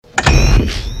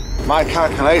My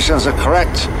calculations are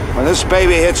correct. When this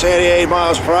baby hits 88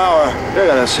 miles per hour, you're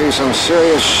gonna see some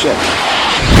serious shit.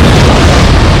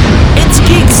 It's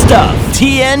Geek Stuff,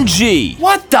 TNG.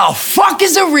 What the fuck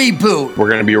is a reboot? We're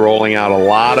going to be rolling out a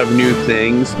lot of new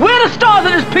things. We're the stars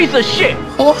of this piece of shit.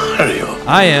 Who are you?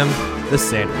 I am the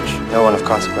Sandwich. No one of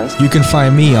consequence. You can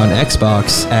find me on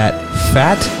Xbox at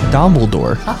Fat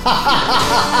Dumbledore.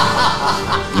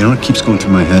 You know what keeps going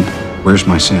through my head? Where's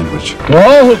my sandwich? To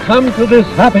all who come to this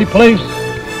happy place,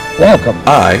 welcome.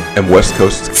 I am West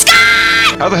Coast.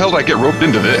 How the hell did I get roped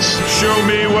into this? Show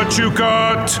me what you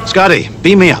got. Scotty,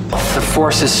 beam me up. The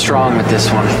force is strong with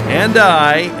this one. And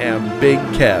I am Big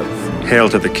Kev. Hail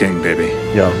to the king, baby.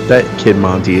 Yo, that Kid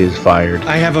Monty is fired.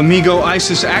 I have Amigo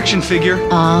Isis action figure.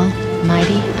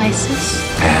 Almighty Isis.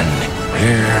 And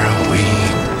here we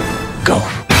go.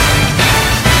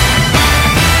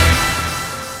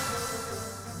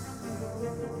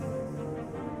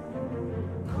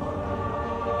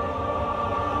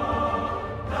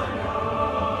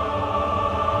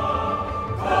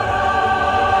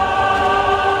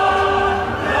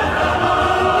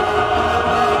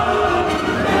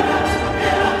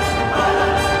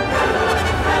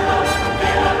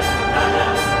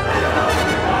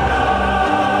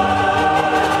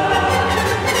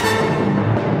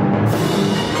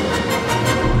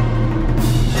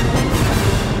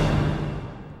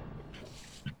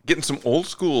 Getting some old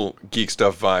school Geek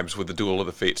Stuff vibes with the Duel of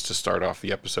the Fates to start off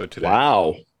the episode today.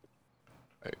 Wow.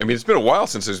 I mean, it's been a while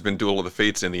since there's been Duel of the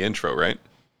Fates in the intro, right?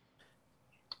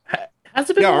 Has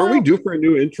it been? Yeah, aren't we due for a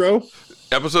new intro?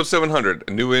 Episode 700,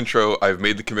 a new intro. I've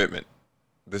made the commitment.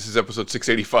 This is episode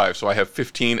 685, so I have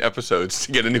 15 episodes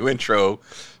to get a new intro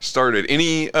started.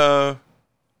 Any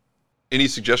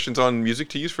suggestions on music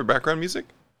to use for background music?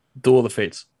 Duel of the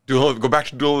Fates. Go back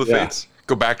to Duel of the Fates.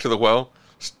 Go back to the well.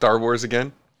 Star Wars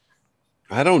again.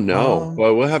 I don't know,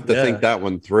 but we'll have to think that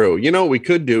one through. You know what we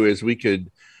could do is we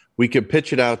could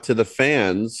pitch it out to the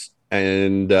fans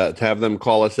and to have them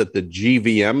call us at the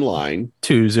GVM line.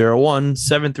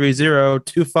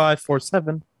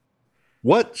 201-730-2547.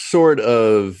 What sort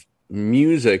of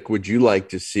music would you like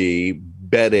to see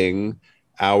betting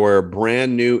our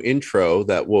brand new intro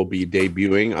that will be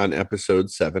debuting on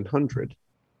episode 700?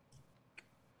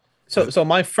 So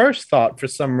my first thought, for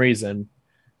some reason,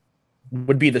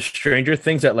 would be the Stranger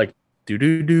Things that like do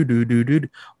do do do do do,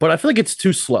 but I feel like it's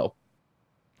too slow.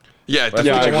 Yeah,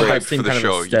 definitely hype for the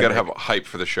show. You got to have a hype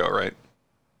for the show, right?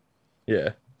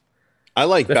 Yeah, I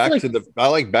like Back to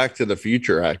the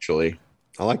Future. Actually,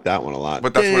 I like that one a lot.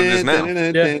 But that's what it is now.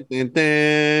 Isn't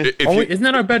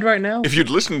that our bed right now? If you'd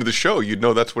listen to the show, you'd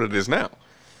know that's what it is now.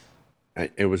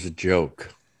 It was a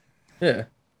joke. Yeah,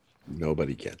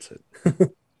 nobody gets it.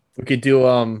 We could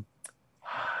do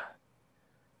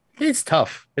It's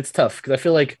tough. It's tough because I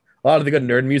feel like a lot of the good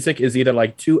nerd music is either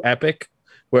like too epic,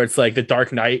 where it's like The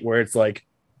Dark Knight, where it's like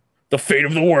the fate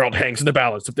of the world hangs in the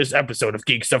balance of this episode of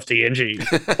Geek Stuff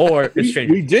TNG, or it's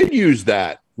Stranger. We did use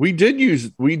that. We did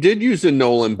use the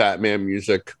Nolan Batman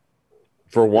music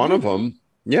for one of them.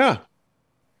 Yeah,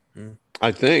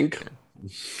 I think.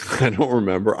 I don't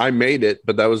remember. I made it,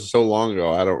 but that was so long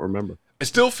ago. I don't remember. I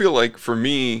still feel like for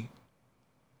me,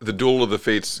 the Duel of the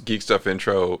Fates Geek Stuff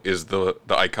intro is the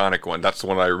iconic one. That's the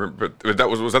one I remember. But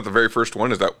was that the very first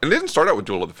one? Is that? And it didn't start out with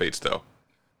Duel of the Fates though,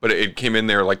 but it came in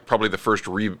there like probably the first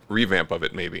revamp of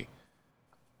it, maybe.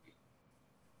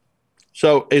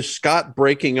 So is Scott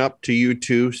breaking up to you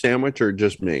too, Sandwich, or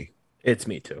just me? It's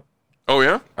me too. Oh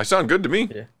yeah, I sound good to me.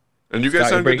 Yeah, and you guys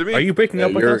sound good to me. Are you breaking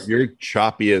up with us? You're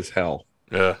choppy as hell.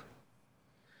 Yeah.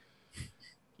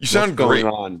 You sound great. What's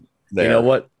going on there? You know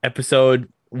what? Episode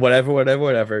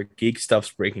whatever. Geek Stuff's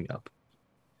breaking up.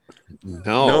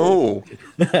 No.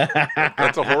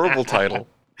 That's a horrible title.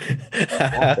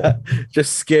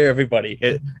 Just scare everybody.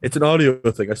 It's an audio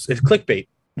thing. It's clickbait.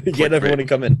 Get everyone to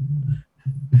come in.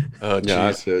 Yeah,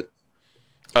 that's it.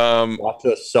 Watch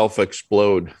us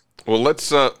self-explode. Well, let's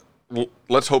hope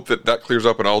that clears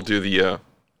up, and I'll do the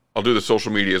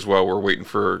social media as well. We're waiting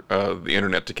for the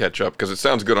internet to catch up because it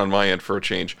sounds good on my end for a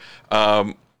change.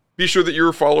 Be sure that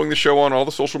you're following the show on all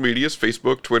the social medias,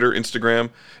 Facebook, Twitter,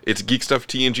 Instagram. It's Geek Stuff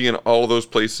TNG in all of those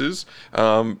places.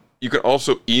 You can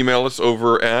also email us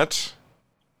over at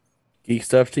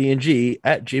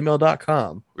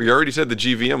geekstufftng@gmail.com. We already said the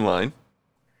GVM line.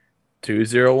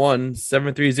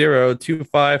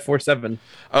 201-730-2547.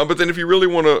 But then if you really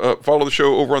want to follow the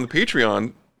show over on the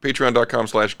Patreon,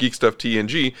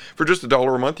 patreon.com/geekstufftng. For just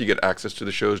 $1 a month, you get access to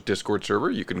the show's Discord server.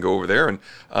 You can go over there and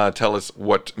tell us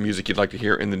what music you'd like to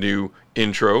hear in the new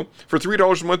intro. For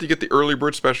 $3 a month, you get the early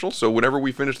bird special. So whenever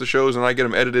we finish the shows and I get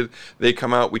them edited, they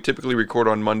come out. We typically record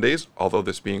on Mondays, although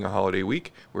this being a holiday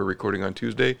week, we're recording on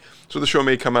Tuesday. So the show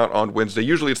may come out on Wednesday.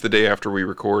 Usually it's the day after we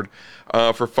record.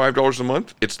 For $5 a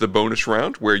month, it's the bonus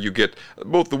round, where you get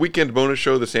both the weekend bonus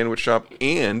show, The Sandwich Shop,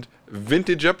 and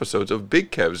vintage episodes of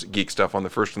Big Kev's Geek Stuff on the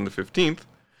 1st and the 15th.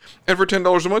 And for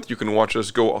 $10 a month, you can watch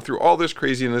us go through all this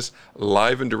craziness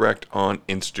live and direct on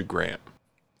Instagram.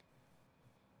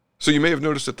 So you may have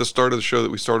noticed at the start of the show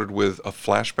that we started with a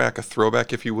flashback, a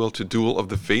throwback, if you will, to Duel of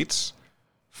the Fates.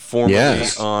 Formerly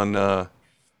on...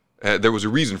 there was a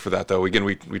reason for that, though. Again,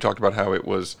 we talked about how it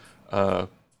was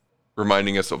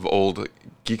reminding us of old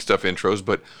Geek Stuff intros,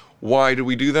 but why did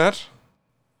we do that?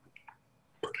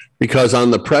 Because on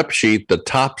the prep sheet, the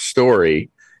top story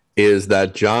is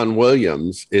that John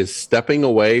Williams is stepping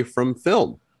away from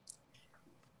film.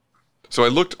 So I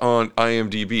looked on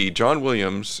IMDb. John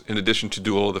Williams, in addition to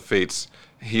Duel of the Fates,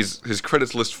 his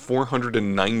credits list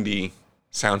 490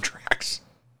 soundtracks.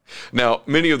 Now,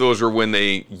 many of those are when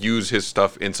they use his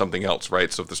stuff in something else,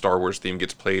 right? So if the Star Wars theme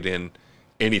gets played in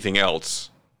anything else,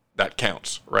 that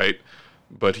counts, right?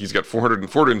 But he's got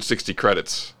 460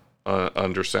 credits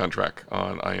under soundtrack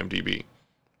on IMDb.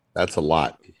 That's a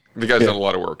lot. The guy's done a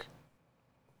lot of work.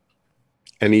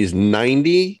 And he's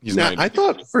 90? He's 90. I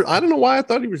don't know why I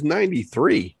thought he was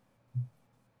 93.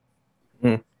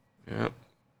 Yeah.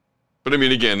 But I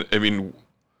mean,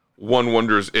 one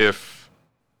wonders if...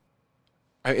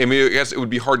 I guess it would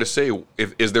be hard to say,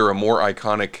 is there a more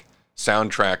iconic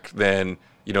soundtrack than,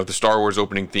 the Star Wars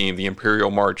opening theme, the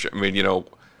Imperial March? I mean,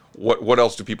 what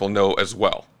else do people know as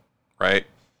well, right?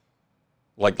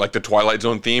 Like the Twilight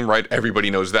Zone theme, right?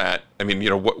 Everybody knows that. I mean,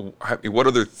 what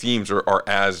other themes are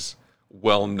as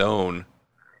well known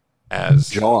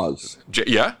as Jaws?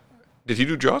 Yeah, did he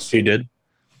do Jaws? He did.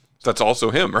 So that's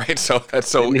also him, right? So that's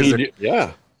so.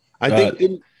 Yeah, I think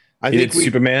he did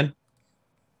Superman.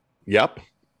 Yep.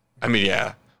 I mean,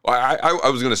 yeah. I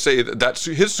was gonna say that's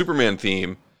his Superman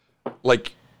theme,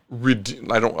 like.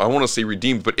 I want to say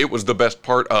redeemed, but it was the best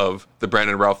part of the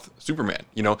Brandon Routh Superman.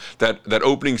 That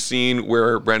opening scene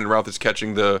where Brandon Routh is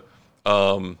catching the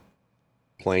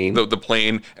plane, the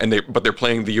plane, and they're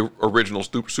playing the original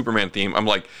Superman theme. I'm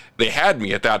like, they had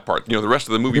me at that part. The rest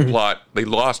of the movie plot, they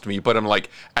lost me. But I'm like,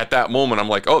 at that moment, I'm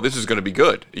like, oh, this is going to be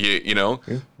good.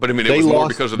 But I mean, it was more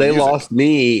because of the music. Lost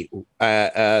me.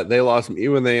 They lost me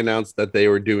when they announced that they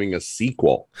were doing a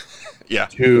sequel. Yeah.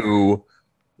 To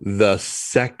the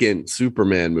second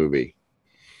Superman movie.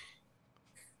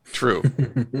 True.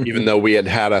 Even though we had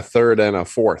a third and a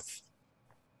fourth.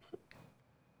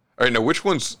 All right, now which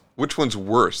one's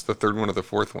worse, the third one or the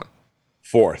fourth one?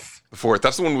 Fourth. The fourth.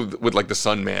 That's the one with like the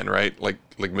Sun Man, right? Like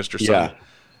Mr. Sun.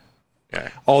 Yeah.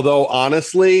 Although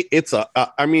honestly, it's a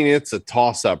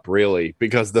toss up really,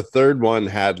 because the third one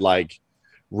had like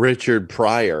Richard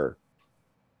Pryor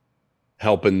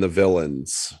helping the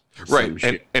villains. Right,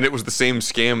 and it was the same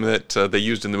scam that they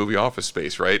used in the movie Office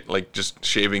Space, right? Like just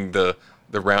shaving the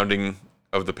rounding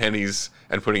of the pennies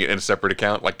and putting it in a separate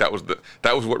account. Like that was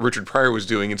what Richard Pryor was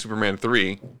doing in Superman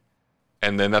 3,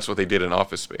 and then that's what they did in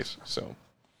Office Space. So,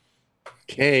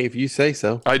 okay, if you say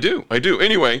so. I do.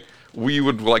 Anyway, we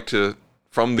would like to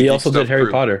He also did Harry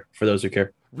Potter, for those who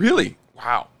care. Really?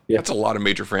 Wow. Yeah. That's a lot of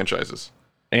major franchises.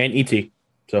 And E.T.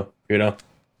 So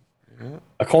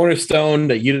a cornerstone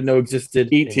that you didn't know existed.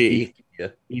 E.T.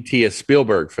 E.T. a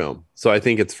Spielberg film, so I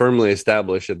think it's firmly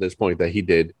established at this point that he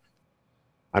did.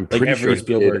 I'm pretty sure he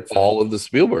did all of the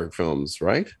Spielberg films,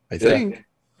 right? I think.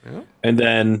 Yeah. And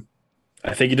then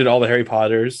I think he did all the Harry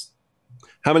Potters.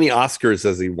 How many Oscars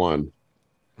has he won?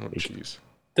 Oh, jeez.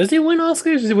 Does he win Oscars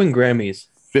or does he win Grammys?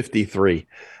 53.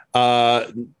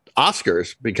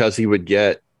 Oscars, because he would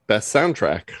get Best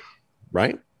Soundtrack,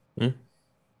 right?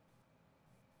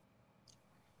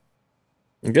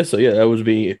 I guess so. Yeah, that would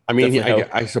be. I mean,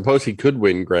 I suppose he could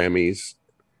win Grammys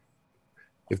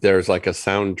if there's like a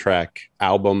soundtrack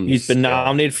album. He's been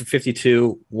nominated for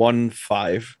 52, won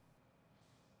 5.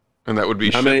 And that would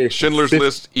be Schindler's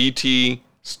List, E.T.,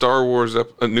 Star Wars,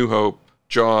 A New Hope,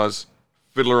 Jaws,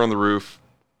 Fiddler on the Roof,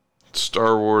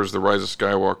 Star Wars, The Rise of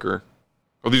Skywalker.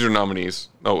 Oh, these are nominees.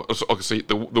 Oh, okay. So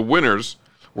the winners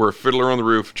were Fiddler on the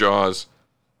Roof, Jaws,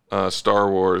 Star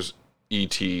Wars,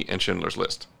 E.T., and Schindler's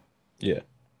List. Yeah.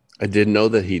 I didn't know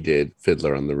that he did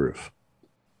Fiddler on the Roof.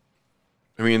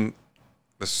 I mean,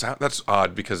 that's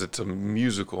odd because it's a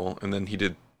musical, and then he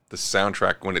did the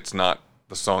soundtrack when it's not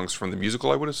the songs from the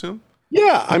musical, I would assume.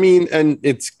 Yeah, I mean, and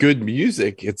it's good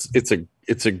music. It's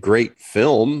it's a great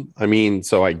film. I mean,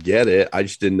 so I get it. I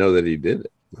just didn't know that he did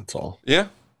it. That's all. Yeah.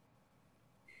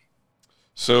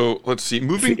 So let's see.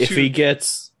 If he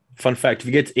gets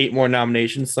 8 more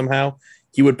nominations somehow,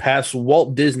 he would pass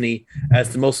Walt Disney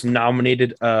as the most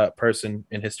nominated person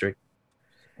in history.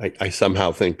 I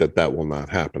somehow think that will not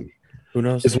happen. Who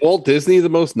knows? Is Walt Disney the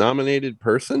most nominated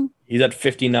person? He's at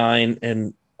 59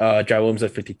 and John Williams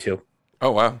at 52.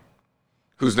 Oh, wow.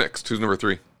 Who's next? Who's number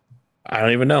 3? I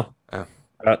don't even know.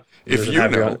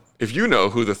 If you know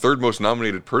who the third most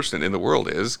nominated person in the world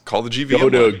is, call the GVM. Go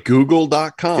to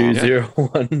google.com.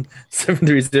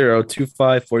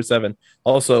 201-730-2547.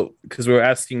 Also, because we were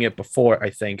asking it before,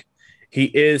 I think, he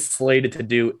is slated to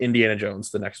do Indiana Jones,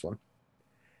 the next one.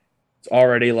 It's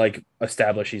already like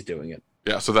established he's doing it.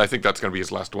 Yeah, so I think that's going to be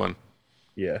his last one.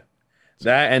 Yeah.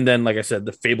 That, and then, like I said,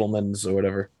 the Fabelmans or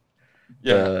whatever.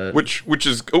 Yeah, which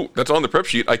is that's on the prep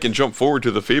sheet. I can jump forward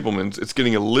to the Fabelmans. It's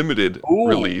getting a limited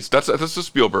release. That's the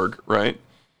Spielberg, right?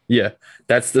 Yeah,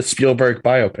 that's the Spielberg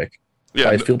biopic.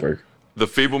 Yeah, Spielberg. The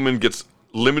Fabelman gets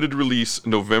limited release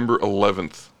November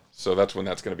 11th, so that's when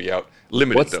that's going to be out.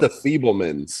 Limited. What's the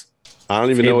Fabelmans? I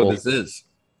don't even know what this is.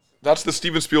 That's the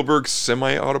Steven Spielberg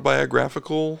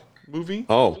semi-autobiographical movie.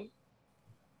 Oh,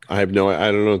 I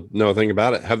don't know a thing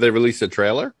about it. Have they released a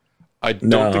trailer? I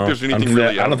don't think there's anything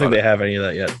really. I don't think they have any of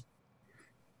that yet.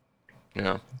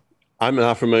 Yeah, I'm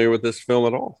not familiar with this film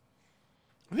at all.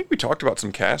 I think we talked about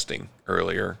some casting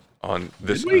earlier on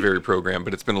this very program,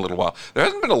 but it's been a little while. There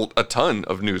hasn't been a ton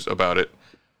of news about it.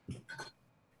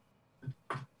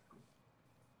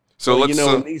 So let's,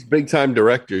 when these big time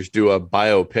directors do a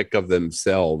biopic of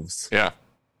themselves. Yeah,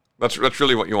 that's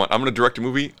really what you want. I'm going to direct a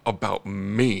movie about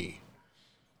me.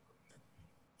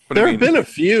 There have been a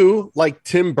few, like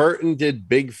Tim Burton did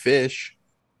Big Fish.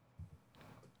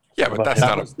 Yeah, but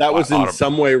that was in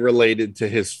some way related to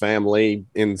his family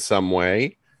in some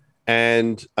way,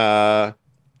 and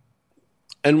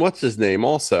what's his name?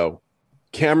 Also,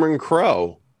 Cameron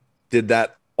Crowe did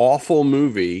that awful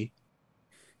movie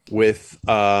with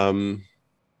Orlando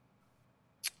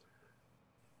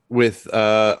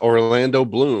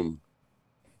Bloom.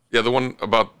 Yeah, the one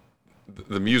about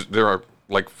the music. There are.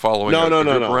 Like following no.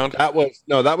 around? That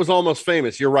was Almost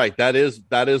Famous. You're right. That is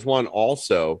one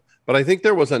also. But I think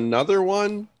there was another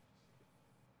one.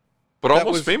 But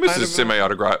Almost Famous is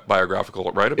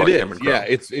semi-autobiographical, right? About Cameron Crowe. Yeah,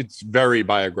 it's very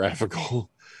biographical.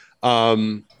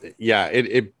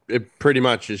 It pretty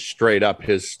much is straight up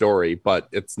his story, but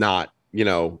it's not,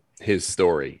 his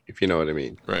story, if you know what I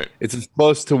mean. Right. It's as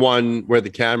close to one where the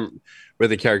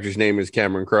character's name is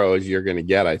Cameron Crowe as you're going to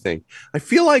get, I think. I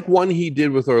feel like one he did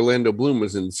with Orlando Bloom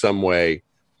was in some way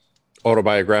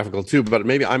autobiographical too, but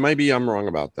I'm wrong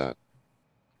about that.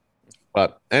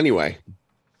 But anyway.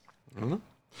 Mm-hmm.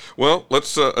 Well,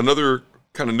 let's another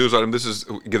kind of news item. This is,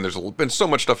 again, there's been so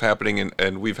much stuff happening,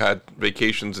 and we've had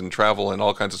vacations and travel and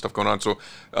all kinds of stuff going on. So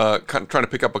kind of trying to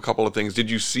pick up a couple of things.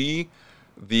 Did you see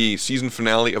the season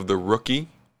finale of The Rookie?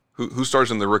 Who stars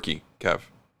in The Rookie, Kev?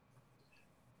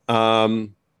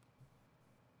 On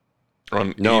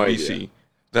no ABC. Idea.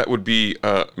 That would be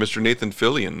Mr. Nathan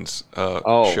Fillion's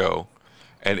show.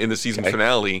 And in the season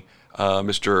finale,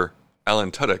 Mr.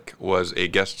 Alan Tudyk was a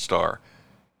guest star.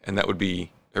 And that would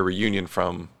be a reunion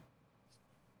from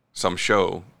some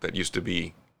show that used to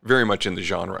be very much in the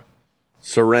genre.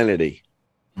 Serenity.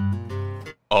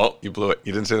 Oh, you blew it.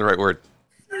 You didn't say the right word.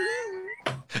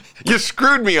 You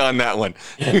screwed me on that one.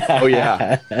 Oh,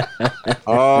 yeah.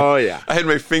 Oh, yeah. I had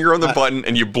my finger on the button,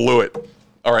 and you blew it.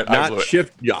 All right, I blew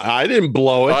it. I didn't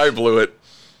blow it. I blew it.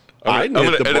 I'm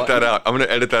going to edit that out. I'm going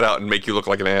to edit that out and make you look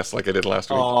like an ass like I did last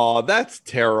week. Oh, that's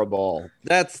terrible.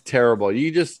 That's terrible.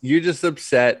 You're just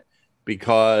upset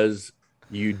because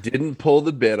you didn't pull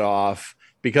the bit off,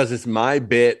 because it's my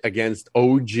bit against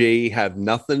OG, have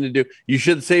nothing to do. You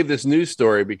should save this news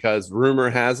story because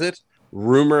rumor has it,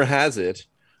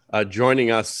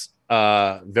 joining us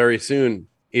very soon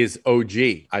is OG.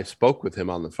 I spoke with him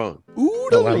on the phone. Ooh,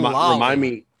 remind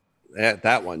me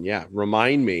that one. Yeah.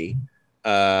 Remind me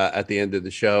at the end of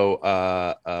the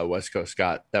show, West Coast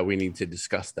Scott, that we need to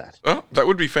discuss that. Oh, that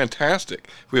would be fantastic.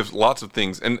 We have lots of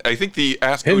things. And I think the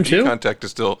Ask OG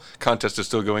contest is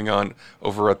still going on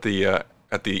over at the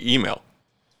email.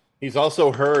 He's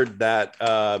also heard that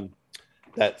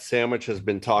that Sandwich has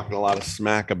been talking a lot of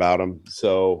smack about him,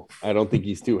 so I don't think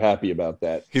he's too happy about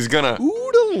that. He's gonna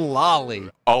lolly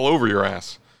all over your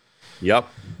ass. Yep.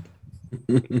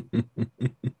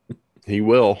 He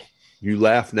will. You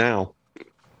laugh now.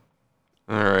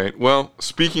 All right. Well,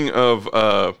 speaking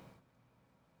of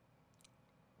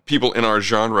people in our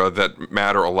genre that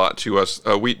matter a lot to us,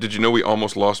 did you know we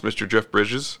almost lost Mr. Jeff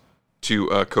Bridges to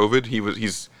COVID.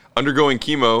 He's undergoing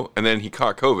chemo, and then he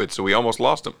caught COVID, so we almost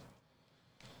lost him.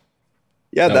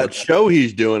 Yeah, that show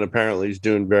he's doing, apparently he's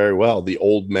doing very well. The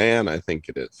Old Man, I think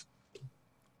it is.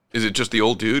 Is it just the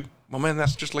old dude? Well, man,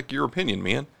 that's just like your opinion,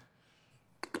 man.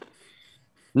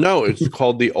 No, it's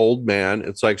called The Old Man.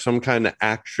 It's like some kind of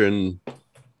action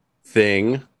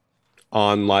thing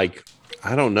on, like,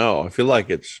 I don't know. I feel like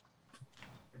it's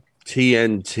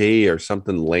TNT or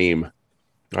something lame.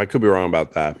 I could be wrong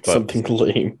about that. But something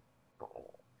lame.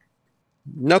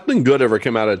 Nothing good ever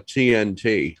came out of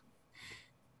TNT.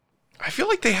 I feel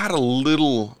like they had a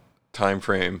little time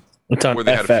frame where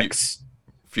they FX. had a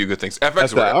few good things.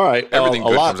 FX, all right. Everything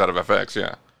good comes out of FX,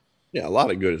 yeah. Yeah, a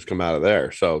lot of good has come out of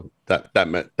there. So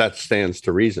that stands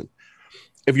to reason.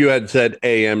 If you had said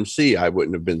AMC, I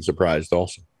wouldn't have been surprised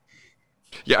also.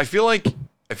 Yeah, I feel like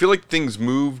things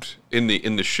moved in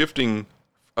the shifting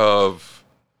of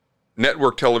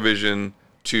network television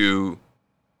to,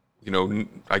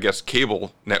 I guess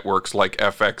cable networks like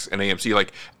FX and AMC.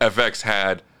 Like FX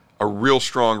had a real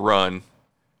strong run,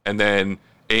 and then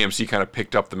AMC kind of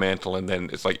picked up the mantle, and then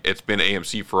it's been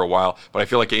AMC for a while. But I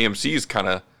feel like AMC is kind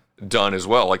of done as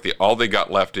well. Like all they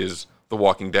got left is The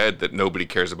Walking Dead that nobody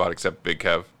cares about except Big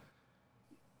Kev.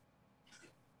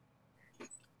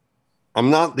 I'm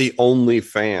not the only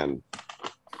fan.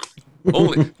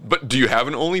 But do you have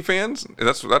an OnlyFans?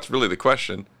 That's really the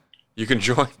question. You can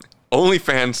join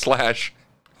OnlyFans /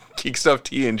 Geek Stuff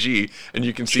TNG, and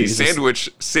you can see Sandwich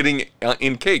sitting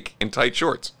in cake in tight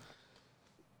shorts.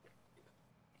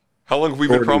 How long have we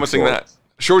been promising that?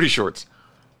 Shorty shorts.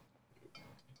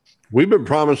 We've been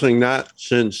promising that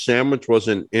since Sandwich was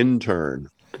an intern.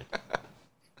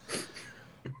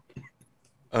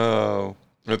 Oh,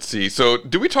 let's see. So,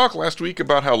 did we talk last week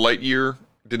about how Lightyear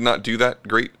did not do that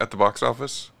great at the box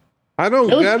office? I don't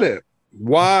get it.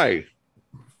 Why?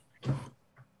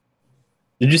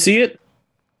 Did you see it?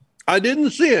 I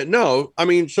didn't see it. No. I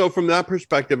mean, so from that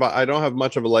perspective, I don't have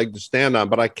much of a leg to stand on,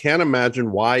 but I can't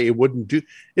imagine why it wouldn't do.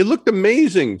 It looked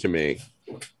amazing to me.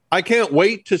 I can't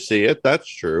wait to see it. That's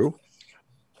true.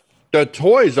 The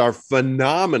toys are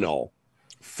phenomenal.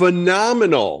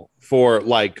 Phenomenal for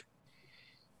like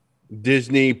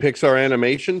Disney Pixar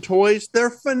animation toys. They're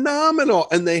phenomenal.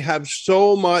 And they have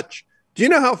so much. Do you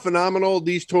know how phenomenal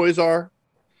these toys are?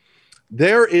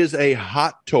 There is a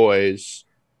Hot Toys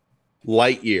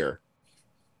Lightyear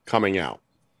coming out.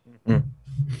 Mm-hmm.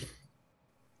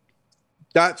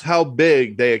 That's how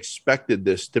big they expected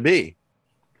this to be.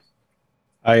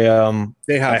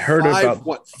 They heard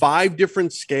about 5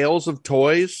 different scales of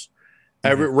toys,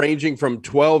 ranging from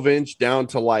 12-inch down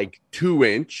to like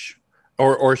 2-inch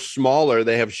or smaller.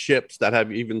 They have ships that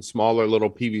have even smaller little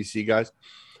PVC guys.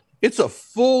 It's a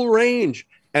full range,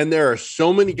 and there are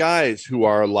so many guys who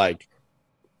are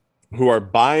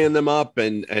buying them up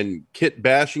and kit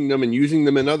bashing them and using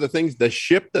them in other things. The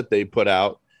ship that they put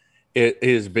out, it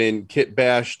has been kit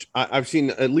bashed. I've seen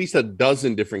at least a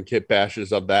dozen different kit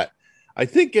bashes of that. I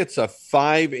think it's a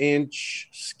 5-inch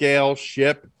scale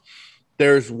ship.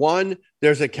 There's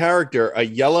a character, a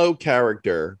yellow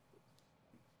character.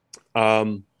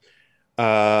 It's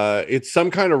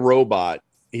some kind of robot.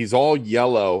 He's all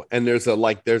yellow, and there's a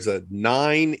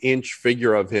 9-inch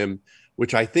figure of him,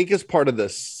 which I think is part of the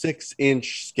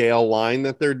 6-inch scale line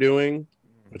that they're doing,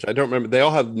 which I don't remember. They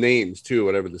all have names too,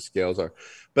 whatever the scales are.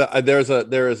 But there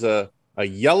is a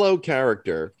yellow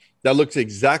character that looks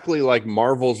exactly like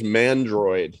Marvel's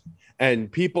Mandroid,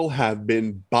 and people have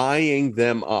been buying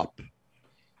them up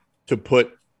to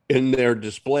put in their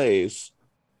displays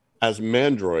as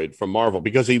Mandroid from Marvel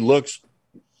because he looks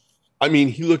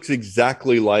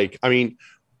exactly like,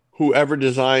 whoever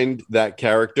designed that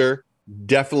character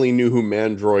definitely knew who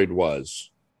Mandroid was.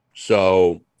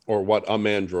 So, or what a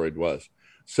Mandroid was.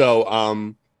 So,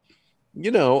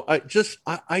 I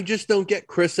just don't get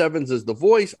Chris Evans as the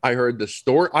voice. I heard the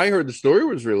story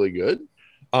was really good.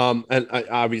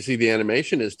 Obviously the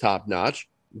animation is top notch.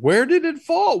 Where did it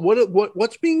fall?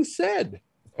 What's being said?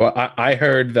 Well, I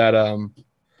heard that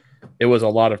it was a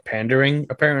lot of pandering,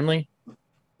 apparently.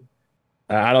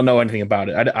 I don't know anything about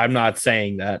it. I'm not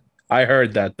saying that. I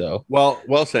heard that though.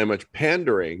 Well, Sandwich,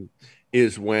 pandering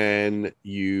is when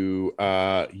you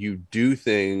do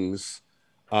things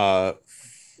for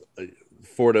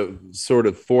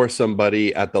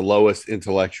somebody at the lowest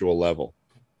intellectual level.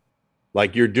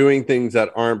 Like you're doing things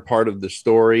that aren't part of the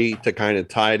story to kind of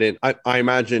tie it in. I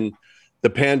imagine the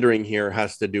pandering here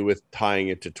has to do with tying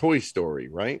it to Toy Story,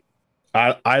 right?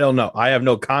 I don't know. I have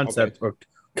no concept or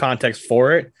context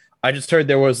for it. I just heard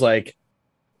there was like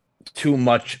too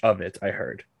much of it. I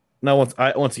heard. No,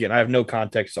 once again, I have no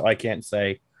context, so I can't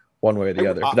say one way or the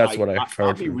other. But that's what I've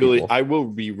heard from people. I will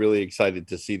be really excited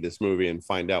to see this movie and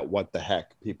find out what the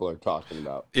heck people are talking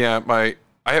about. Yeah,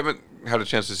 I haven't had a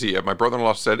chance to see it. My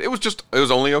brother-in-law said it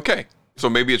was only okay. So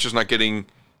maybe it's just not getting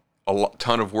a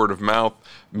ton of word of mouth.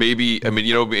 Maybe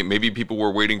maybe people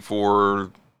were waiting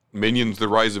for Minions: The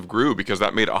Rise of Gru because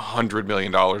that made $100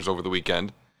 million over the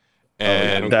weekend.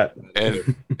 And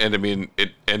I mean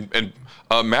it, and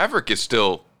Maverick is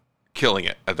still killing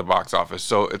it at the box office.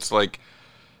 So it's like,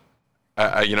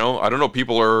 I don't know.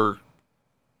 People are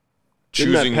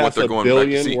choosing what they're going back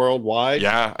to see worldwide.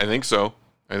 Yeah, I think so.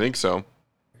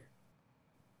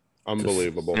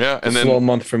 Unbelievable. Yeah, and then slow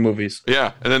month for movies.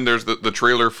 Yeah, and then there's the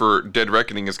trailer for Dead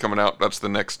Reckoning is coming out. That's the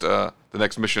next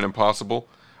Mission Impossible.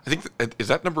 I think is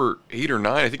that number 8 or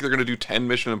 9. I think they're going to do 10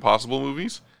 Mission Impossible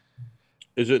movies.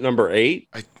 Is it number 8?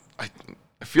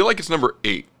 I feel like it's number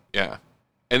 8. Yeah,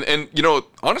 and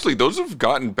honestly, those have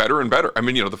gotten better and better. I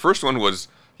mean, the first one was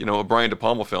a Brian De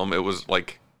Palma film. It was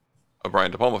like a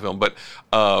Brian De Palma film, but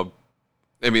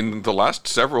I mean, the last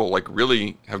several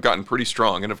really have gotten pretty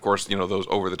strong, and of course, those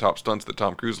over-the-top stunts that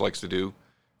Tom Cruise likes to do,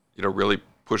 really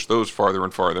push those farther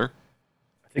and farther.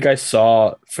 I think I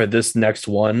saw for this next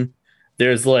one,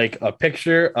 there's a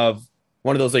picture of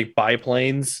one of those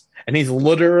biplanes, and he's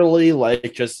literally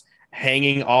just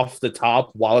hanging off the top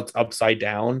while it's upside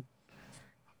down,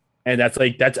 and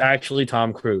that's actually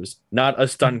Tom Cruise, not a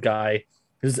stunt guy.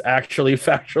 This is actually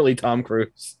factually Tom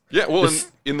Cruise. Yeah, well,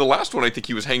 in the last one, I think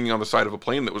he was hanging on the side of a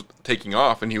plane that was taking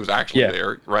off, and he was actually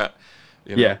there, right?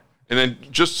 Yeah. And then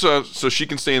just so she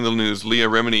can stay in the news, Leah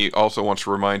Remini also wants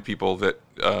to remind people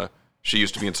that she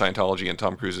used to be in Scientology, and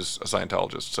Tom Cruise is a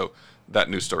Scientologist. So that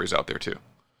news story's out there too.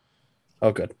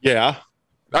 Oh, good. Yeah,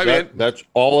 that's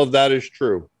all of that is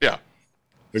true. Yeah,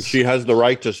 and she has the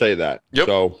right to say that. Yep.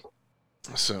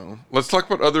 So let's talk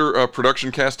about other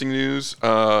production casting news.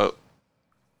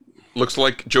 Looks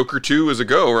like Joker 2 is a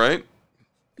go, right?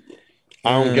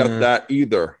 I don't get that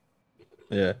either.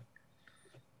 Yeah.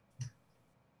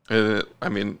 I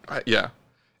mean, yeah.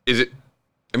 Is it?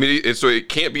 I mean, so it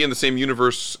can't be in the same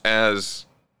universe as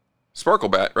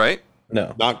Sparklebat, right?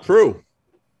 No. Not true.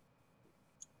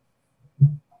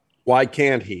 Why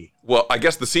can't he? Well, I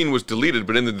guess the scene was deleted,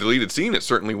 but in the deleted scene, it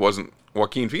certainly wasn't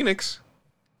Joaquin Phoenix.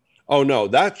 Oh, no,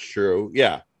 that's true.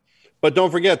 Yeah. But don't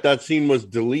forget, that scene was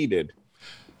deleted.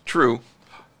 True.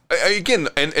 Again,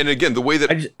 the way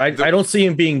that I don't see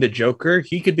him being the Joker.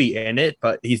 He could be in it,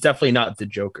 but he's definitely not the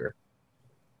Joker.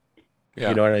 Yeah.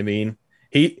 You know what I mean?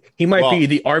 He might be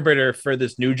the arbiter for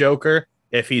this new Joker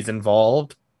if he's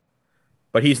involved,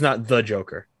 but he's not the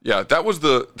Joker. Yeah, that was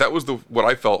the what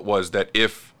I felt was that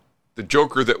if the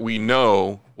Joker that we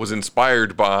know was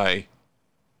inspired by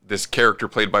this character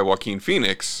played by Joaquin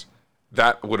Phoenix,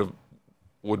 that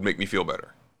would make me feel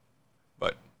better.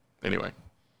 But anyway.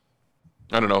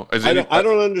 I don't know. I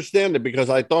don't understand it because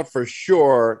I thought for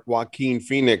sure Joaquin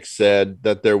Phoenix said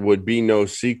that there would be no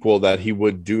sequel, that he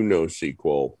would do no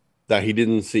sequel, that he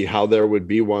didn't see how there would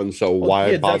be one. So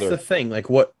why bother? That's the thing.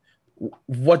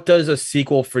 What does a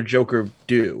sequel for Joker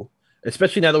do?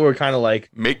 Especially now that we're kind of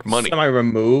make money,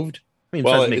 semi-removed. I mean,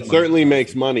 well, it certainly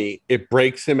makes money. It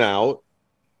breaks him out.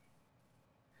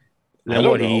 I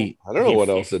don't know what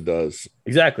else it does.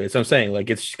 Exactly. That's what I'm saying.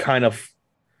 It's kind of.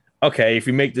 Okay, if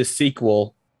you make this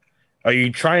sequel, are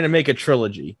you trying to make a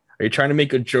trilogy? Are you trying to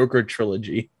make a Joker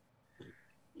trilogy?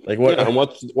 What? Yeah, and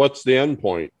what's the end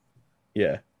point?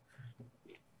 Yeah,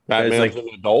 Batman's an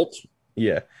adult.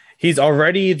 Yeah, he's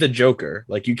already the Joker.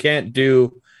 You can't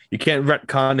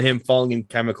retcon him falling in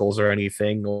chemicals or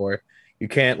anything, or you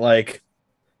can't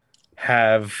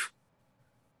have.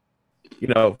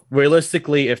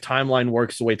 Realistically, if timeline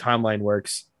works the way timeline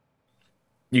works.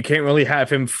 You can't really have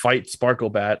him fight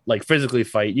Sparklebat, physically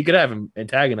fight. You could have him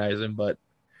antagonize him, but,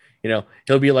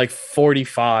 he'll be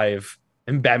 45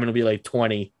 and Batman will be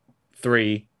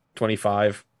 23,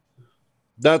 25.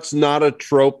 That's not a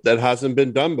trope that hasn't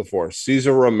been done before.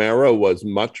 Cesar Romero was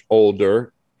much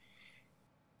older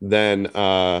than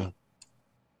Adam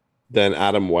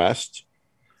West.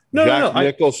 Jack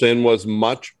Nicholson was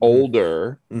much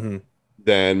older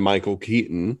than Michael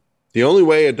Keaton. The only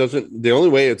way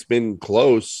it's been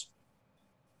close,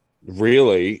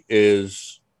 really,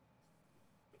 is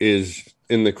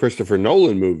in the Christopher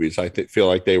Nolan movies. I feel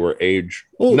like they were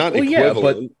not equivalent.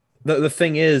 Yeah, but the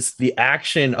thing is, the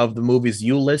action of the movies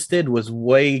you listed was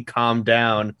way calmed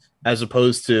down as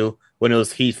opposed to when it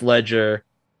was Heath Ledger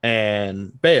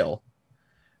and Bale.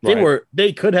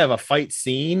 They could have a fight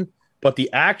scene, but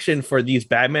the action for these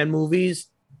Batman movies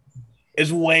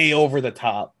is way over the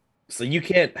top. So you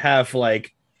can't have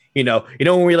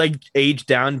when we like age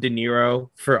down De Niro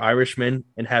for Irishman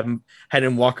and had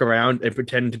him walk around and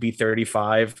pretend to be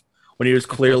 35 when he was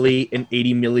clearly an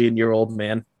 80 million year old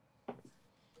man.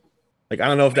 Like, I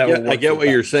don't know if that would work. I get what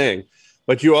you're saying,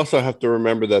 but you also have to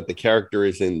remember that the character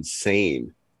is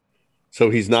insane. So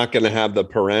he's not going to have the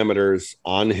parameters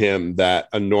on him that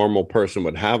a normal person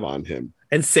would have on him.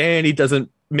 And sanity doesn't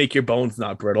make your bones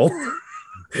not brittle.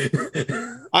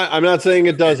 I'm not saying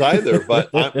it does either,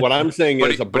 but what I'm saying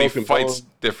is a broken but he fights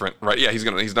bone different, right? Yeah, he's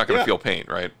not gonna feel pain,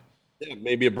 right? Yeah,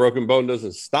 maybe a broken bone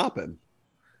doesn't stop him.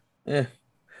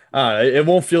 It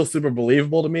won't feel super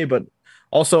believable to me, but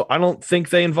also I don't think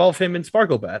they involve him in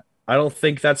Sparkle Bat. I don't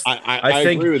think that's. I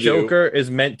think Joker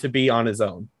is meant to be on his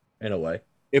own in a way.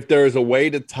 If there is a way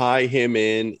to tie him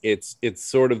in, it's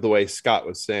sort of the way Scott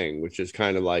was saying, which is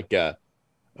kind of like,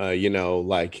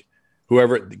 like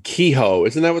whoever Kehoe,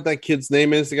 isn't that what that kid's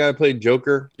name is? The guy who played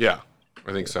Joker? Yeah,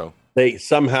 I think so. He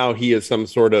is some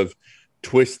sort of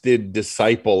twisted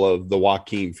disciple of the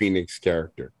Joaquin Phoenix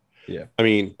character. Yeah. I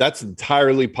mean, that's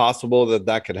entirely possible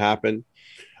that could happen.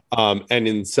 And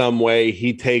in some way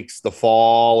he takes the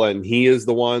fall and he is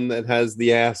the one that has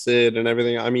the acid and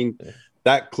everything. I mean,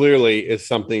 that clearly is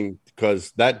something,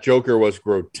 because that Joker was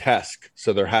grotesque.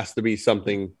 So there has to be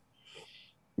something,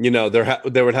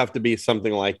 there would have to be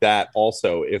something like that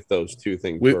also if those two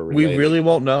things were related. We really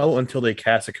won't know until they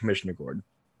cast a Commissioner Gordon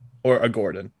or a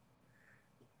Gordon.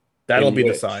 That'll be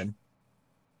the sign.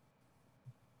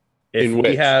 If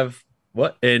we have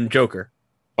what in Joker.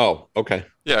 Oh, okay.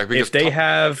 Yeah, because if they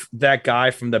have that guy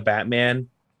from the Batman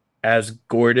as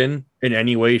Gordon in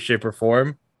any way, shape, or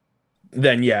form,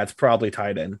 then yeah, it's probably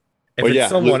tied in. If it's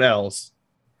someone else,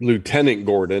 Lieutenant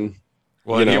Gordon.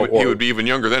 Well, he would be even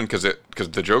younger then because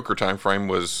the Joker time frame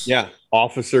was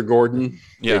Officer Gordon.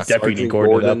 Yeah, Deputy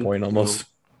Gordon at that point almost.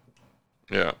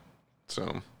 Yeah,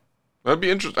 so that'd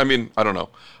be interesting. I mean, I don't know.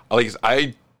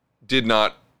 I did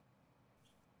not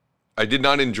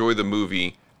enjoy the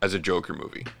movie as a Joker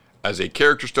movie. As a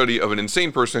character study of an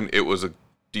insane person, it was a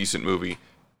decent movie.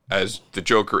 As the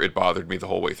Joker, it bothered me the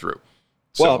whole way through.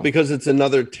 Well, because it's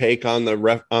another take on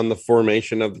the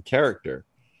formation of the character.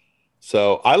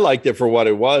 So I liked it for what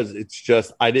it was. It's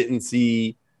just I didn't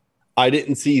see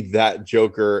that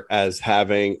Joker as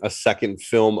having a second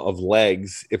film of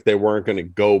legs if they weren't going to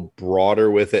go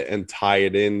broader with it and tie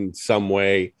it in some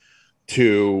way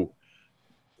to,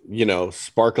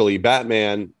 sparkly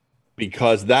Batman,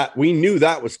 because that we knew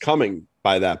that was coming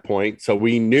by that point. So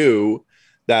we knew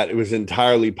that it was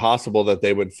entirely possible that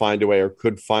they would find a way or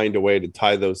could find a way to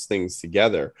tie those things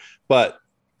together. But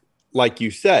like you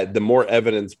said, the more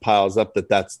evidence piles up that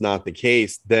that's not the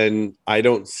case, then I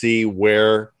don't see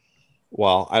what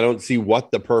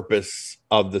the purpose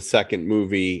of the second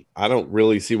movie. I don't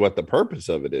really see what the purpose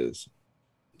of it is.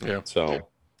 Yeah. So,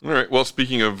 all right. Well,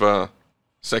 speaking of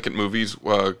second movies,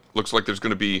 looks like there's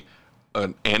going to be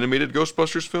an animated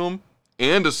Ghostbusters film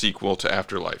and a sequel to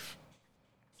Afterlife.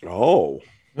 Oh,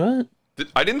 what?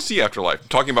 I didn't see Afterlife. I'm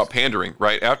talking about pandering,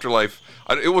 right? Afterlife,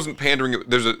 it wasn't pandering.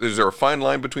 There's a fine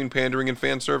line between pandering and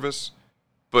fan service,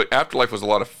 but Afterlife was a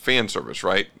lot of fan service,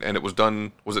 right? And it was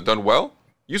done. Was it done well?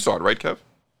 You saw it, right, Kev?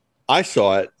 I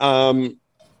saw it.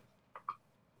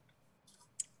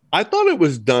 I thought it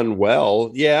was done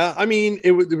well. Yeah, I mean,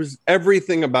 it was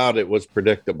everything about it was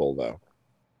predictable, though.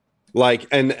 Like,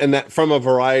 and that for a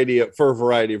variety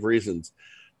of reasons.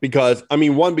 Because, I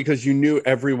mean, one, because you knew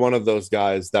every one of those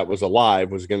guys that was alive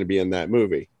was going to be in that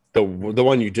movie. The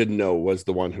one you didn't know was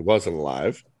the one who wasn't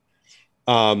alive.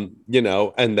 And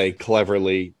they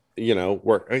cleverly,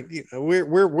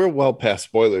 we're well past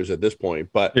spoilers at this point.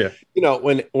 But,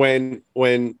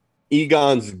 when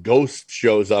Egon's ghost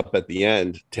shows up at the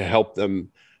end to help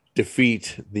them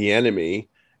defeat the enemy,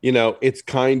 it's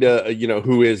kind of,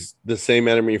 who is the same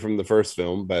enemy from the first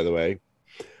film, by the way.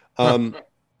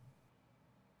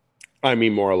 I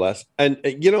mean, more or less. And,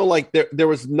 like there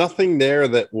was nothing there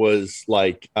that was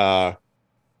like, there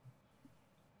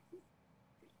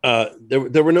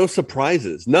were no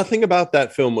surprises. Nothing about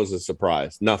that film was a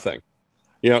surprise. Nothing.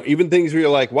 Even things where you're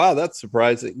like, wow, that's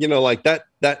surprising. Like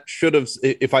that should have,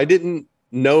 if I didn't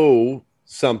know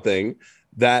something,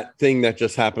 that thing that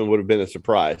just happened would have been a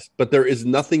surprise. But there is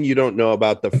nothing you don't know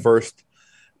about the first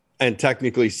and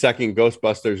technically second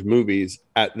Ghostbusters movies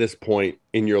at this point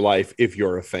in your life if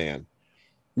you're a fan.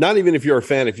 Not even if you're a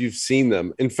fan, if you've seen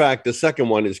them. In fact, the second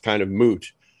one is kind of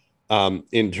moot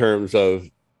in terms of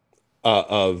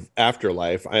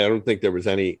Afterlife. I don't think there was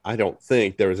any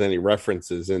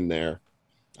references in there.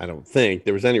 I don't think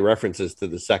there was any references to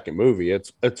the second movie.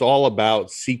 It's all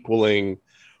about sequeling,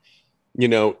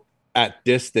 at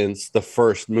distance the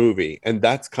first movie, and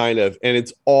that's kind of, and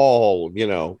it's all,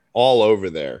 all over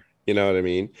there, you know what I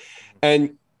mean?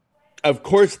 And of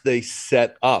course they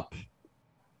set up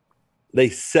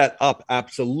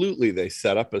absolutely, they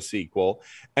set up a sequel,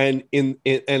 and and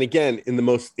again, in the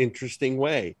most interesting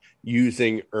way,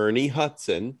 using Ernie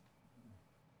Hudson,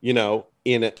 in a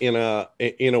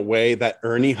way that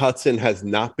Ernie Hudson has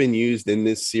not been used in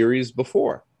this series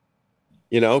before,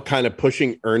 kind of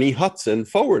pushing Ernie Hudson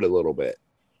forward a little bit,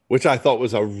 which I thought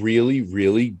was a really,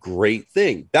 really great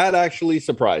thing. That actually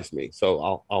surprised me.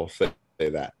 So I'll say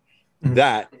that.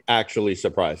 That actually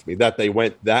surprised me that they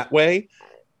went that way,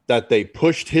 that they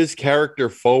pushed his character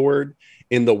forward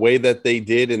in the way that they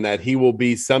did, and that he will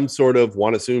be some sort of,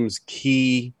 one assumes,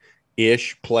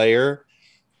 key-ish player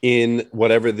in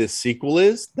whatever this sequel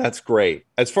is. That's great.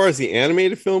 As far as the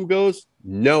animated film goes,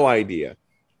 no idea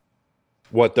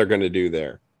what they're going to do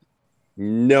there.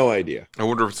 No idea. I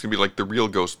wonder if it's going to be like the real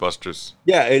Ghostbusters.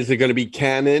 Yeah, is it going to be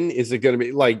canon? Is it going to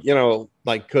be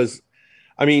because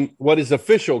I mean, what is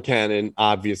official canon,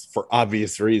 for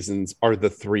obvious reasons, are the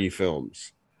three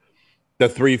films. The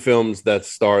three films that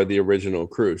star the original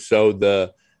crew. So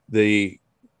the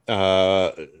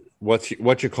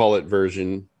what you call it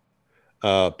version,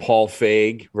 Paul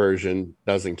Feig version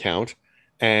doesn't count,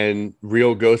 and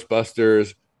real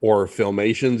Ghostbusters or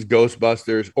Filmation's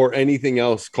Ghostbusters or anything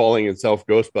else calling itself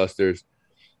Ghostbusters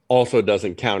also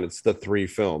doesn't count. It's the three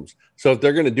films. So if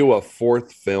they're going to do a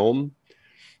fourth film,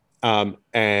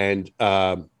 and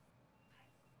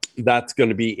that's going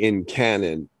to be in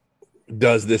canon,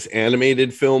 does this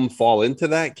animated film fall into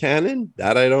that canon?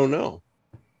 That I don't know.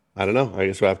 I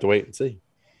guess we'll have to wait and see.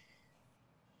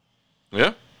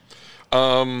 Yeah.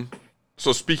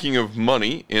 So speaking of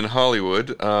money in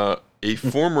Hollywood, a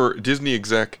former Disney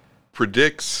exec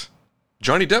predicts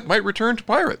Johnny Depp might return to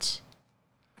Pirates.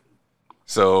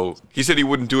 So he said he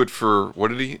wouldn't do it for,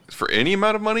 for any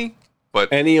amount of money? But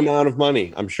any amount of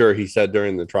money, I'm sure he said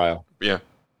during the trial. Yeah.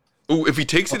 Ooh, if he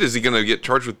takes it, is he going to get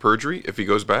charged with perjury if he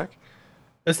goes back?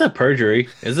 It's not perjury,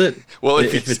 is it? Well,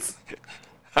 if it's,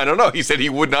 I don't know. He said he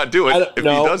would not do it if he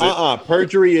does it.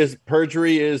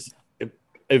 Perjury is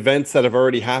events that have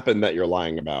already happened that you're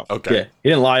lying about. Okay. Yeah, he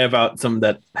didn't lie about something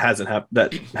that hasn't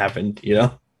happened.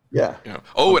 Yeah.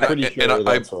 Oh,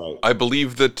 right. I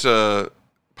believe that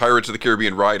Pirates of the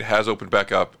Caribbean ride has opened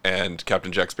back up, and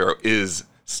Captain Jack Sparrow is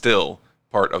still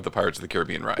part of the Pirates of the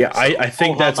Caribbean ride. Yeah, I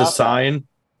think that's a sign.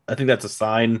 I think that's a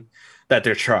sign that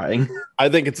they're trying. I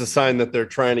think it's a sign that they're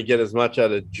trying to get as much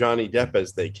out of Johnny Depp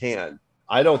as they can.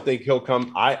 I don't think he'll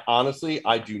come. I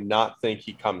do not think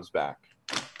he comes back.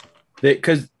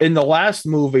 Because in the last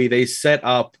movie, they set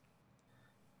up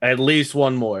at least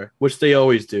one more, which they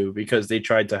always do because they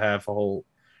tried to have a whole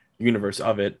universe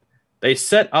of it. They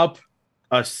set up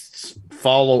a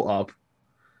follow-up.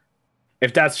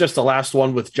 If that's just the last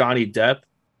one with Johnny Depp,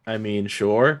 I mean,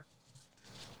 sure.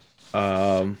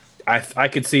 I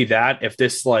could see that if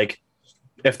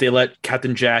they let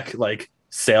Captain Jack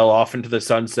sail off into the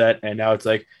sunset, and now it's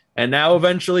and now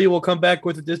eventually we'll come back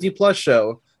with a Disney Plus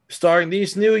show starring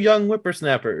these new young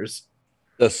whippersnappers.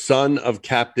 The son of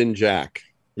Captain Jack.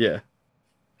 Yeah.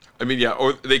 I mean, yeah,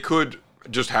 or they could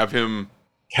just have him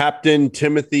Captain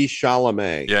Timothy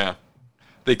Chalamet. Yeah.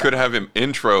 They could have him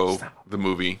intro the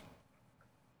movie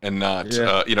and not,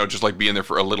 just be in there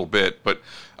for a little bit. But,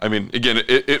 I mean, again,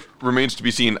 it remains to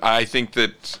be seen. I think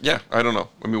that, I don't know.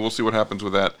 I mean, we'll see what happens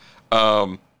with that.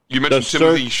 You mentioned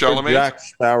Timothy Chalamet. Jack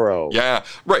Sparrow. Yeah,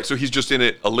 right. So he's just in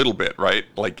it a little bit, right?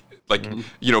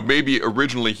 Maybe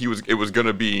originally it was going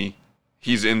to be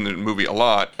he's in the movie a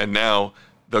lot, and now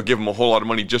they'll give him a whole lot of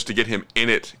money just to get him in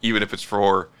it, even if it's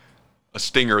for a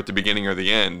stinger at the beginning or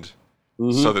the end,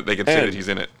 so that they can say that he's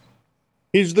in it.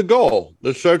 He's the goal,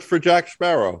 the search for Jack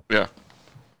Sparrow. Yeah.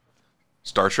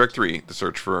 Star Trek 3, the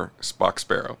search for Spock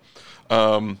Sparrow.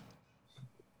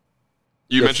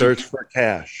 You mentioned search for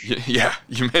cash. Yeah,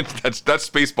 you mentioned that's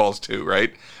Spaceballs 2,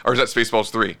 right? Or is that Spaceballs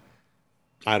 3?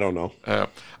 I don't know.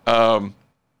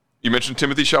 You mentioned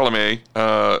Timothy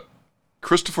Chalamet.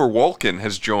 Christopher Walken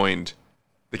has joined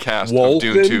the cast of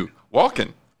Dune 2.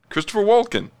 Walken. Christopher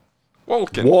Walken.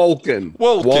 Walken.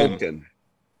 Walken.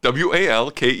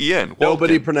 W-A-L-K-E-N.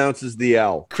 Nobody pronounces the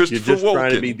L. Christopher You're just Walken.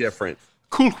 trying to be different.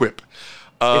 Cool Whip.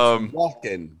 It's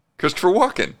Walken. Christopher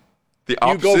Walken. The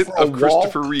opposite of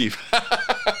Christopher Reeve.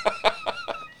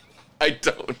 I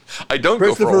don't.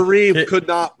 Christopher Reeve could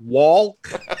not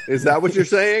walk. Is that what you're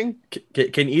saying?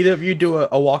 Can either of you do a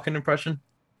Walken impression?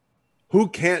 Who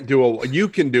can't do you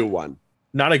can do one.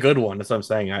 Not a good one. That's what I'm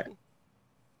saying.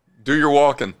 Do your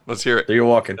walking. Let's hear it. Do your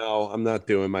walking. No, I'm not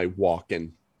doing my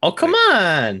walking. Oh, come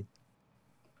on.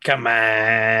 Come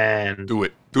on. Do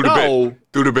it. Do the No,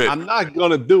 bit. Do the bit. I'm not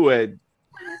gonna do it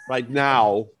right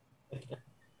now.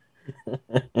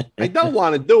 I don't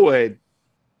want to do it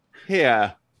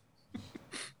here.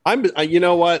 You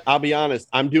know what? I'll be honest.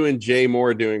 I'm doing Jay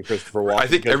Moore doing Christopher Walken. I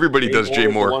think everybody does Jay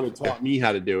Moore. The one who taught me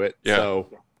how to do it. Yeah. So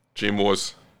Jay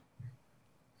Moore's.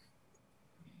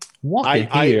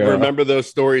 I remember those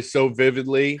stories so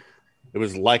vividly. It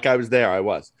was like I was there. I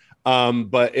was.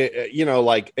 But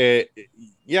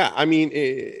yeah. I mean,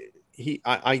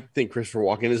 I think Christopher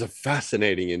Walken is a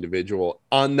fascinating individual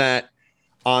on that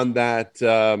what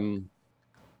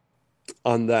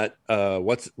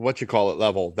you call it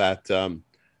level that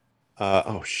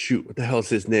oh shoot, what the hell is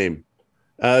his name?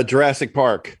 Jurassic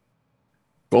Park.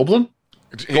 Goldblum?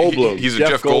 He's a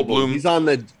Jeff Goldblum. He's on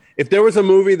the. If there was a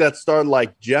movie that starred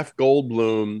like Jeff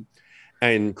Goldblum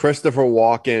and Christopher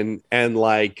Walken and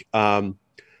like that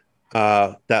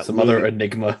some other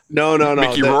enigma. No.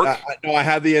 Mickey Rourke? I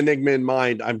have the enigma in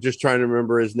mind. I'm just trying to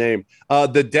remember his name.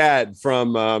 The dad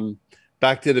from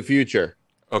Back to the Future.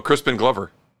 Oh, Crispin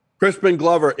Glover. Crispin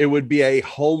Glover. It would be a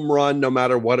home run no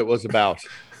matter what it was about.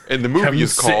 And the movie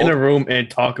is called sit in a room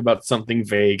and talk about something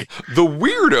vague. The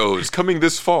Weirdos, coming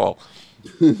this fall.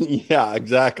 Yeah,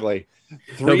 exactly.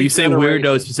 No, you say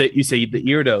weirdos, you say the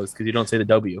eardos because you don't say the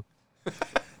W.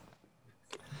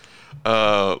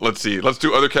 Let's see. Let's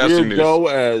do other casting news.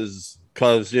 As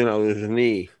because there's an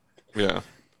E. Yeah.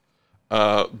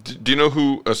 Do you know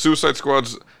who Suicide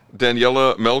Squad's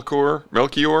Daniela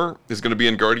Melchior is going to be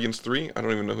in Guardians 3? I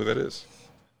don't even know who that is.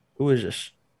 Who is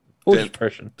this? Who is this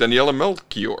person? Daniela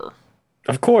Melchior.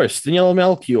 Of course, Daniela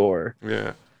Melchior.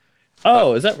 Yeah.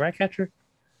 Oh, is that Ratcatcher?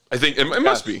 I think it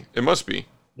must be. It must be.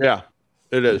 Yeah,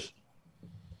 it is.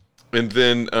 And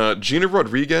then Gina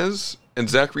Rodriguez and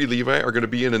Zachary Levi are going to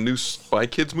be in a new Spy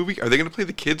Kids movie. Are they going to play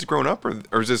the kids grown up,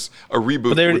 or is this a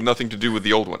reboot with nothing to do with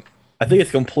the old one? I think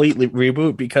it's completely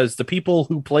reboot because the people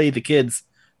who play the kids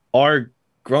are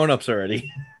grown-ups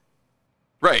already.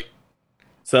 Right.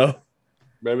 So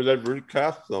maybe they'd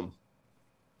recast them.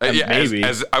 Yeah, maybe.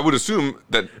 As I would assume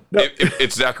that if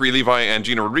it's Zachary Levi and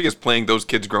Gina Rodriguez playing those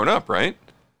kids grown up, right?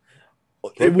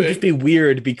 It would just be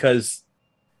weird because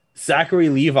Zachary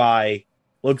Levi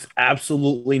looks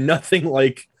absolutely nothing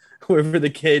like whoever the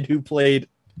kid who played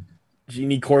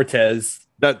Jeannie Cortez.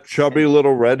 That chubby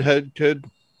little redhead kid?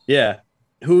 Yeah.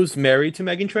 Who's married to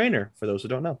Meghan Trainor, for those who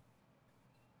don't know.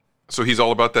 So he's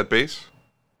all about that bass?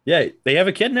 Yeah, they have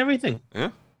a kid and everything. Yeah.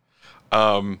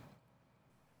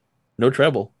 No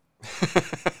treble.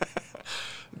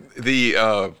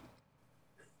 The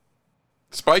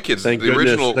Spy Kids, thank the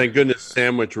original. Thank goodness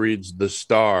Sandwich reads The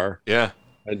Star. Yeah.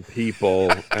 And People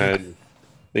and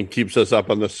keeps us up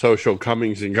on the social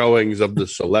comings and goings of the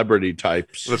celebrity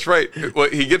types. That's right. Well,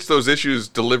 he gets those issues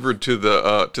delivered to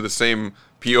the same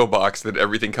PO box that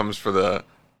everything comes for the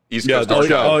East Coast.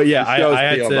 Oh yeah, I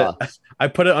had to. I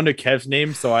put it under Kev's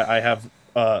name, so I have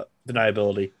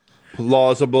deniability.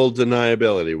 Plausible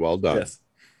deniability. Well done. Yes.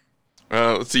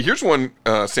 Let's see. Here's one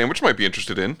Sandwich might be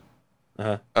interested in.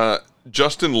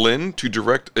 Justin Lin to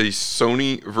direct a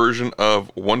Sony version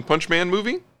of One Punch Man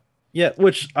movie. Yeah,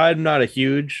 which I'm not a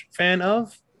huge fan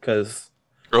of because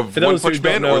for those who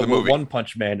don't know what One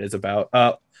Punch Man is about.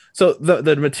 So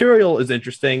the material is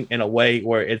interesting in a way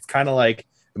where it's kind of like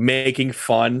making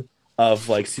fun of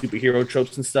like superhero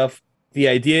tropes and stuff. The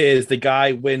idea is the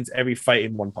guy wins every fight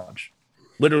in one punch.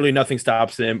 Literally nothing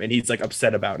stops him, and he's like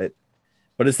upset about it.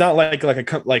 But it's not like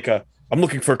a I'm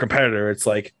looking for a competitor. It's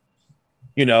like,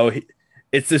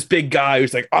 it's this big guy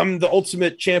who's like, I'm the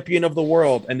ultimate champion of the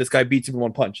world, and this guy beats him in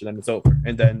one punch, and then it's over.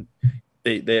 And then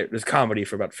there's comedy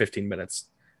for about 15 minutes.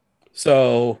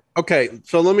 So okay,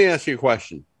 so let me ask you a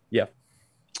question. Yeah.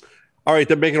 All right,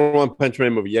 they're making a One Punch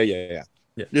Man movie. Yeah.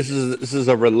 This is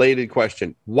a related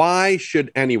question. Why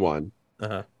should anyone?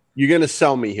 You're gonna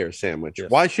sell me here, Sandwich.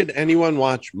 Yes. Why should anyone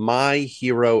watch My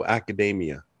Hero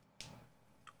Academia?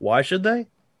 Why should they?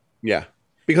 Yeah.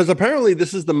 Because apparently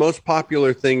this is the most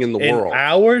popular thing in the world.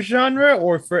 Our genre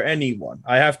or for anyone?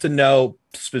 I have to know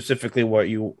specifically what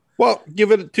you... Well,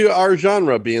 give it to our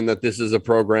genre, being that this is a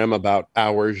program about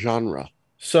our genre.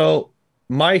 So,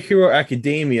 My Hero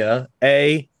Academia,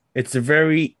 it's a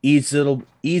very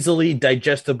easily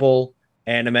digestible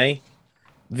anime.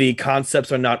 The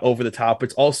concepts are not over the top.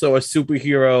 It's also a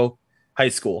superhero high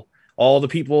school. All the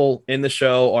people in the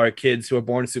show are kids who are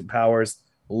born with superpowers,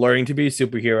 learning to be a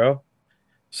superhero.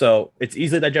 So it's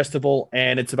easily digestible,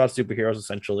 and it's about superheroes,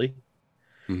 essentially.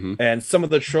 Mm-hmm. And some of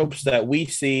the tropes that we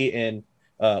see in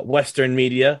Western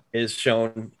media is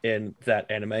shown in that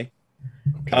anime.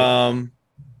 Okay.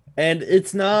 And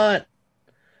it's not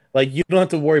Like you don't have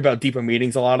to worry about deeper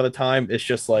meanings a lot of the time. It's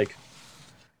just like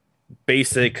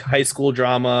basic high school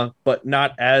drama, but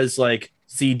not as like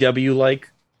CW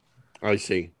like. I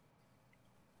see.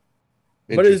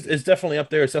 But it's definitely up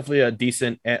there. It's definitely a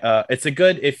decent. It's a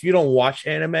good if you don't watch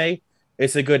anime.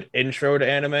 It's a good intro to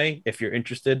anime if you're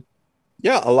interested.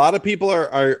 Yeah, a lot of people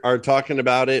are talking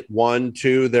about it. 1,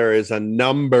 2. There is a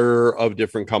number of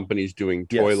different companies doing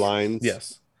toy lines.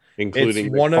 Yes, including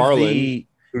it's one of the.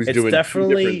 Who's it's doing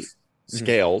definitely 2 different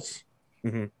scales.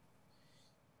 Mm-hmm.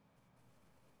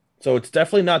 So it's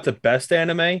definitely not the best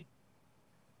anime,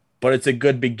 but it's a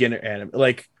good beginner anime.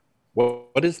 Like,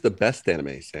 what is the best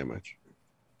anime sandwich?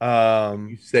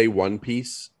 You say One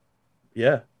Piece?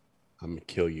 Yeah. I'm gonna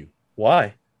kill you.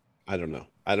 Why? I don't know.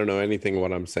 I don't know anything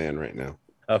what I'm saying right now.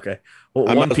 Okay. Well,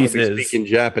 I One might as well Piece be is speaking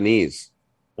Japanese.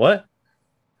 What?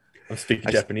 I'm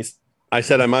speaking Japanese. I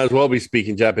said I might as well be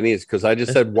speaking Japanese because I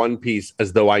just said One Piece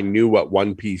as though I knew what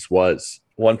One Piece was.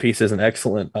 One Piece is an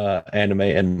excellent anime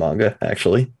and manga,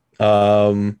 actually.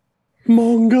 Manga.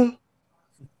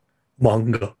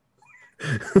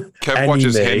 Kev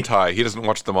watches hentai. He doesn't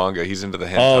watch the manga. He's into the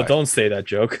hentai. Oh, don't say that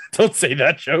joke. Don't say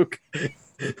that joke.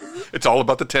 It's all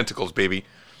about the tentacles, baby.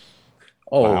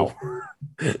 Oh.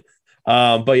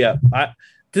 Wow. But yeah,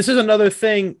 this is another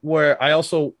thing where I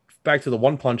also, back to the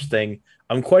One Punch thing,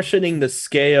 I'm questioning the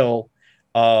scale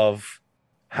of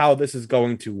how this is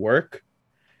going to work.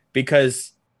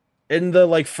 Because in the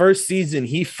like first season,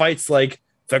 he fights like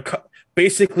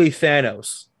basically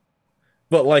Thanos.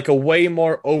 But like a way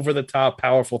more over the top,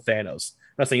 powerful Thanos.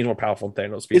 I'm not saying he's more powerful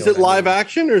than Thanos. Is it live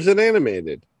action or is it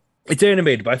animated? It's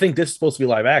animated, but I think this is supposed to be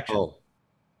live action.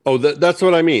 Oh, that's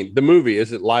what I mean. The movie,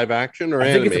 is it live action or I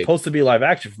animated? think it's supposed to be live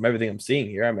action from everything I'm seeing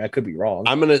here. I mean, I could be wrong.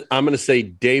 I'm gonna say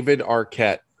David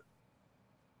Arquette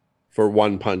for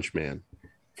One Punch Man.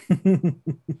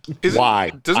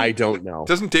 Why? I don't know.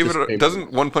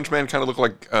 Doesn't One Punch Man kind of look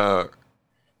like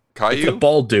Caillou? It's a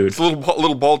bald dude. It's a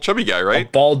little bald chubby guy, right? A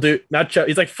bald dude, not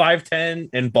chubby. He's like 5'10"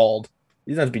 and bald.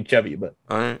 He's not to be chubby, but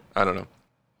all right. I don't know.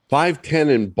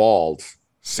 5'10" and bald.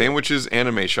 Sandwiches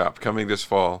Anime Shop coming this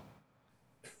fall.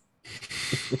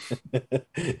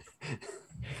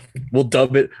 We'll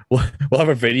dub it. We'll have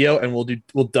a video and we'll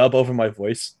dub over my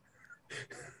voice.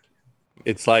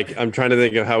 It's like I'm trying to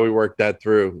think of how we worked that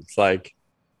through. It's like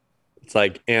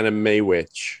Anime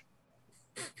Witch.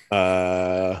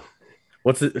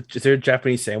 What's it? Is there a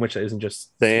Japanese sandwich that isn't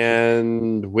just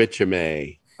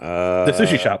Sandwichame? The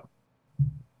sushi shop.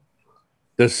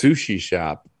 The sushi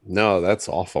shop. No, that's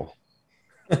awful.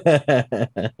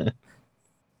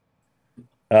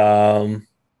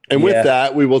 And with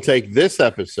that, we will take this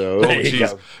episode. Oh,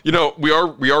 geez. You know, we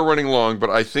are running long, but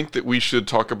I think that we should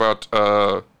talk about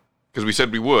because we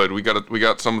said we would. We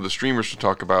got some of the streamers to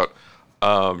talk about.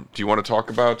 Do you want to talk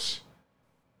about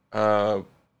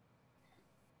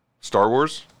Star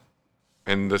Wars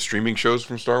and the streaming shows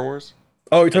from Star Wars?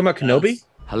 Oh, you're talking about Kenobi?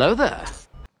 Hello there.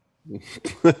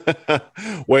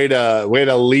 way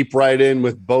to leap right in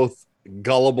with both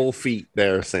gullible feet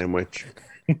there, Sandwich.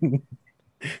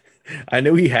 I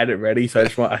knew he had it ready, so I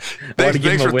just want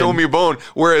thanks for throwing me a bone.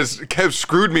 Whereas Kev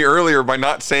screwed me earlier by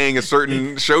not saying a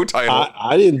certain show title.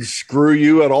 I didn't screw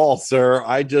you at all, sir.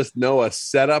 I just know a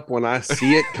setup when I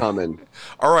see it coming.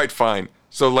 All right, fine.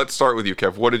 So let's start with you,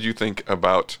 Kev. What did you think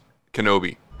about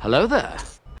Kenobi? Hello there.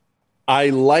 I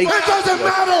like. It doesn't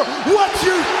matter what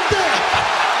you think.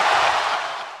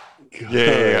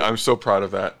 Yeah, I'm so proud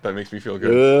of that. That makes me feel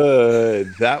good.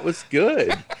 Good. That was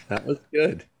good. That was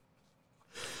good.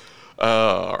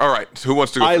 All right. So who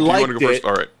wants to go? I do you want to liked go first? it.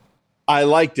 All right. I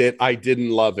liked it. I didn't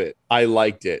love it. I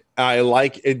liked it.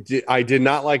 I did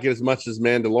not like it as much as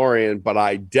Mandalorian, but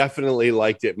I definitely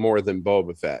liked it more than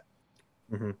Boba Fett.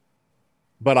 Mm-hmm.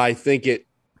 But I think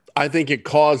it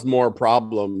caused more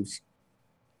problems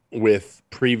with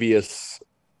previous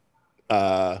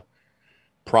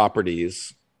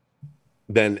properties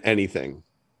than anything.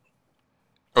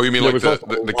 Oh, you mean like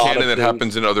the canon that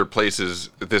happens in other places?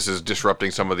 This is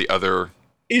disrupting some of the other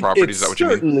properties. Is that what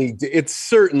you mean? It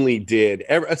certainly did,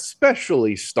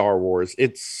 especially Star Wars.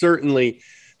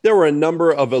 There were a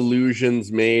number of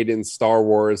allusions made in Star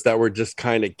Wars that were just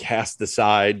kind of cast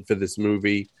aside for this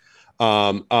movie.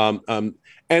 And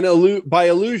by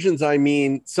allusions, I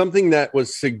mean something that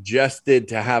was suggested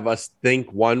to have us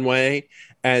think one way,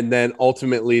 and then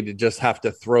ultimately to just have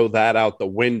to throw that out the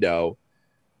window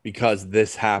because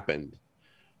this happened.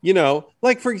 You know,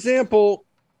 like, for example,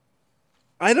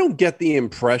 I don't get the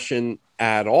impression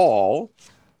at all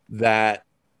that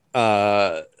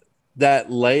that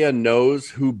Leia knows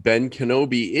who Ben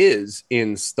Kenobi is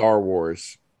in Star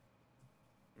Wars.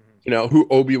 You know, who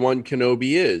Obi-Wan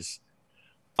Kenobi is.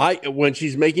 When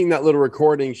she's making that little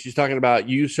recording, she's talking about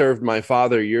you served my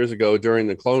father years ago during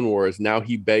the Clone Wars. Now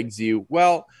he begs you.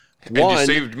 Well, and you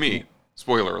saved me.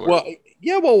 Spoiler alert. Well,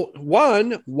 yeah. Well,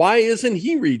 one, why isn't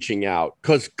he reaching out?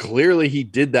 Because clearly he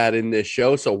did that in this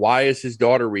show. So why is his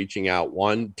daughter reaching out?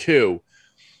 One, two.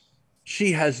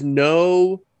 She has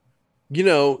no.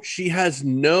 She has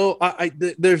no.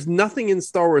 There's nothing in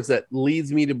Star Wars that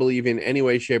leads me to believe in any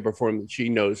way, shape, or form that she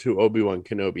knows who Obi-Wan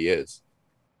Kenobi is.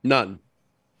 None.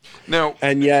 No,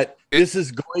 and yet this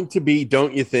is going to be,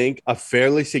 don't you think, a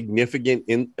fairly significant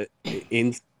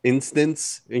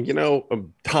instance,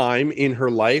 time in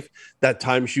her life. That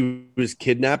time she was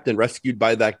kidnapped and rescued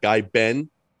by that guy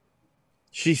Ben.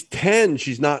 She's 10.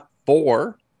 She's not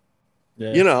 4.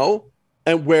 Yeah.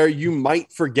 And where you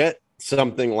might forget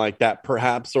something like that,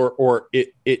 perhaps, or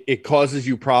it causes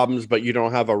you problems, but you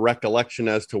don't have a recollection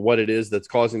as to what it is that's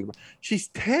causing. She's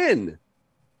 10.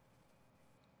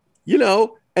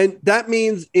 And that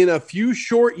means in a few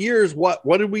short years, what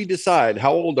did we decide?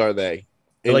 How old are they?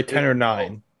 They're like 10 or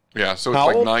 9. Yeah, so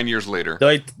it's like 9 years later.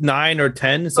 They're like 9 or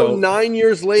 10. So 9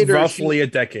 years later, roughly a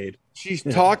decade. She's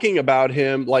talking about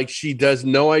him like she does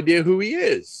no idea who he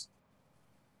is.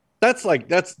 That's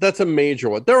a major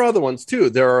one. There are other ones too.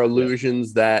 There are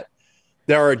allusions there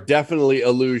are definitely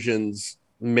allusions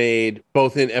made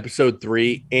both in episode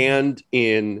 3 and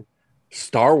in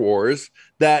Star Wars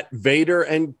that Vader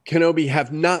and Kenobi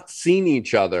have not seen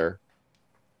each other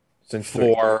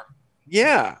for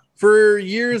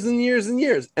years and years and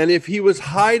years. And if he was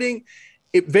hiding,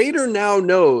 if Vader now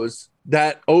knows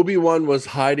that Obi-Wan was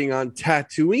hiding on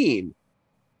Tatooine.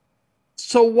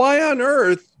 So why on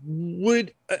earth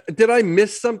did I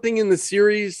miss something in the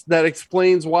series that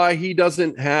explains why he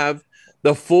doesn't have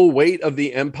the full weight of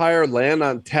the Empire land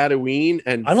on Tatooine?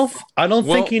 And I don't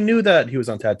think he knew that he was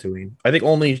on Tatooine. I think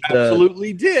only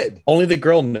the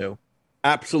girl knew.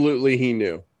 Absolutely, he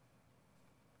knew.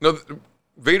 No,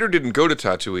 Vader didn't go to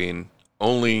Tatooine.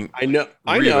 Only I know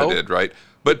did, right?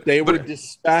 But they were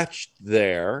dispatched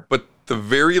there. But the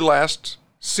very last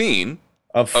scene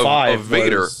of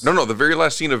Vader, the very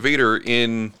last scene of Vader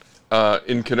in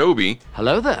Kenobi.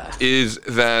 Hello there. Is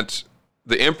that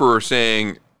the Emperor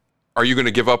saying, are you going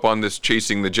to give up on this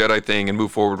chasing the Jedi thing and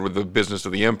move forward with the business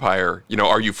of the Empire?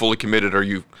 Are you fully committed? Are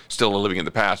you still living in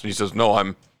the past? And he says, no,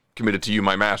 I'm committed to you,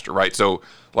 my master, right? So,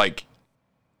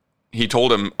 he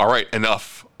told him, all right,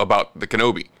 enough about the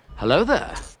Kenobi. Hello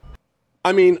there.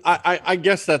 I mean, I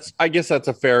guess that's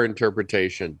a fair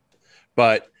interpretation,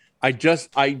 but I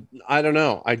don't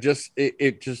know.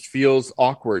 It just feels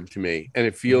awkward to me, and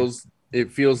it feels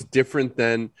different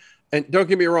than. And don't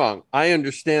get me wrong, I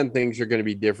understand things are going to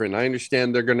be different. I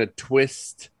understand they're going to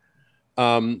twist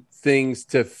things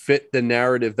to fit the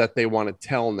narrative that they want to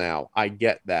tell now. I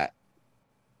get that.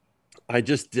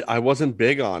 I wasn't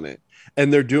big on it.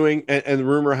 And they're doing, and the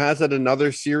rumor has it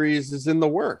another series is in the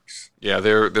works. Yeah,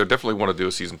 they're definitely want to do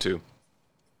a season 2.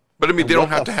 But I mean, they don't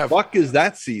have to have. What the fuck is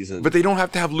that season? But they don't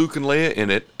have to have Luke and Leia in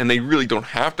it, and they really don't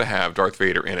have to have Darth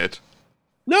Vader in it.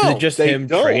 No, is it just him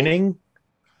training?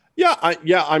 Yeah,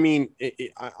 I mean,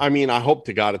 I hope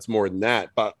to God it's more than that,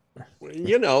 but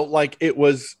it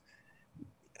was.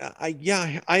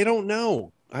 I don't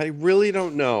know. I really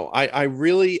don't know.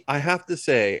 I have to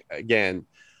say again,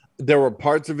 there were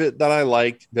parts of it that I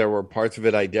liked. There were parts of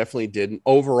it I definitely didn't.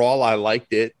 Overall, I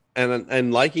liked it,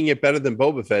 and liking it better than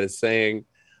Boba Fett is saying,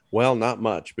 well, not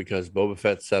much, because Boba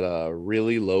Fett set a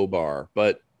really low bar,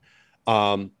 but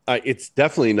it's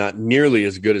definitely not nearly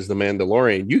as good as The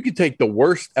Mandalorian. You could take the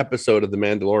worst episode of The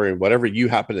Mandalorian, whatever you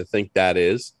happen to think that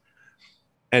is,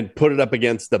 and put it up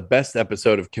against the best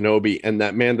episode of Kenobi, and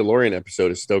that Mandalorian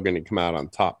episode is still going to come out on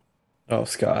top. Oh,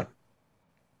 Scott.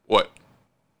 What?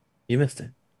 You missed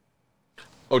it.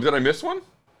 Oh, did I miss one?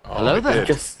 Hello there.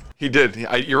 He did.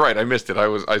 You're right. I missed it.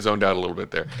 I zoned out a little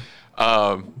bit there.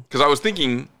 Because I was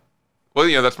thinking,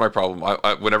 well, that's my problem.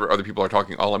 Whenever other people are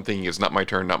talking, all I'm thinking is not my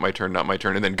turn, not my turn, not my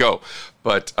turn, and then go.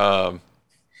 But I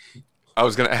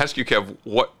was going to ask you, Kev,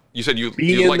 what you said you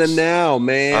be in the now,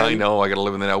 man. I know. I got to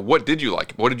live in the now. What did you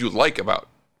like? What did you like about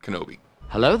Kenobi?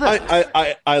 Hello there.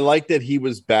 I like that he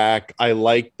was back. I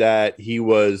like that he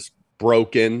was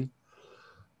broken,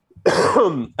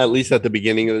 at least at the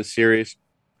beginning of the series.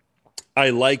 I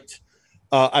liked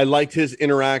his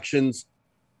interactions,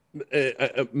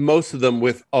 most of them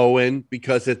with Owen,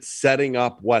 because it's setting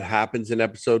up what happens in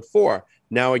episode 4.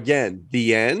 Now, again,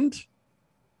 the end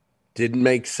didn't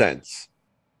make sense.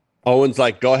 Owen's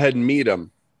like, go ahead and meet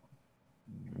him.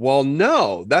 Well,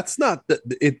 no, that's not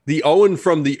the Owen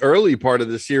from the early part of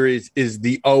the series is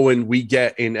the Owen we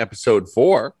get in episode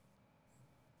 4.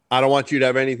 I don't want you to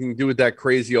have anything to do with that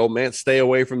crazy old man. Stay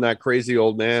away from that crazy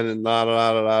old man and la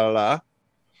la la la la.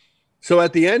 So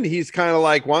at the end, he's kind of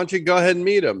like, why don't you go ahead and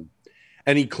meet him?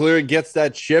 And he clearly gets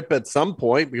that ship at some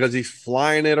point because he's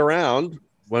flying it around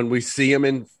when we see him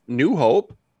in New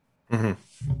Hope. Mm-hmm.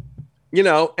 You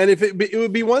know, and if it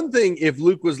would be one thing if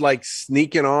Luke was like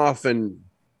sneaking off and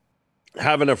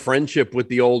having a friendship with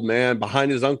the old man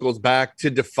behind his uncle's back to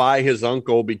defy his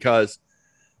uncle because,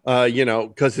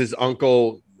 because his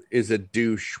uncle is a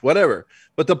douche, whatever.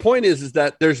 But the point is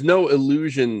that there's no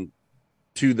illusion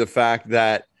to the fact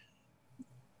that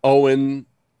Owen's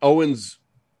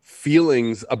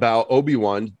feelings about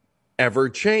Obi-Wan ever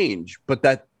change, but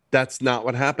that's not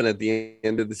what happened at the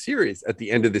end of the series. At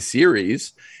the end of the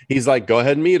series, he's like, go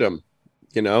ahead and meet him.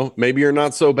 You know, maybe you're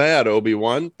not so bad,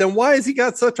 Obi-Wan. Then why has he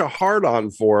got such a hard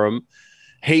on for him,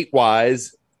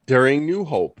 hate-wise, during New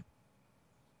Hope?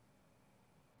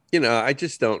 You know,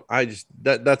 that's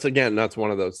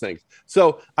one of those things.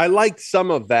 So I liked some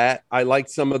of that. I liked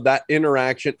some of that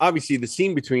interaction. Obviously, the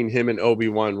scene between him and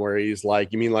Obi-Wan where he's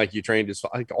like, you mean like you trained his,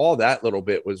 like all that little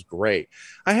bit was great.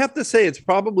 I have to say, it's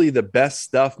probably the best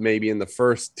stuff maybe in the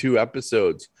first 2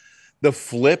 episodes. The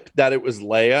flip that it was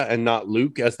Leia and not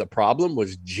Luke as the problem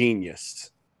was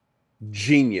genius.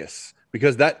 Genius.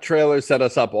 Because that trailer set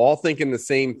us up all thinking the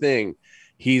same thing.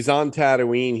 He's on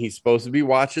Tatooine. He's supposed to be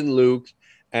watching Luke.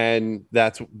 And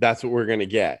that's what we're going to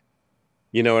get.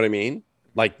 You know what I mean?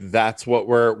 Like, that's what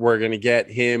we're going to get,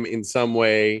 him in some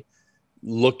way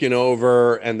looking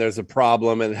over and there's a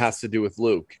problem and it has to do with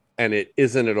Luke. And it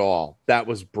isn't at all. That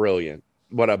was brilliant.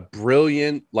 What a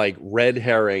brilliant, like, red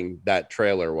herring that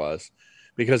trailer was,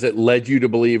 because it led you to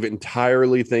believe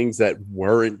entirely things that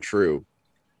weren't true.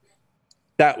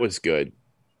 That was good.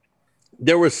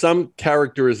 There was some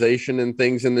characterization and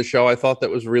things in the show I thought that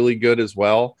was really good as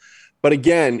well. But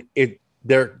again,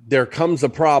 there comes a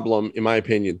problem, in my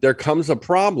opinion. There comes a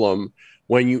problem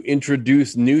when you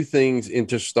introduce new things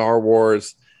into Star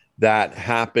Wars that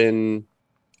happen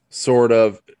sort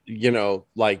of,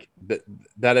 like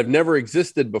that have never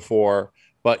existed before,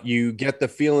 but you get the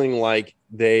feeling like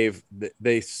they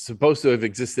supposed to have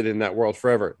existed in that world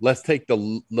forever. Let's take the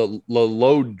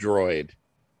load droid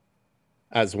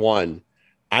as one.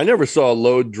 I never saw a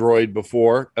load droid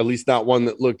before, at least not one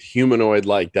that looked humanoid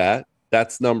like that.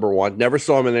 That's number one. Never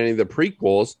saw him in any of the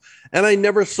prequels. And I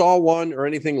never saw one or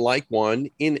anything like one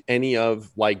in any of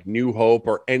like New Hope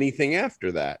or anything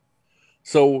after that.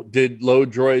 So did load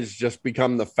droids just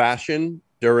become the fashion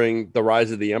during the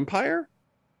rise of the Empire?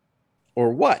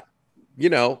 Or what?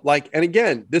 And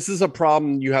again, this is a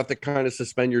problem you have to kind of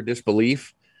suspend your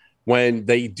disbelief when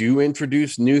they do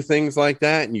introduce new things like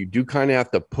that, and you do kind of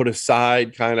have to put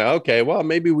aside okay, well,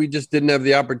 maybe we just didn't have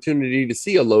the opportunity to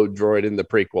see a load droid in the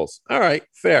prequels. All right,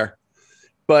 fair.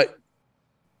 But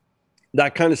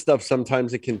that kind of stuff,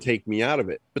 sometimes it can take me out of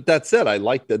it. But that said, I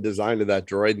like the design of that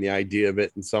droid and the idea of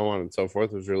it and so on and so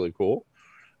forth. It was really cool.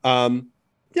 I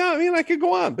could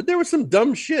go on, but there was some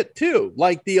dumb shit too,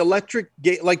 like the electric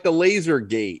gate, like the laser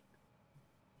gate.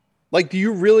 Like, do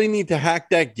you really need to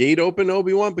hack that gate open,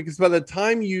 Obi-Wan? Because by the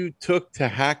time you took to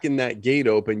hacking that gate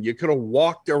open, you could have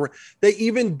walked around. They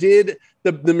even did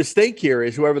the mistake here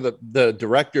is whoever the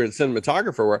director and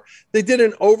cinematographer were, they did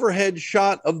an overhead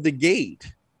shot of the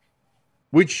gate,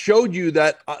 which showed you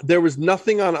that there was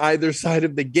nothing on either side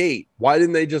of the gate. Why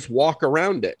didn't they just walk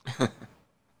around it?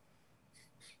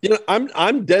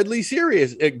 I'm deadly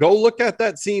serious. Go look at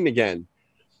that scene again.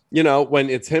 When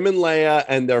it's him and Leia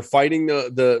and they're fighting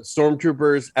the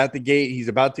stormtroopers at the gate, he's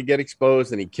about to get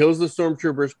exposed and he kills the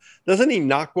stormtroopers. Doesn't he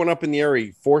knock one up in the air?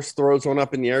 He force throws one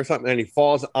up in the air or something, and he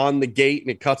falls on the gate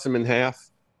and it cuts him in half.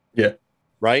 Yeah.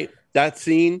 Right? That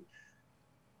scene.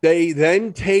 They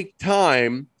then take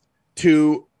time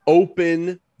to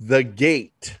open the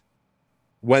gate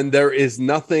when there is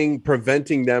nothing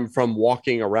preventing them from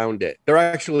walking around it. They're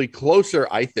actually closer,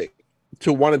 I think,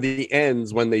 to one of the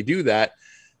ends when they do that,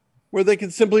 where they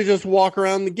can simply just walk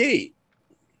around the gate.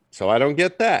 So I don't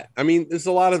get that. I mean, there's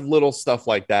a lot of little stuff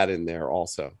like that in there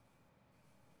also.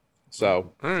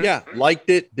 So, yeah, liked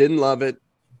it, didn't love it,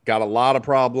 got a lot of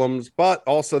problems, but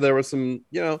also there was some,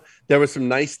 there were some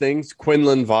nice things.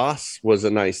 Quinlan Vos was a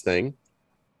nice thing.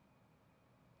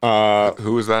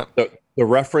 Who is that? The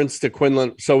reference to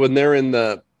Quinlan. So when they're in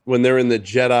the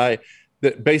Jedi,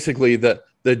 basically the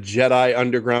Jedi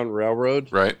Underground Railroad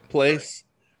place.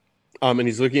 And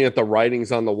he's looking at the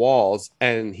writings on the walls,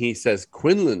 and he says,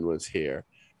 Quinlan was here.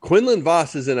 Quinlan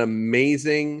Vos is an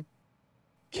amazing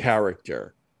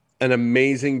character, an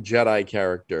amazing Jedi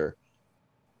character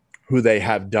who they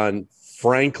have done,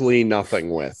 frankly,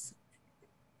 nothing with.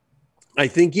 I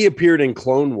think he appeared in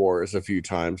Clone Wars a few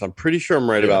times. I'm pretty sure I'm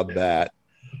right about that.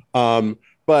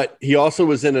 But he also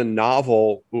was in a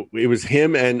novel. It was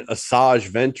him and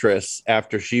Asajj Ventress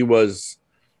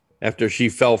after she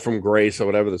fell from grace or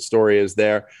whatever the story is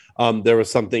there. There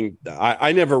was something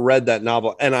I never read that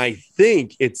novel, and I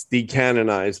think it's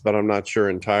decanonized, but I'm not sure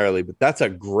entirely. But that's a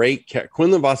great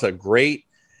Quinlan Vos, a great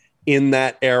in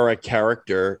that era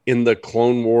character in the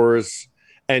Clone Wars,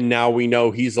 and now we know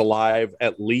he's alive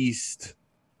at least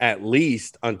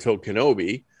until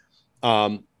Kenobi.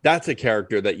 That's a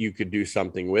character that you could do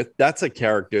something with. That's a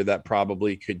character that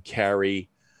probably could carry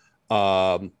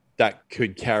a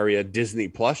Disney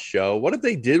Plus show. What if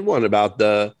they did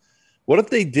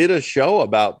a show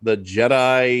about the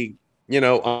Jedi,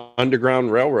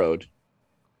 Underground Railroad?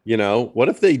 What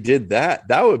if they did that?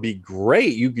 That would be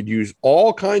great. You could use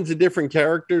all kinds of different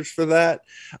characters for that.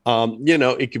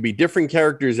 It could be different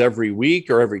characters every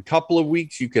week or every couple of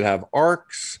weeks. You could have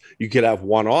arcs. You could have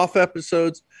one-off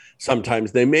episodes.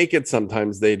 Sometimes they make it,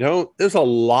 sometimes they don't. There's a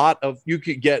lot of, you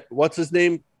could get, what's his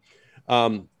name?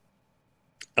 Kamal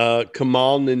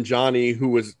Nanjiani, who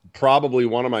was probably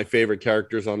one of my favorite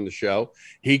characters on the show.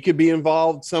 He could be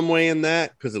involved some way in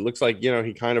that because it looks like,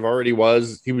 he kind of already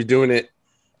was. He was doing it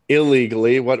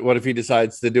illegally. What if he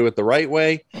decides to do it the right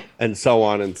way? And so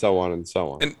on and so on and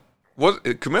so on. And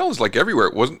Kamal is like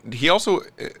everywhere. Wasn't he also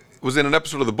was in an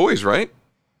episode of The Boys, right?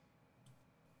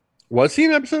 Was he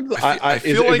an episode? I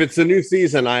feel like if it's a new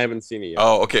season, I haven't seen it yet.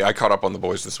 Oh, okay. I caught up on The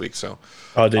Boys this week, so.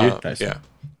 Oh, did you? Nice. Yeah.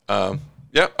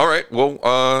 Yeah. All right.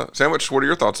 Well, Sandwich, what are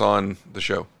your thoughts on the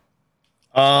show?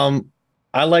 I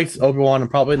liked Obi-Wan. I'm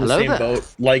probably in the same boat.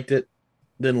 Liked it.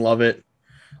 Didn't love it.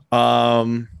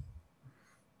 I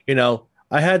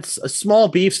had small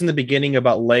beefs in the beginning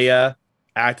about Leia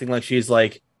acting like she's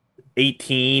like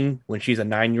 18 when she's a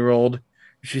 9-year-old.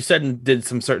 She said and did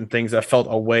some certain things that felt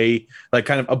away, like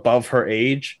kind of above her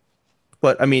age.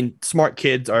 But I mean, smart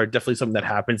kids are definitely something that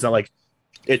happens. Not like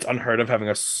it's unheard of having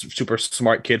a super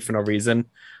smart kid for no reason.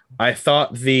 I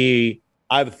have a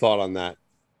thought on that.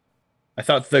 I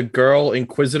thought the girl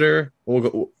Inquisitor. Reva.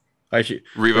 What do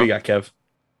you got, Kev?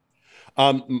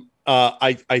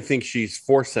 I think she's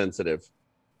Force sensitive,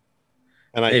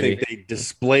 and I think they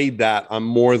displayed that on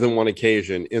more than one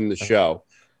occasion in the show.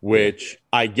 Which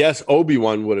I guess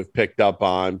Obi-Wan would have picked up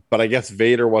on, but I guess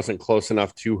Vader wasn't close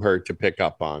enough to her to pick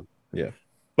up on. Yeah.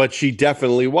 But she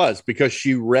definitely was because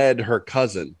she read her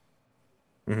cousin.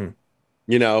 Mm-hmm.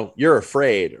 You're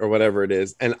afraid or whatever it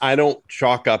is. And I don't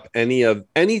chalk up anything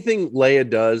Leia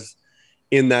does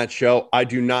in that show. I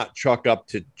do not chalk up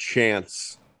to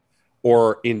chance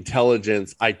or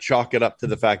intelligence. I chalk it up to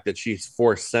the fact that she's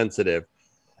Force sensitive.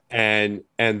 And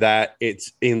that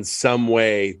it's in some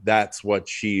way that's what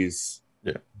she's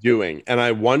doing. And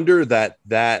I wonder that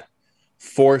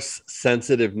Force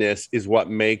sensitiveness is what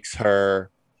makes her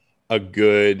a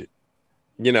good,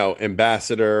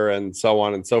 ambassador and so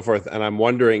on and so forth. And I'm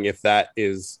wondering if that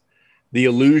is the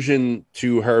allusion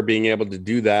to her being able to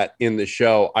do that in the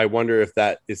show. I wonder if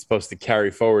that is supposed to carry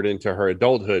forward into her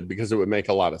adulthood because it would make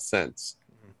a lot of sense.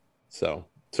 So,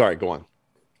 sorry, go on.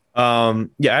 I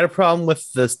had a problem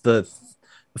with the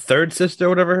third sister,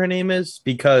 whatever her name is,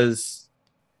 because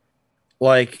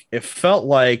it felt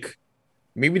like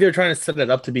maybe they're trying to set it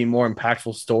up to be more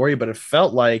impactful story, but it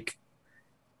felt like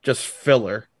just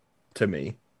filler to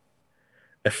me.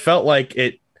 It felt like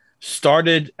it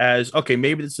started as, okay,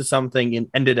 maybe this is something and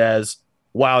ended as,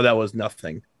 wow, that was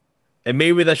nothing. And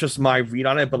maybe that's just my read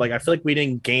on it, but I feel like we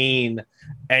didn't gain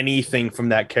anything from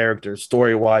that character,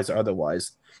 story-wise or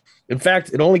otherwise. In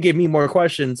fact, it only gave me more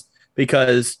questions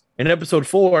because in episode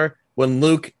 4, when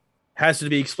Luke has to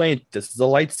be explained, this is a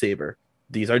lightsaber.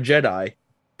 These are Jedi.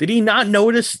 Did he not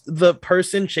notice the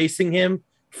person chasing him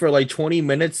for 20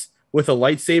 minutes with a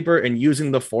lightsaber and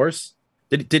using the Force?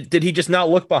 Did he just not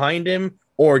look behind him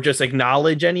or just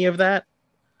acknowledge any of that?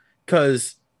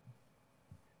 Because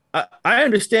I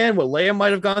understand what Leia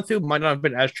might have gone through, might not have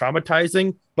been as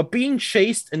traumatizing, but being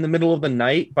chased in the middle of the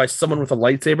night by someone with a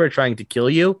lightsaber trying to kill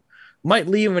you might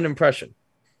leave an impression.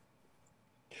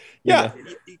 Yeah.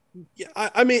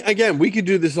 I mean, again, we could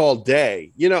do this all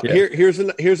day.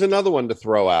 Here's another one to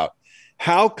throw out.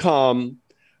 How come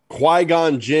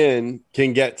Qui-Gon Jinn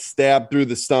can get stabbed through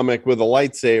the stomach with a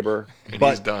lightsaber, but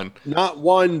he's done. Not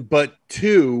one, but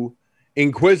 2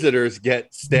 Inquisitors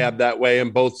get stabbed that way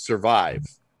and both survive?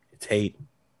 It's hate.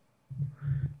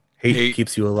 Hate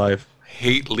keeps you alive.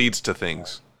 Hate leads to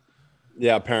things.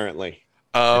 Yeah, apparently.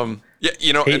 Hate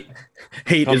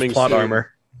is plot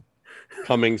armor.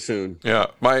 Coming soon. Yeah,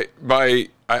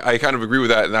 I kind of agree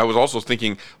with that, and I was also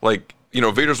thinking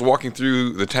Vader's walking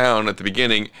through the town at the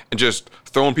beginning and just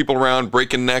throwing people around,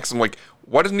 breaking necks. I'm like,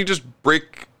 why doesn't he just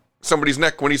break somebody's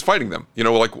neck when he's fighting them?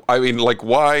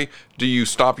 Why do you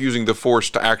stop using the Force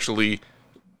to actually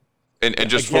and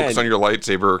just focus on your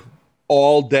lightsaber?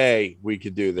 All day we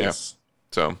could do this. Yeah.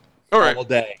 So, all right. All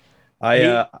day.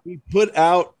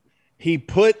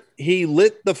 He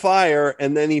lit the fire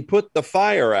and then he put the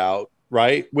fire out,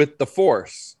 right? With the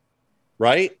Force,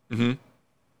 right? Mm-hmm.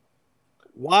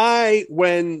 Why,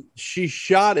 when she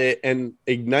shot it and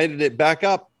ignited it back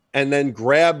up and then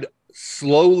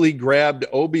slowly grabbed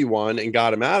Obi-Wan and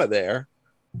got him out of there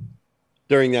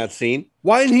during that scene,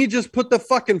 why didn't he just put the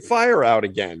fucking fire out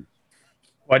again?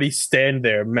 Why did he stand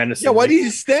there menacing? Yeah, why did he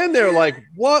stand there like,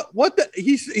 what the,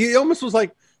 he almost was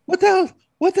like, what the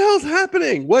hell's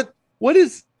happening?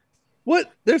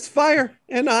 There's fire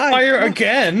and fire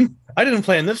again. I didn't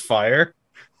plan this fire.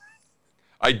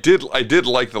 I did like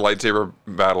the lightsaber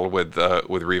battle with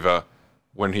Reva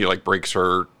when he like breaks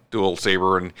her dual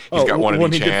saber and he's got one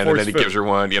in each hand and then he gives her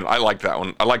one. I like that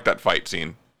one. I like that fight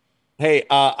scene. Hey,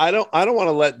 I don't want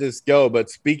to let this go, but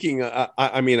speaking,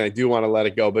 I do want to let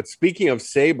it go. But speaking of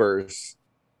sabers,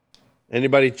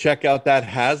 anybody check out that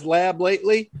HasLab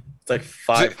lately? It's like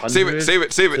 500. Save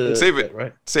it.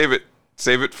 Right? Save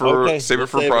it for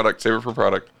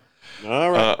product.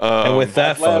 All right. And with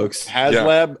that, folks,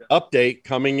 HasLab update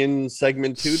coming in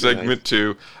segment 2. Segment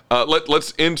 2.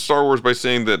 Let's end Star Wars by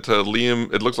saying that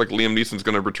it looks like Liam Neeson's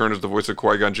going to return as the voice of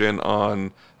Qui-Gon Jinn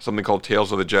on something called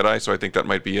Tales of the Jedi. So I think that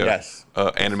might be a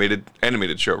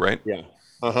animated show, right? Yeah.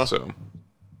 Uh-huh. So,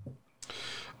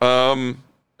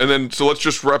 and then let's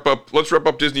just wrap up. Let's wrap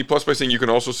up Disney Plus by saying you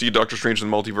can also see Doctor Strange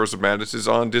and the Multiverse of Madness is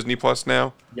on Disney Plus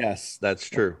now. Yes, that's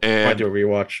true. And I do a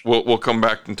rewatch. We'll come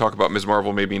back and talk about Ms.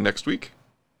 Marvel maybe next week.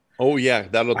 Oh yeah,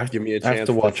 that'll give me a chance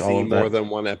to watch all of that. More than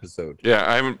one episode. Yeah,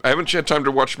 I haven't had time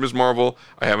to watch Ms. Marvel.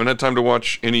 I haven't had time to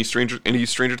watch any Stranger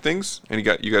Things. And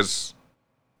you guys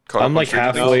caught I'm like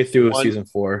halfway through season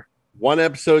 4. One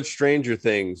episode Stranger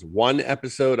Things, one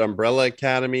episode Umbrella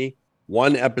Academy,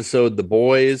 one episode The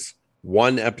Boys,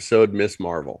 one episode Ms.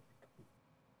 Marvel.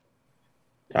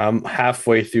 I'm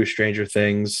halfway through Stranger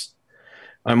Things.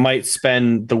 I might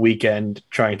spend the weekend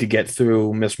trying to get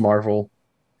through Ms. Marvel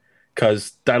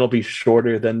because that'll be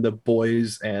shorter than The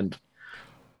Boys and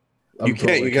you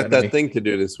can't. You got that thing to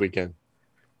do this weekend.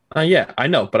 Yeah, I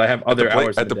know, but I have other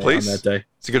hours at the place on that day.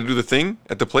 Is he going to do the thing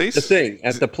at the place? The thing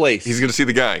at the place. He's going to see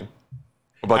the guy.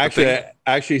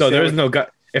 Actually, no, there is no guy.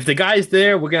 If the guy's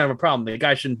there, we're gonna have a problem. The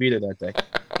guy shouldn't be there that day.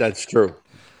 That's true.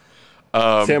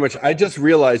 Sandwich, I just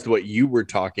realized what you were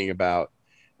talking about,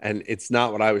 and it's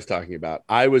not what I was talking about.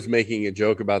 I was making a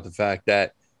joke about the fact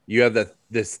that you have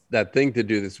that thing to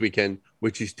do this weekend,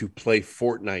 which is to play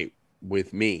Fortnite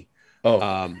with me.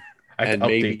 And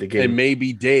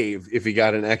maybe Dave, if he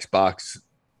got an Xbox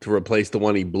to replace the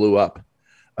one he blew up.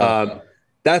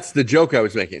 That's the joke I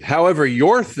was making. However,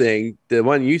 your thing, the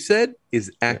one you said,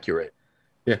 is accurate.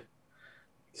 Yeah.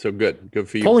 So good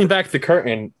for you. Pulling back the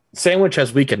curtain, Sandwich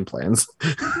has weekend plans.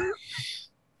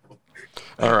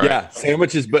 All right. Yeah,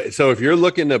 Sandwich is. So if you're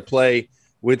looking to play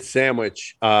with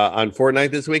Sandwich on Fortnite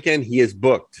this weekend, he is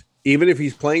booked. Even if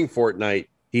he's playing Fortnite,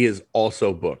 he is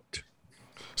also booked.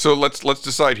 So let's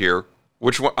decide here.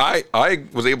 Which one? I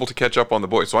was able to catch up on The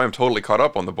Boys, so I am totally caught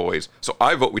up on The Boys. So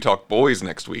I vote we talk Boys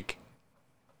next week.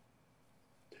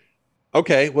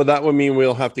 Okay, well, that would mean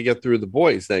we'll have to get through The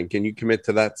Boys then. Can you commit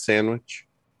to that, Sandwich?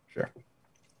 Sure.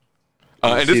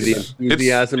 And see the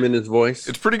enthusiasm in his voice?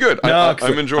 It's pretty good. No,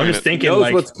 I'm enjoying I'm just it. Thinking, he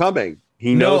knows what's coming.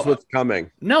 He knows what's coming.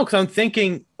 No, because I'm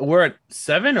thinking we're at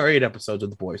 7 or 8 episodes of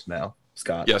The Boys now,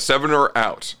 Scott. Yeah, 7 are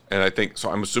out. And I think,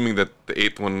 so I'm assuming that the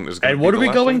 8th one is going to be what are we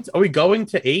going to? Are we going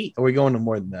to 8? Or are we going to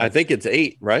more than that? I think it's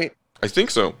 8, right? I think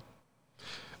so.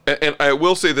 And I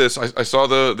will say this. I saw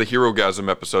the Hero-gasm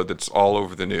episode that's all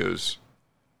over the news.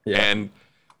 Yeah. And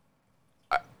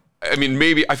I mean,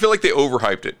 maybe I feel like they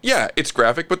overhyped it. Yeah, it's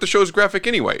graphic, but the show's graphic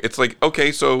anyway. It's like,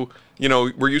 okay, so,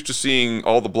 we're used to seeing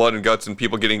all the blood and guts and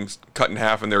people getting cut in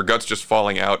half and their guts just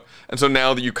falling out. And so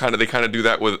now that they kind of do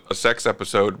that with a sex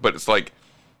episode, but it's like,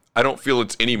 I don't feel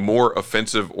it's any more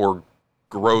offensive or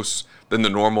gross than the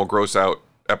normal gross out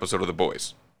episode of The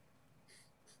Boys.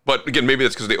 But again, maybe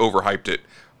that's because they overhyped it.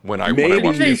 When I watched the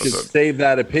episode. You should save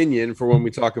that opinion for when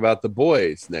we talk about The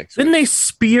Boys next week. Didn't they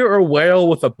spear a whale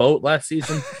with a boat last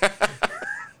season?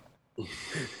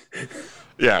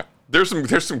 Yeah, there's some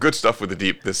good stuff with the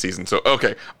deep this season. So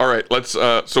okay, all right, let's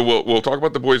so we'll talk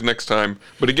about The Boys next time.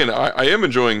 But again, I am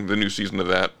enjoying the new season of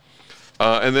that.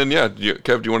 And then Kev,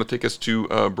 do you want to take us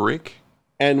to break?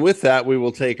 And with that, we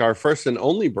will take our first and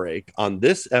only break on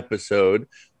this episode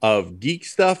of Geek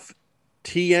Stuff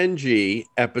TNG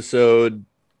episode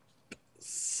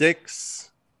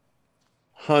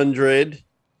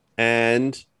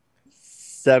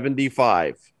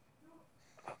 675.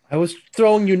 I was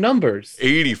throwing you numbers.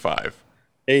 85.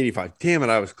 85. Damn it,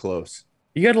 I was close.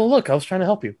 You got to look. I was trying to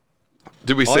help you.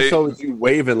 Did we All I say? saw was you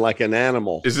waving like an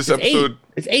animal. Is this episode?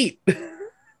 It's 8.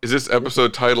 Is this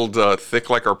episode titled "Thick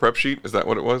Like Our Prep Sheet"? Is that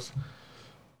what it was?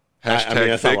 I mean,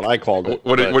 that's thick. not what I called it.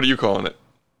 What are you calling it?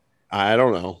 I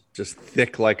don't know. Just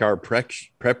thick like our prep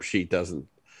sheet isn't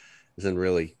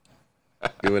really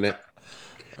doing it.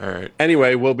 All right.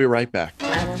 Anyway, we'll be right back.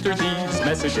 After these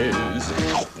messages,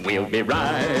 we'll be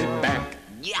right back.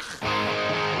 Yeah.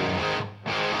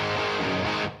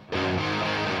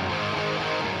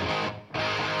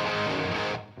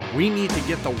 We need to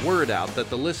get the word out that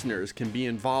the listeners can be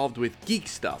involved with Geek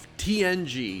Stuff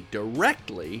TNG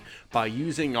directly by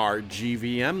using our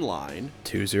GVM line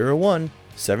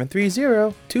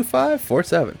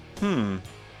 201-730-2547.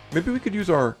 Maybe we could use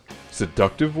our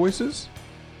seductive voices?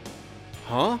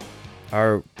 Huh?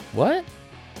 Our what?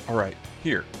 All right,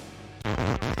 here.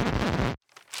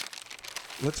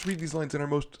 Let's read these lines in our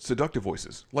most seductive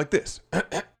voices, like this.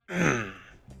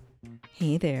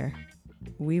 Hey there.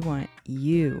 We want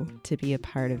you to be a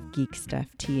part of Geek Stuff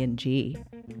TNG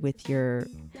with your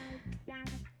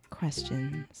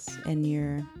questions and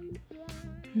your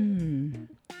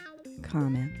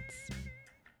comments.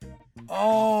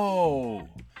 Oh.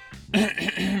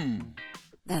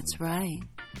 That's right.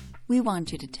 We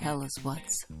want you to tell us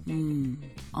what's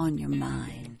on your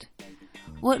mind.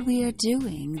 What we are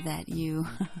doing that you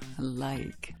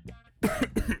like.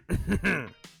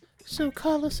 So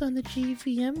call us on the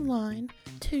GVM line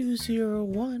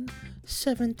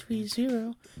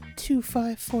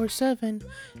 201-730-2547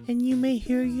 and you may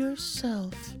hear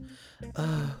yourself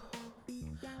on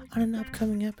an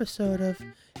upcoming episode of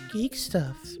Geek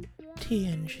Stuff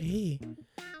TNG.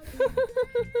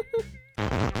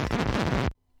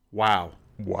 Wow.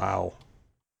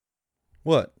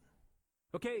 What?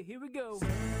 Okay, here we go.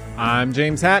 I'm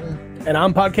James Hatton. And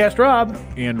I'm Podcast Rob.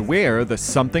 And we're the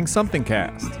Something Something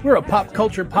Cast. We're a pop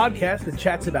culture podcast that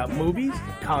chats about movies,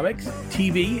 comics,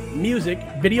 TV, music,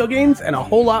 video games, and a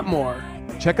whole lot more.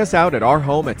 Check us out at our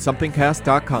home at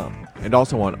somethingcast.com and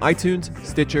also on iTunes,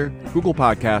 Stitcher, Google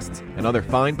Podcasts, and other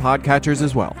fine podcatchers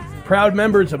as well. Proud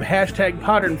members of Hashtag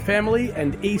Podern Family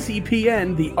and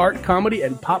ACPN, the Art, Comedy,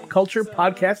 and Pop Culture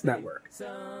Podcast Network.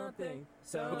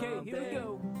 Okay, here we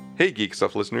go. Hey, Geek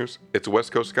Stuff listeners. It's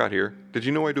West Coast Scott here. Did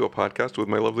you know I do a podcast with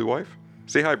my lovely wife?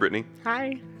 Say hi, Brittany.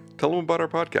 Hi. Tell them about our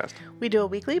podcast. We do a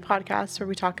weekly podcast where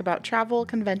we talk about travel,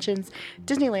 conventions,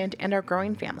 Disneyland, and our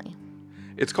growing family.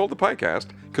 It's called the Piecast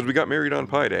because we got married on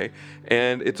Pi Day,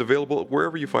 and it's available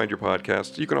wherever you find your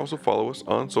podcasts. You can also follow us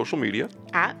on social media.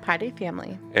 At Pi Day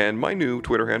Family. And my new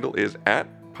Twitter handle is at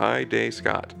Pi Day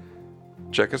Scott.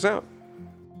 Check us out.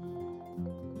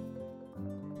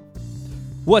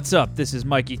 What's up? This is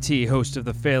Mikey T, host of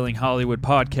the Failing Hollywood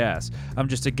podcast. I'm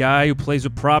just a guy who plays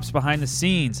with props behind the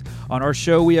scenes. On our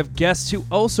show, we have guests who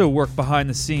also work behind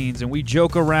the scenes, and we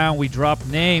joke around, we drop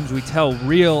names, we tell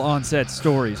real on-set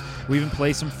stories. We even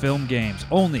play some film games,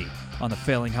 only on the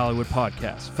Failing Hollywood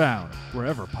podcast, found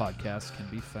wherever podcasts can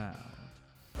be found.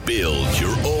 Build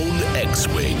your own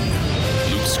X-Wing.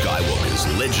 Luke Skywalker's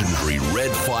legendary Red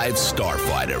 5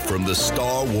 starfighter from the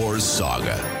Star Wars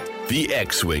saga. The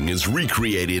X-Wing is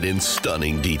recreated in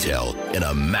stunning detail in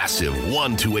a massive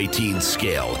 1:18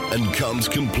 scale and comes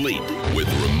complete with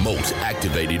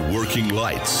remote-activated working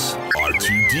lights,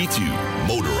 R2-D2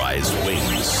 motorized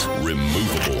wings,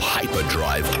 removable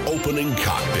hyperdrive opening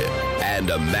cockpit, and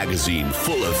a magazine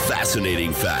full of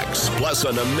fascinating facts, plus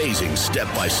an amazing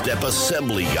step-by-step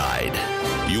assembly guide.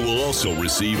 You will also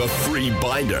receive a free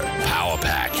binder, power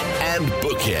pack, and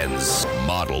bookends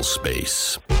model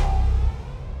space.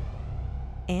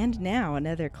 And now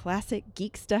another classic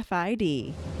Geek Stuff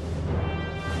ID.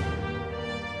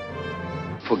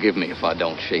 Forgive me if I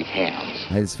don't shake hands.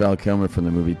 Hi, it's Val Kilmer from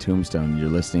the movie Tombstone. You're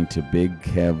listening to Big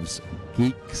Kev's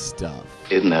Geek Stuff.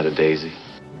 Isn't that a daisy?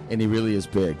 And he really is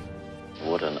big.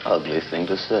 What an ugly thing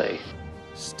to say.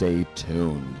 Stay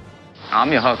tuned.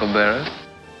 I'm your huckleberry.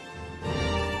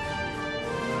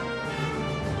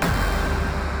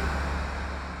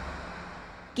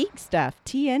 Geek Stuff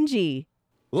TNG.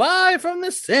 Live from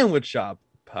the Sandwich Shop,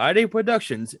 Pi Day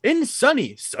Productions in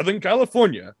sunny Southern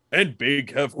California and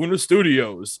Big Kev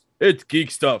Studios. It's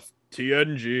Geek Stuff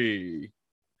TNG.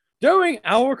 During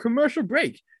our commercial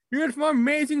break, you heard from our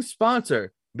amazing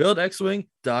sponsor,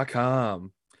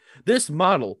 BuildXWing.com. This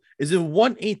model is in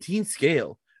 1/18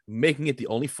 scale, making it the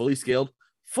only fully scaled,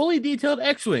 fully detailed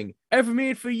X-Wing ever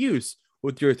made for use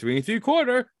with your 3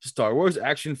 3/4 Star Wars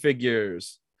action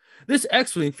figures. This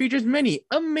X-Wing features many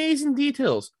amazing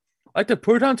details, like the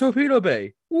proton torpedo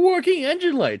bay, working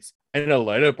engine lights, and a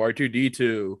light-up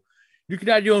R2-D2. You can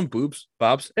add your own boops,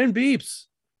 bops, and beeps.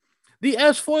 The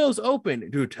S-foil is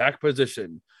open to attack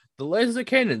position. The laser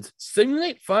cannons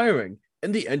simulate firing,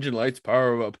 and the engine lights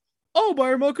power up, all by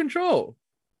remote control.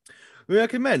 We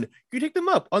recommend you take them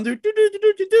up on their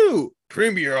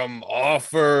premium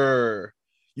offer.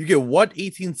 You get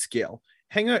 1/18 scale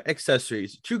hanger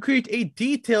accessories to create a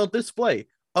detailed display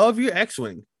of your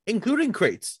X-Wing, including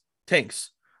crates,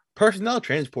 tanks, personnel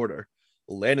transporter,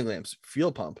 landing lamps,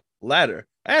 fuel pump, ladder,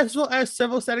 as well as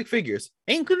several static figures,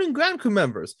 including ground crew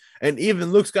members, and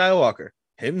even Luke Skywalker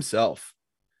himself.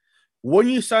 When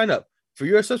you sign up for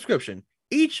your subscription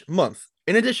each month,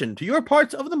 in addition to your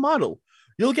parts of the model,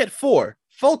 you'll get 4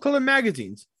 full-color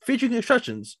magazines featuring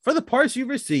instructions for the parts you've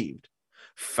received,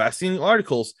 fascinating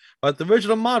articles about the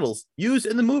original models used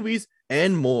in the movies,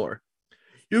 and more.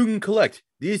 You can collect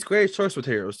these great source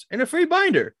materials in a free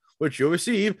binder, which you'll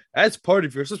receive as part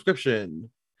of your subscription.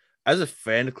 As a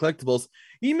fan of collectibles,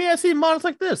 you may have seen models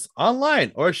like this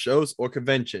online or shows or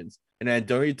conventions, and I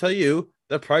don't need to tell you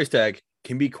the price tag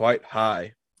can be quite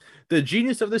high. The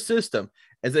genius of this system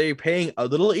is that you're paying a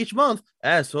little each month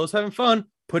as well as having fun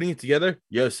putting it together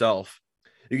yourself.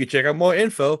 You can check out more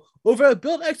info over at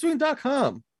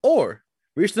buildxwing.com or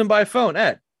reach them by phone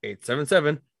at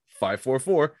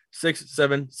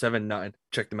 877-544-6779.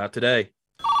 Check them out today.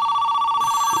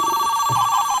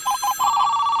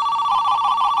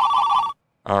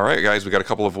 All right, guys, we got a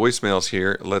couple of voicemails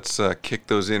here. Let's kick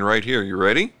those in right here. You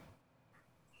ready?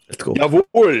 Let's go.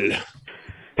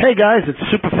 Hey guys, it's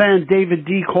Superfan David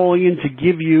D calling in to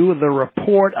give you the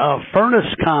report of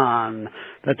FurnaceCon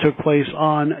that took place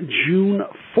on June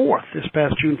 4th, this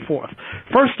past June 4th.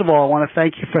 First of all, I want to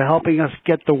thank you for helping us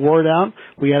get the word out.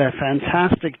 We had a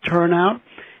fantastic turnout,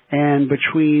 and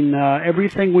between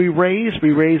everything we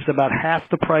raised about half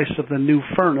the price of the new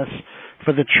furnace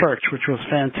for the church, which was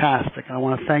fantastic. I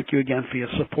want to thank you again for your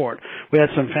support. We had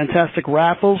some fantastic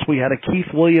raffles. We had a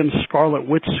Keith Williams Scarlet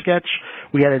Witch sketch.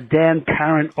 We had a Dan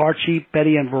Parent, Archie,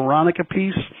 Betty, and Veronica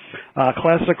piece.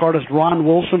 Classic artist Ron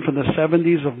Wilson from the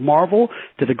 70s of Marvel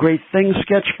did a Great Things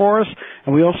sketch for us.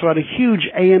 And we also had a huge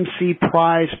AMC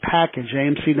prize package.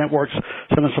 AMC Networks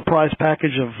sent us a prize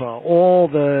package of all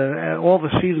the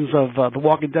seasons of The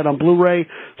Walking Dead on Blu-ray,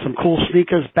 some cool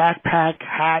sneakers, backpack,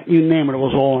 hat, you name it, it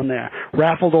was all in there.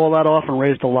 Raffled all that off and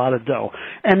raised a lot of dough.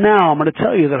 And now I'm going to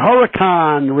tell you that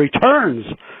Huracan returns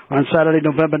on Saturday,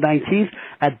 November 19th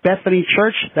at Bethany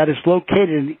Church. That is located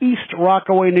in East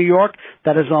Rockaway, New York.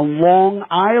 That is on Long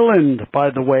Island, by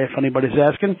the way, if anybody's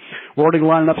asking. We're already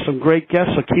lining up some great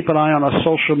guests, so keep an eye on our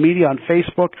social media, on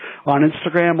Facebook, on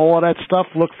Instagram, all of that stuff.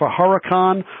 Look for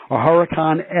Huracan or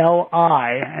Huracan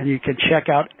LI, and you can check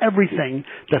out everything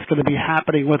that's going to be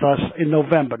happening with us in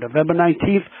November. November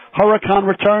 19th, Huracan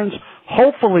returns.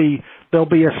 Hopefully, there'll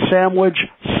be a sandwich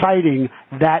sighting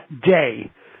that day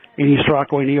in East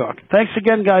Rockaway, New York. Thanks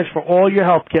again, guys, for all your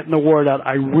help getting the word out.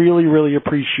 I really, really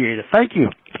appreciate it. Thank you.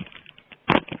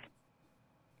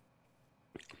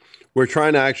 We're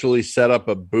trying to actually set up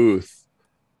a booth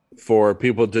for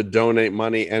people to donate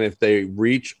money, and if they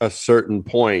reach a certain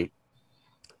point,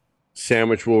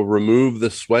 Sandwich will remove the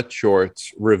sweat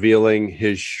shorts, revealing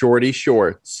his shorty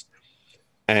shorts,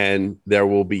 and there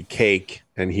will be cake,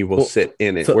 and he will sit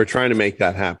in it. We're trying to make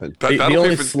that happen. The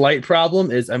only slight problem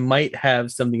is I might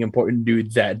have something important to do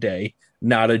that day.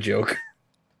 Not a joke.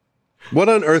 What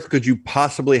on earth could you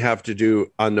possibly have to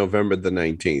do on November the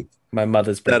 19th? My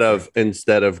mother's birthday.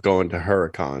 Instead of going to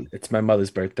Huracan. It's my mother's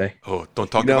birthday. Oh,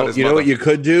 don't talk about his mother. What you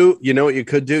could do? You know what you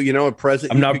could do? You know, a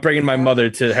present. I'm not bringing my mother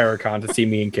to Huracan to see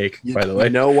me and cake, by the way. You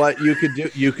know what you could do?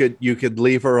 You could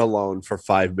leave her alone for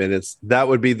 5 minutes. That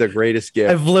would be the greatest gift.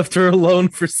 I've left her alone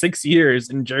for 6 years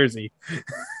in Jersey.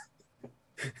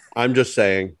 I'm just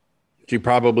saying, she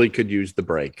probably could use the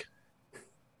break.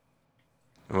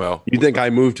 Well, you think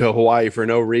I moved to Hawaii for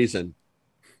no reason?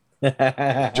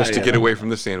 Just to get away from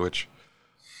the sandwich.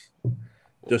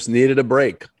 Just needed a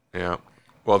break. Yeah.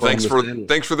 Well, thanks for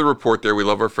the report there. We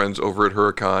love our friends over at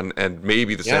Huracan, and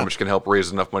maybe the sandwich can help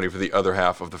raise enough money for the other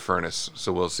half of the furnace.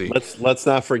 So we'll see. Let's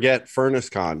not forget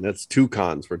FurnaceCon. That's 2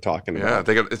 cons we're talking about.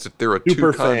 Yeah, they're a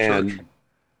 2-con church.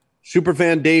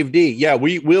 Superfan Dave D. Yeah,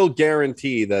 we will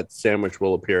guarantee that Sandwich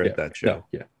will appear at that show.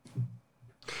 Yeah.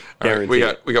 All right, we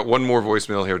got one more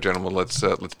voicemail here, gentlemen. Let's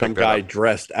pick that Some guy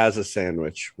dressed as a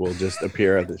sandwich will just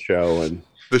appear at the show and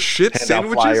the shit hand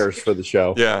sandwiches? out flyers for the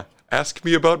show. Yeah, ask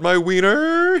me about my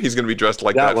wiener. He's going to be dressed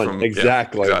like that.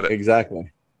 Exactly. Got it.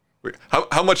 Exactly.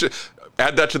 How much?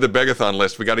 Add that to the Begathon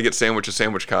list. We got to get Sandwich a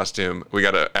sandwich costume. We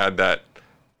got to add that.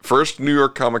 First New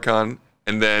York Comic Con,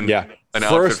 and then an outfit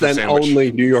first for and Sandwich.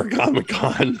 only New York Comic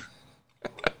Con.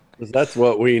 Because that's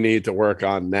what we need to work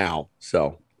on now.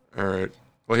 So, all right.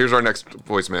 Well, here's our next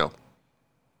voicemail.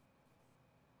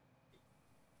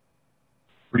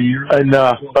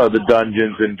 Enough of the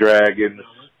Dungeons and Dragons.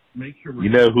 You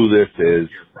know who this is.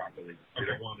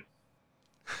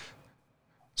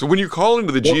 So when you call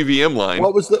into the GVM line,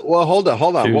 what was the? Well, hold on.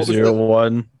 What was the?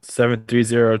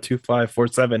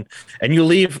 201-730-2547, and you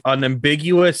leave an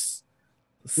ambiguous.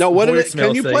 No, what did it?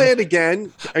 Can you thing. play it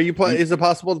again? Are you play? Is it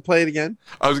possible to play it again?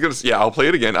 I was gonna say, yeah, I'll play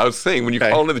it again. I was saying when you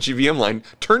call into the GVM line,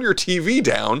 turn your TV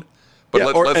down, but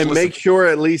let's listen. Make sure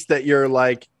at least that you're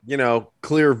like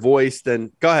clear voiced.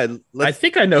 And go ahead. I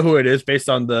think I know who it is based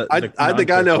on the. I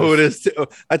think I know who it is too.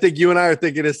 I think you and I are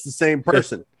thinking it's the same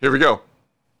person. Here we go.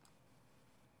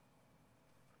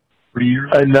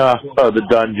 Enough of the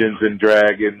Dungeons and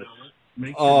Dragons.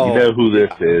 Oh, you know who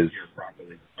this is.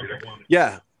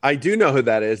 Yeah, I do know who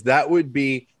that is. That would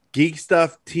be Geek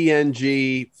Stuff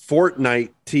TNG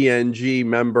Fortnite TNG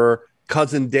member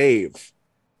Cousin Dave.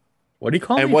 What do you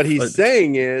call him? And what he's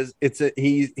saying is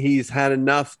he's had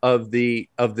enough of the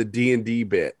D&D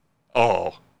bit.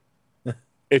 Oh.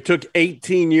 It took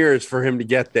 18 years for him to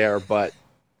get there,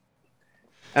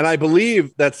 and I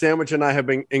believe that Sandwich and I have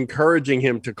been encouraging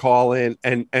him to call in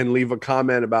and leave a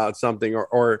comment about something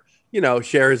or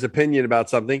share his opinion about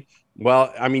something.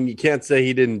 Well, I mean, you can't say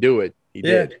he didn't do it. He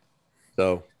did.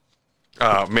 So,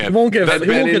 oh man,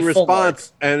 in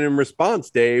response,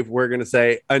 Dave, we're gonna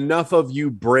say enough of you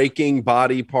breaking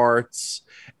body parts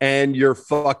and your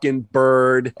fucking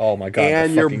bird. Oh my god,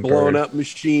 and your blown up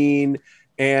machine.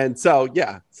 And so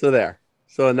there.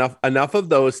 So enough of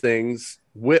those things.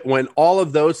 When all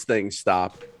of those things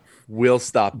stop, we'll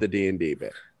stop the D&D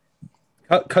bit.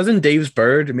 Cousin Dave's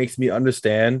bird makes me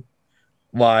understand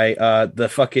why the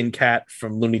fucking cat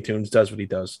from Looney Tunes does what he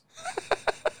does.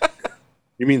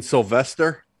 You mean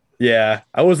Sylvester? Yeah,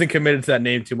 I wasn't committed to that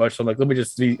name too much, so I'm like, let me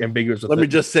just be ambiguous with Let me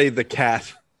just say the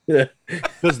cat. Yeah.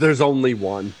 Because there's only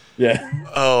one. Yeah.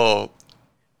 Oh.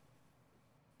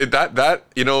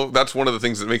 That's one of the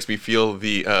things that makes me feel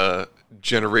the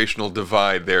generational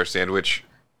divide there, Sandwich,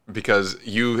 because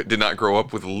you did not grow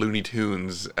up with Looney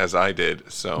Tunes as I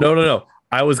did. So No.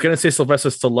 I was gonna say Sylvester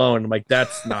Stallone. I'm like,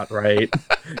 that's not right.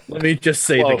 Let me just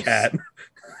say the cat.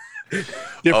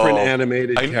 Different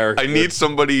animated character. I need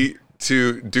somebody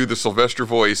to do the Sylvester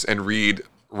voice and read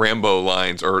Rambo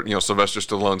lines or Sylvester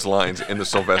Stallone's lines in the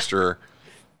Sylvester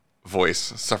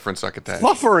voice. Suffer and succotash.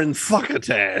 Fluffer and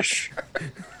succotash.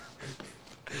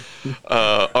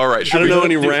 All right. I don't know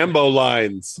any Rambo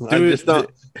lines. I just don't.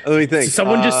 Let me think.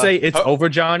 Someone just say it's over,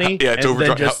 Johnny. Yeah, it's over,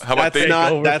 Johnny. How about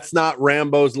that's not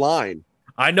Rambo's line.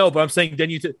 I know, but I'm saying then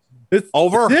it's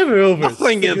over. It's never over.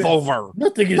 Nothing is over.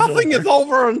 Nothing is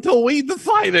over until we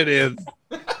decide it is.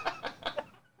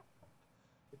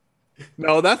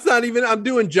 No, that's not even. I'm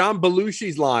doing John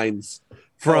Belushi's lines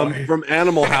from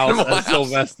Animal House as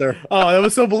Sylvester. Oh, that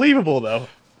was so believable, though.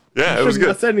 Yeah, it was good.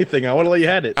 Not said anything. I want to let you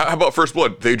had it. How about First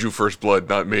Blood? They drew First Blood,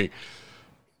 not me.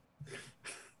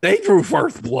 They drew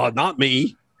First Blood, not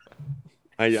me.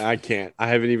 I can't. I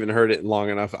haven't even heard it long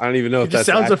enough. I don't even know if that's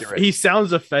accurate. He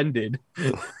sounds offended.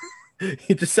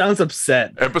 He just sounds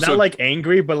upset. Not like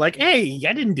angry, but like, hey,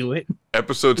 I didn't do it.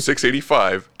 Episode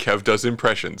 685, Kev does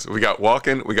impressions. We got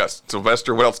Walken, we got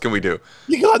Sylvester. What else can we do?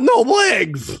 You got no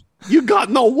legs. You got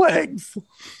no legs.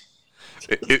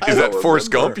 Is that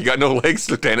Forrest Gump? You got no legs,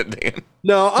 Lieutenant Dan?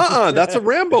 No, that's a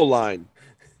Rambo line.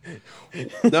 No,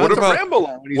 it's a Rambo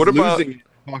line. When he's losing,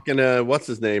 talking to what's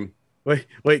his name? Wait,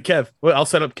 Kev. Wait, I'll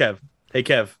set up Kev. Hey,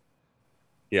 Kev.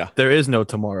 Yeah. There is no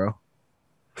tomorrow.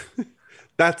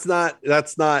 That's not a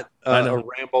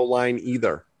Rambo line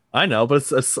either. I know, but it's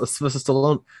Sylvester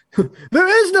Stallone.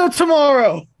 There is no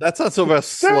tomorrow. That's not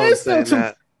Sylvester Stallone saying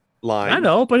that line. I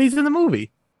know, but he's in the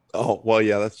movie. Oh, well,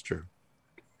 yeah, that's true.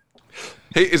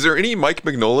 Hey, is there any Mike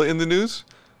Mignola in the news?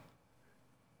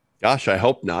 Gosh, I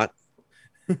hope not.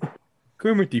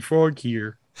 Kermit the Frog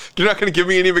here. You're not going to give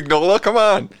me any Mignola? Come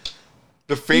on.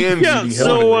 The fans. Yeah,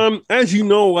 so as you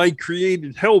know, I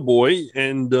created Hellboy,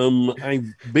 and I've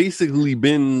basically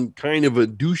been kind of a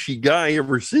douchey guy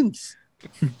ever since.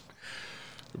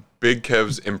 Big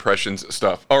Kev's impressions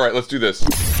stuff. All right, let's do this.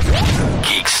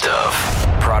 Geek Stuff.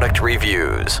 Product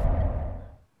reviews.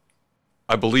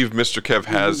 I believe Mr. Kev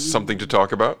has something to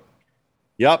talk about.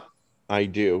 Yep, I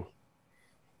do.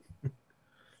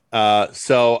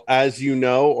 So as you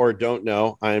know or don't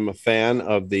know, I'm a fan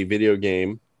of the video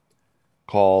game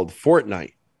called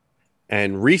Fortnite.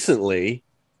 And recently,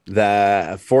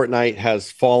 that Fortnite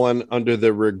has fallen under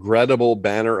the regrettable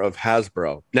banner of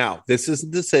Hasbro. Now, this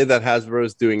isn't to say that Hasbro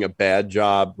is doing a bad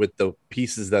job with the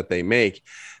pieces that they make.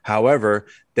 However,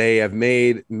 they have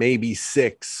made maybe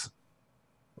 6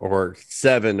 or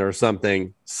 7 or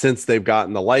something since they've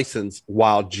gotten the license,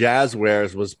 while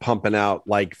Jazzwares was pumping out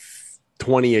like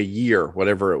 20 a year,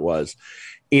 whatever it was,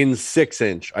 in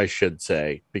 6-inch, I should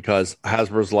say, because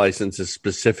Hasbro's license is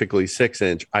specifically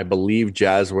 6-inch. I believe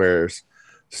Jazzwares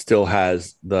still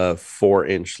has the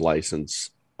 4-inch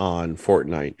license on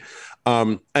Fortnite.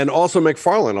 And also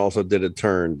McFarlane also did a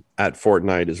turn at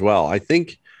Fortnite as well. I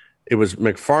think it was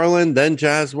McFarlane, then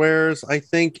Jazzwares, I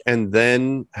think, and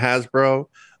then Hasbro.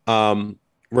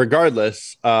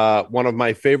 Regardless, one of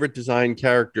my favorite design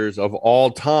characters of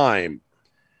all time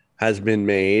has been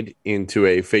made into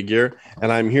a figure,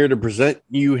 and I'm here to present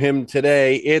you him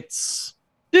today. It's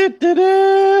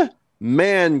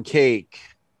Man Cake.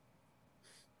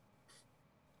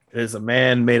 It is a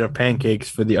man made of pancakes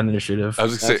for the uninitiative. I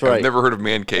was going to say, I've never heard of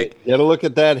Man Cake. You gotta look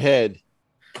at that head.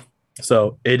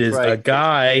 So it is a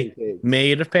guy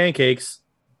made of pancakes.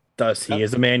 Thus, he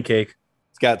is a man cake.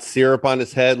 It's got syrup on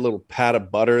his head, little pat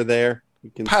of butter there.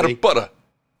 You can pat of butter.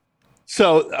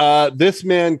 So this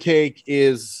Man Cake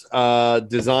is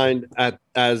designed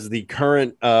as the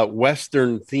current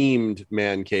Western-themed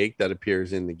Man Cake that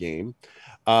appears in the game.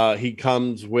 He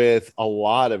comes with a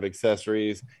lot of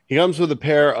accessories. He comes with a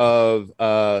pair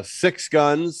of 6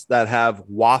 guns that have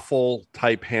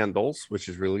waffle-type handles, which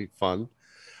is really fun.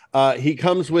 He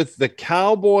comes with the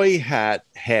cowboy hat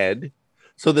head.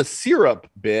 So the syrup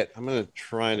bit, I'm going to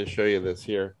try to show you this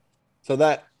here. So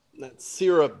that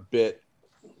syrup bit,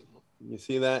 you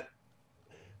see that?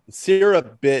 The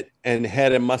syrup bit and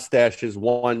head and mustache is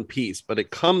one piece, but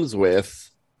it comes with,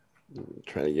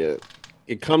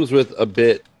 it comes with a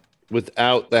bit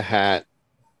without the hat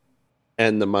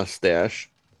and the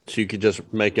mustache. So you could just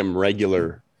make him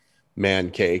regular Man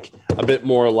Cake, a bit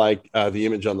more like the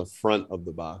image on the front of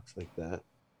the box, like that.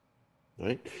 All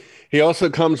right. He also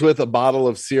comes with a bottle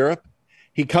of syrup.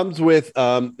 He comes with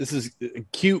this is a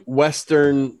cute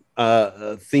Western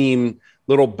theme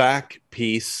little back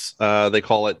piece. They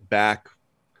call it back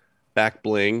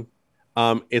bling.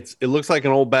 It looks like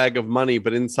an old bag of money,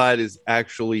 but inside is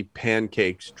actually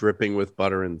pancakes dripping with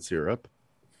butter and syrup.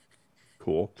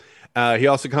 Cool. He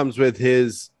also comes with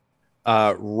his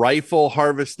rifle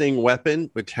harvesting weapon,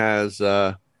 which has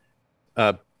a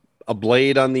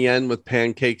blade on the end with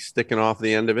pancakes sticking off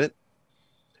the end of it.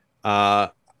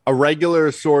 A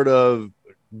regular sort of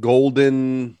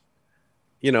golden,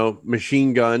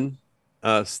 machine gun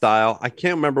style. I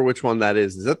can't remember which one that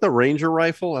is. Is that the Ranger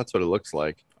rifle? That's what it looks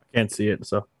like. I can't see it.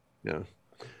 So, yeah.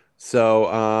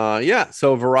 So,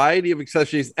 so a variety of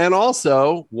accessories and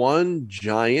also one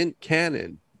giant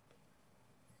cannon.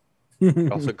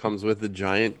 It also comes with a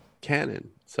giant cannon.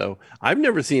 So I've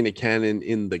never seen a cannon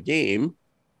in the game.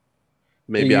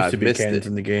 Maybe I've missed it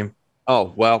in the game.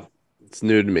 Oh, well, it's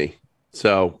new to me.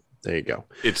 So there you go.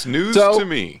 It's news to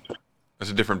me.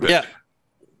 That's a different bit. Yeah.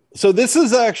 So this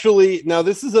is actually, now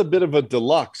this is a bit of a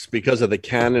deluxe because of the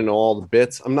cannon and all the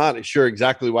bits. I'm not sure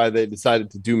exactly why they decided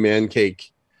to do Man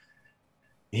Cake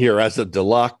here as a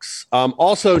deluxe.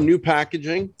 Also new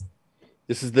packaging.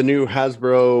 This is the new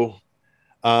Hasbro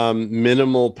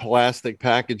minimal plastic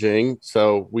packaging.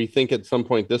 So we think at some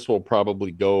point this will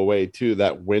probably go away too.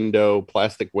 That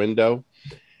plastic window.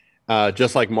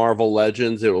 Just like Marvel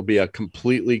Legends, it will be a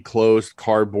completely closed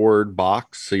cardboard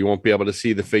box, so you won't be able to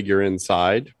see the figure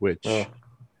inside, which,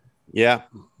 yeah,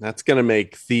 that's going to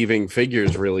make thieving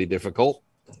figures really difficult.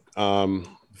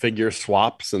 Figure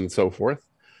swaps and so forth.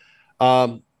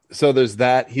 So there's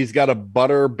that. He's got a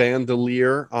butter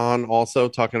bandolier on also,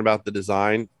 talking about the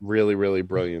design. Really, really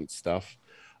brilliant stuff.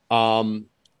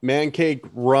 Man Cake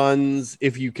runs,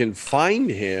 if you can find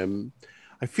him,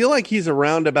 I feel like he's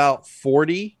around about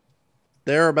 40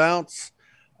 thereabouts.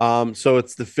 So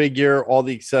it's the figure, all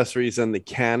the accessories, and the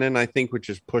cannon, I think, which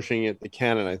is pushing it. The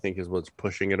cannon, I think, is what's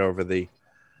pushing it over the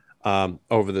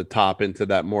top into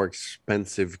that more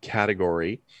expensive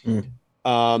category.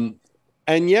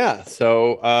 And yeah,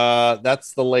 so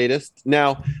that's the latest.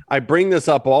 Now, I bring this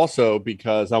up also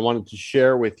because I wanted to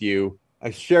share with you.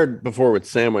 I shared before with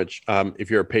Sandwich.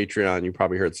 If you're a Patreon, you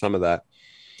probably heard some of that.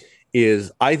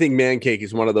 I think Man Cake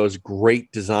is one of those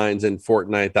great designs in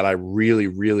Fortnite that I really,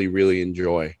 really, really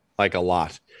enjoy, like a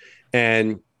lot.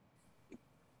 And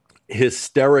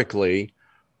hysterically,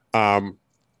 one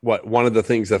of the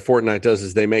things that Fortnite does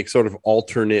is they make sort of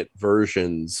alternate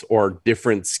versions or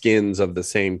different skins of the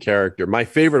same character. My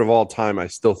favorite of all time, I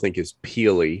still think, is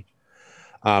Peely.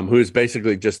 who is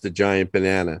basically just a giant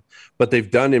banana. But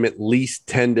they've done him at least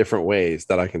 10 different ways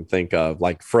that I can think of.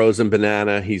 Like frozen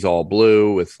banana, he's all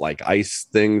blue with like ice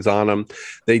things on him.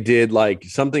 They did like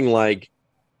something like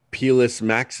Peelus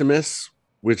Maximus,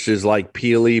 which is like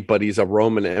Peely, but he's a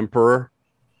Roman emperor.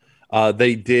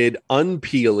 They did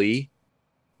Unpeely,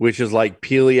 which is like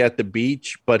Peely at the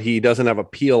beach, but he doesn't have a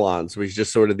peel on. So he's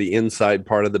just sort of the inside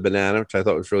part of the banana, which I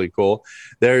thought was really cool.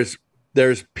 There's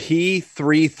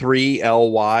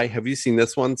P33LY. Have you seen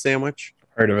this one, Sandwich?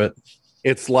 Heard of it.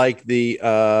 It's like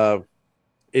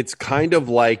it's kind of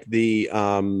like the,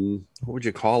 what would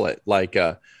you call it? Like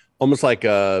almost like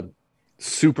a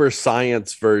super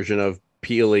science version of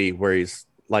Peely, where he's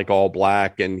like all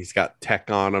black and he's got tech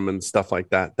on him and stuff like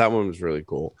that. That one was really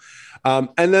cool. And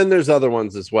then there's other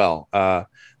ones as well.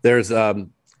 There's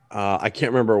I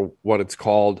can't remember what it's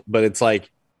called, but it's like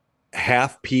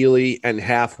half Peely and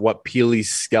half what Peely's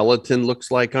skeleton looks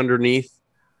like underneath,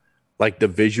 like the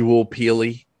visual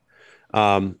Peely,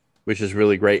 which is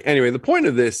really great. Anyway, the point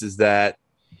of this is that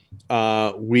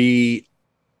Fortnite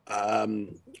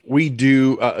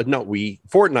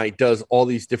does all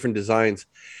these different designs,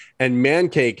 and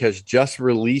Mancake has just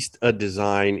released a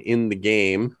design in the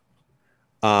game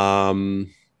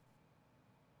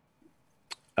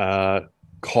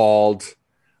called,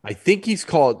 I think he's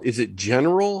called, is it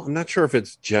General? I'm not sure if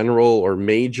it's General or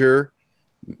Major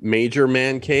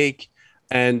Mancake.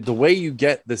 And the way you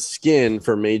get the skin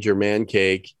for Major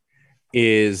Mancake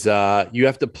is you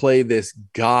have to play this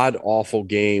god awful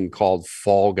game called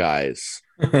Fall Guys.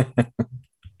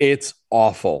 It's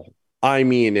awful. I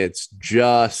mean, it's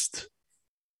just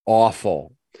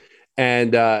awful.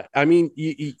 And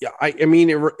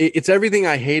it's everything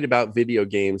I hate about video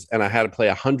games. And I had to play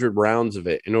 100 rounds of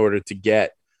it in order to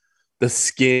get the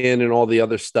skin and all the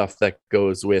other stuff that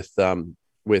goes with Major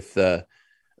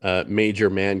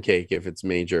Mancake, if it's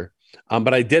Major.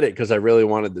 But I did it because I really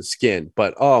wanted the skin.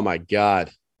 But oh my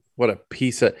God, what a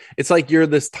piece of, it's like you're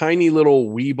this tiny little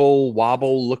weeble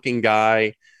wobble looking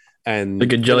guy. And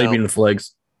like a jelly bean with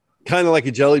legs. Kind of like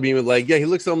a jelly bean with legs. Yeah, he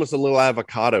looks almost a little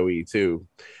avocado-y too.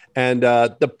 And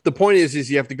the point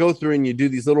is you have to go through and you do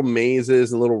these little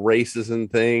mazes and little races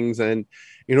and things. And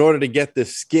in order to get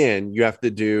this skin, you have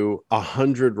to do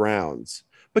 100 rounds.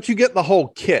 But you get the whole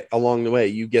kit along the way.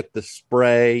 You get the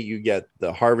spray, you get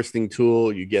the harvesting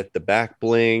tool, you get the back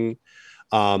bling,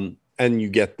 and you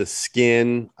get the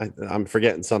skin. I'm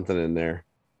forgetting something in there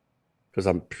because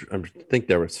I think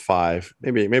there was 5.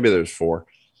 Maybe there's 4.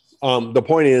 The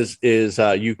point is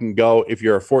you can go, if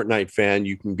you're a Fortnite fan,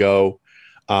 you can go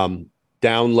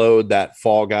download that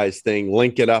Fall Guys thing,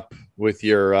 link it up with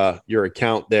your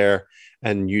account there,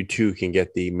 and you too can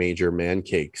get the Major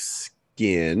Mancake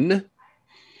skin.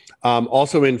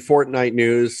 Also in Fortnite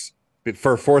news,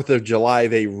 for 4th of July,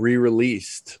 they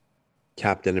re-released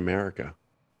Captain America.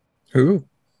 Who?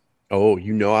 Oh,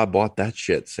 I bought that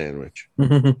shit, Sandwich.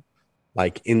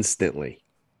 Like instantly.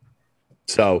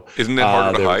 So isn't it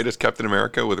harder to hide as Captain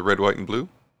America with red, white, and blue?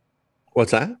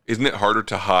 What's that? Isn't it harder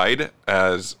to hide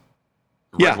as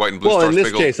red, white, and blue? Well, in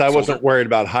this case, I wasn't worried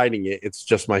about hiding it. It's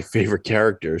just my favorite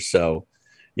character. So,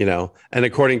 and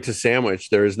according to Sandwich,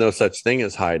 there is no such thing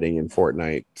as hiding in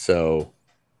Fortnite. So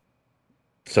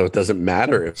it doesn't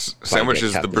matter if Sandwich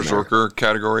is the Berserker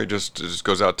category. Just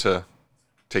goes out to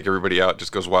take everybody out.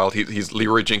 Just goes wild. He's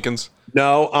Leroy Jenkins.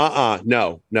 No.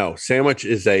 Sandwich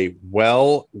is a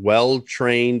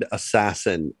well-trained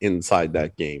assassin inside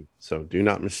that game. So do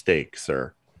not mistake,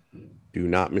 sir. Do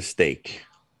not mistake.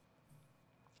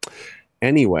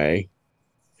 Anyway,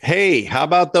 hey, how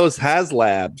about those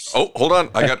HasLabs? Oh, hold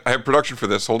on. I have production for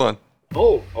this. Hold on.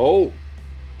 Oh.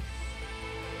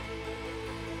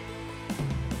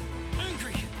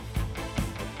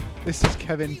 This is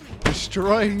Kevin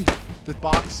destroying the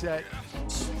box set.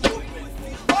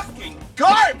 Fucking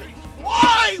garbage!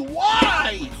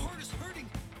 Why?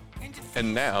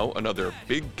 And now another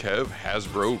Big Kev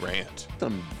Hasbro rant.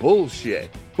 Some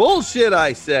bullshit. Bullshit,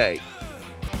 I say.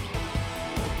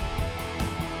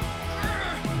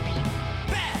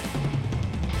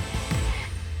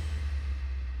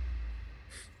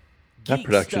 That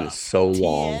production is so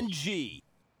long. It's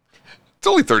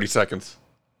only 30 seconds.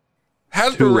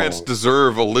 Hasbro rants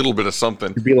deserve a little bit of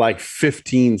something. It'd be like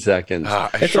 15 seconds.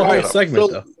 It's a whole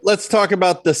segment, though. Let's talk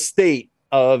about the state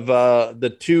of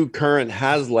the 2 current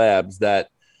HasLabs that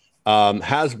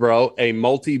Hasbro, a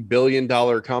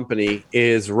multi-billion-dollar company,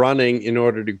 is running in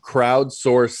order to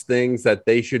crowdsource things that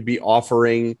they should be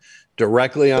offering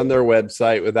directly on their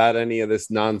website without any of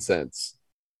this nonsense.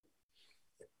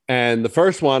 And the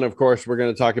first one, of course, we're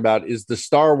going to talk about is the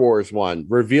Star Wars one.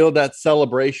 Revealed at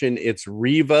Celebration, it's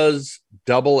Reva's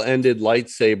double-ended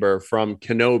lightsaber from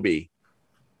Kenobi.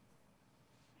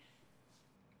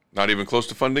 Not even close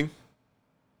to funding?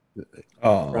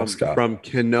 Oh, from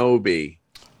Kenobi.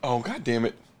 Oh, God damn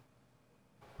it.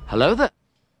 Hello there.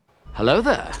 Hello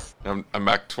there. I'm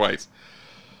back twice.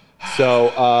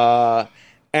 So,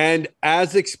 and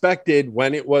as expected,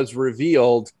 when it was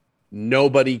revealed,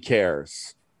 nobody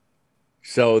cares.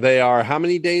 So they are, how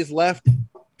many days left?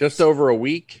 Just over a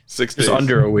week? 6 days. Just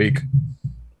under a week.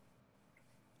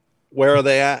 Where are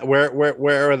they at?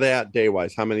 Where are they at day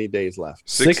wise? How many days left?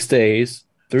 6 days,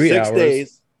 3 6 hours,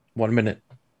 days, 1 minute.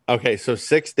 Okay, so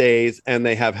 6 days, and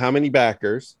they have how many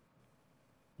backers?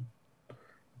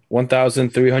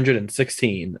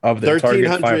 1,316 of the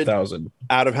target 5,000.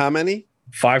 Out of how many?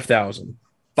 5,000.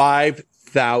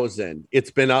 5,000. It's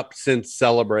been up since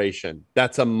Celebration.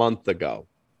 That's a month ago.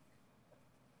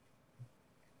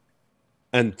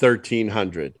 And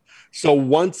 1,300. So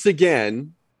once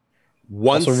again,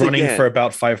 also running for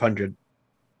about 500.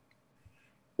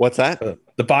 What's that?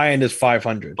 The buy-in is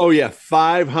 500. Oh yeah,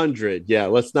 500. Yeah,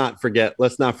 let's not forget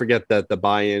that the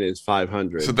buy-in is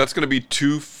 500. So that's going to be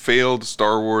 2 failed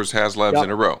Star Wars HasLabs in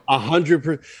a row.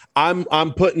 100%.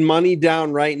 I'm putting money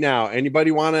down right now.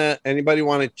 Anybody wanna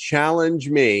challenge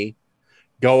me?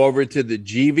 Go over to the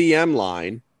GVM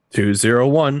line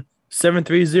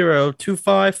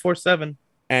 201-730-2547,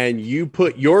 and you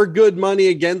put your good money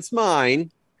against mine.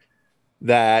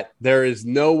 That there is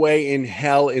no way in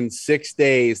hell in 6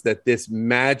 days that this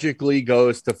magically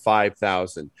goes to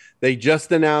 5,000. They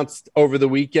just announced over the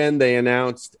weekend, they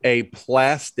announced a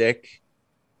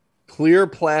clear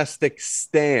plastic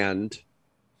stand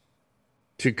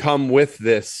to come with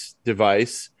this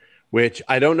device, which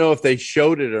I don't know if they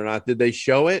showed it or not. Did they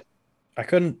show it? I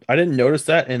didn't notice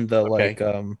that in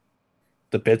the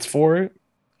the bits for it.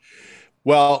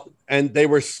 Well, and they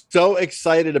were so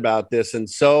excited about this and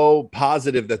so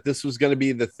positive that this was going to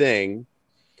be the thing.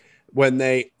 When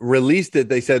they released it,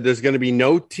 they said there's going to be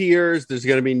no tiers. There's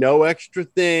going to be no extra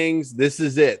things. This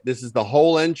is it. This is the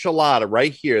whole enchilada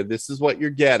right here. This is what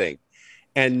you're getting.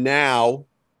 And now,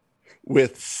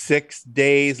 with 6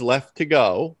 days left to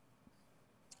go,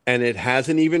 and it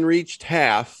hasn't even reached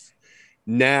half,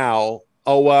 now,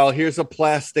 oh, well, here's a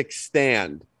plastic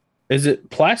stand. Is it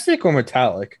plastic or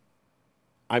metallic?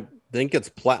 I think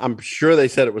it's I'm sure they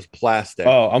said it was plastic.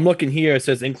 Oh, I'm looking here. It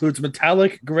says includes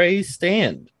metallic gray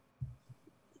stand.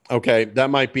 Okay, that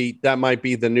might be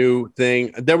the new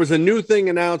thing. There was a new thing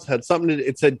announced, had something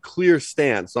it said clear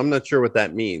stand, so I'm not sure what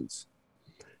that means.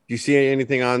 Do you see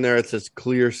anything on there that says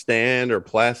clear stand or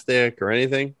plastic or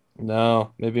anything?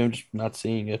 No, maybe I'm just not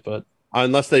seeing it, but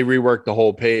unless they reworked the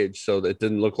whole page so that it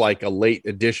didn't look like a late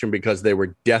edition because they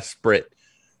were desperate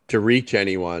to reach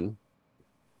anyone.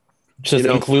 Just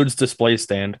includes display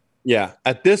stand. Yeah.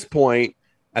 At this point,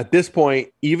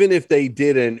 even if they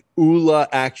did an Ula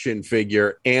action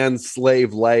figure and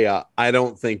Slave Leia, I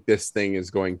don't think this thing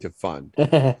is going to fund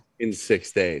in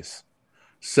 6 days.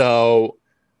 So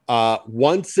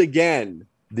once again,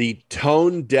 the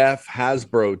tone deaf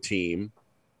Hasbro team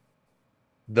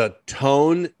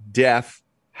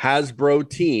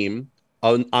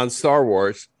on Star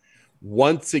Wars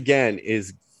once again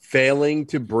is failing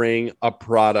to bring a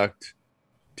product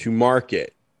to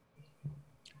market,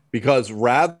 because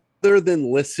rather than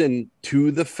listen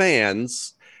to the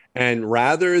fans and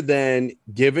rather than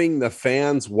giving the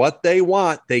fans what they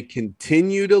want, they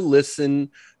continue to listen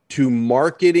to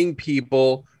marketing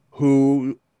people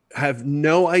who have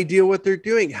no idea what they're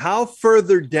doing. How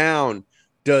further down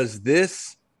does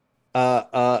this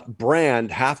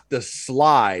brand have to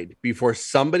slide before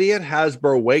somebody at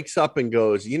Hasbro wakes up and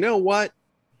goes, you know what?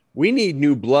 We need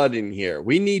new blood in here.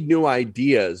 We need new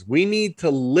ideas. We need to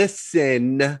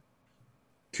listen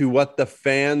to what the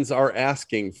fans are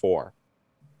asking for.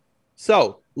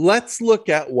 So let's look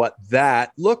at what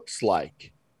that looks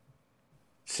like.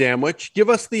 Sandwich, give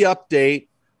us the update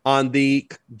on the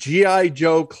G.I.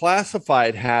 Joe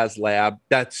Classified HasLab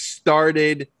that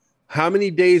started how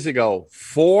many days ago?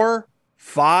 4,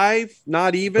 5,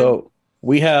 not even? So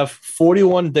we have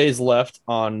 41 days left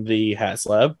on the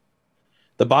HasLab.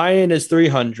 The buy-in is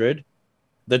 300.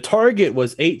 The target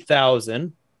was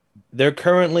 8,000. They're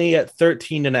currently at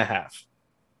 13.5. A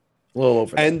little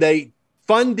over. And they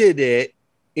funded it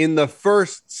in the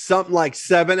first something like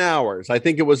 7 hours. I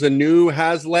think it was a new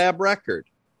HasLab record.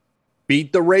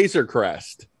 Beat the Razor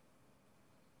Crest.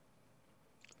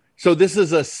 So this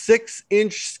is a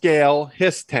 6-inch scale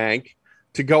HISS tank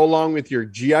to go along with your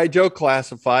G.I. Joe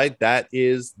Classified. That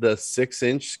is the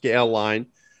 6-inch scale line.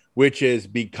 which has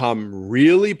become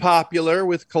really popular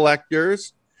with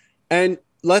collectors. And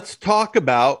let's talk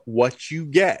about what you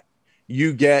get.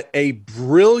 You get a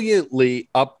brilliantly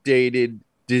updated,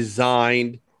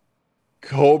 designed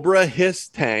Cobra Hiss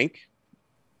tank,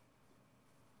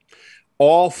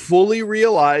 all fully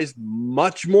realized,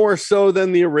 much more so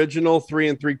than the original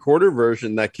 3 3/4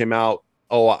 version that came out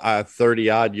 30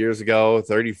 odd years ago,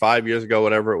 35 years ago,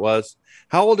 whatever it was.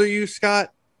 How old are you,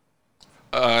 Scott?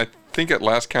 I think at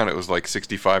last count it was like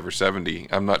 65 or 70.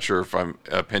 I'm not sure if I'm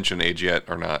a pension age yet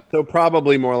or not. So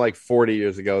probably more like 40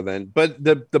 years ago then. But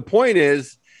the point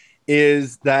is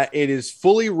that it is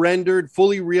fully rendered,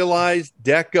 fully realized,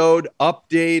 decoed,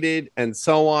 updated, and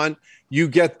so on. You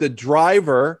get the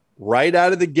driver right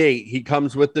out of the gate. He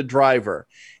comes with the driver.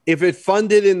 If it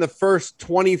funded in the first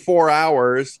 24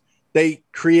 hours, they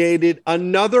created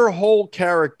another whole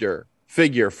character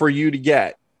figure for you to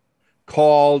get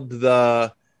called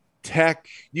the Tech.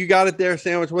 You got it there,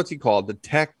 Sandwich? What's he called? The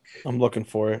Tech. I'm looking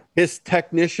for it. Hiss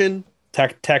Technician?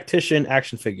 Tactician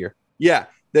action figure. Yeah.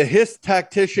 The Hiss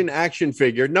Tactician action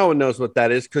figure. No one knows what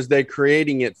that is because they're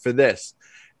creating it for this.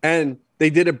 And they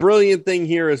did a brilliant thing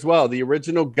here as well. The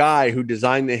original guy who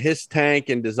designed the Hiss tank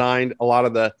and designed a lot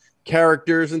of the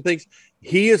characters and things,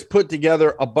 he has put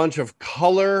together a bunch of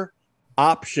color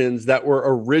options that were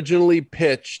originally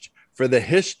pitched for the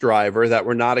Hiss driver that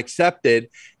were not accepted.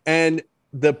 And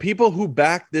the people who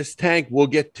back this tank will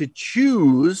get to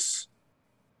choose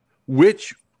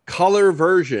which color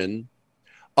version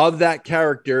of that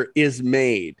character is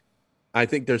made. I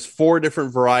think there's 4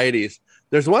 different varieties.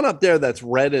 There's one up there that's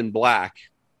red and black.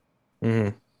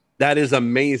 Mm-hmm. That is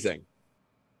amazing.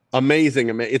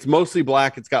 Amazing. It's mostly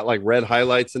black. It's got like red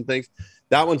highlights and things.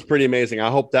 That one's pretty amazing. I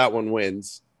hope that one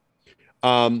wins.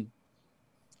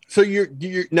 So you're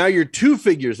 2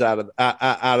 figures out of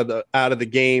the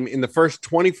game in the first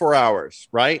 24 hours,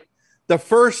 right? The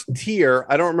first tier,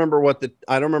 I don't remember what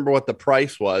the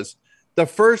price was. The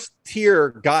first tier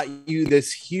got you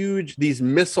these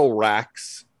missile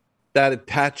racks that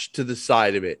attached to the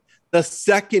side of it. The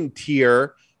second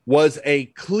tier was a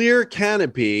clear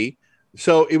canopy.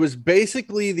 So it was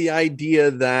basically the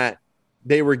idea that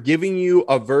they were giving you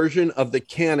a version of the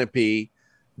canopy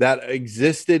that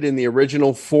existed in the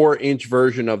original 4-inch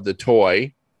version of the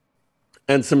toy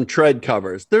and some tread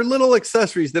covers. They're little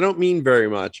accessories. They don't mean very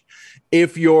much.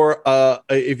 If you're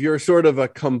sort of a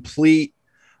complete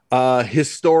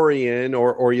historian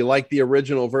or you like the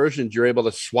original versions, you're able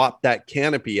to swap that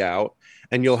canopy out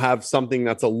and you'll have something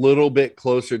that's a little bit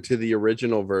closer to the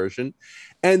original version.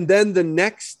 And then the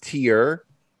next tier,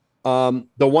 the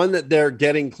one that they're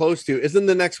getting close to, isn't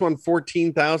the next one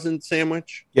 14,000,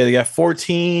 Sandwich? Yeah, they got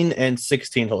 14 and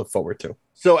 16 to look forward to.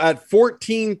 So at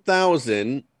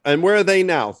 14,000, and where are they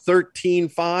now?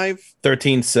 13.5?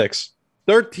 13.6.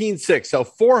 13.6. So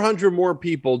 400 more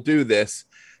people do this.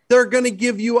 They're going to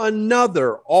give you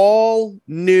another all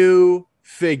new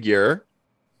figure.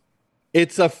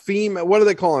 It's a female. What are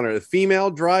they calling her? A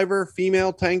female driver,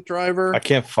 female tank driver? I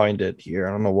can't find it here.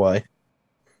 I don't know why.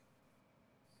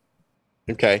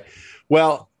 Okay.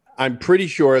 Well, I'm pretty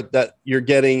sure that you're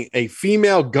getting a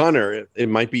female gunner. It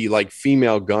might be like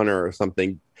female gunner or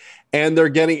something. And they're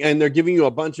giving you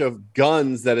a bunch of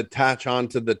guns that attach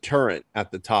onto the turret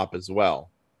at the top as well.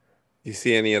 Do you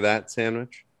see any of that,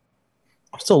 Sandwich?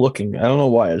 I'm still looking. I don't know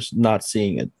why. I'm just not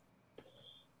seeing it.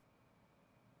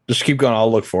 Just keep going. I'll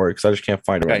look for it because I just can't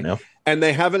find it right now. And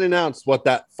they haven't announced what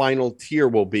that final tier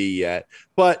will be yet.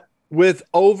 But with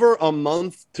over a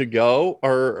month to go,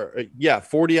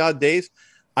 40 odd days,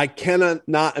 I cannot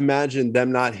not imagine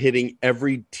them not hitting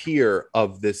every tier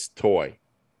of this toy.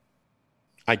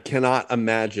 I cannot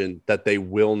imagine that they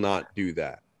will not do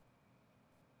that.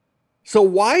 So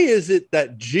why is it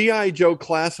that G.I. Joe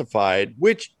Classified,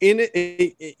 which in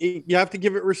it, you have to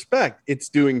give it respect, it's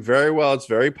doing very well, it's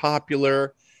very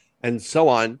popular, and so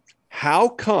on. How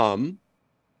come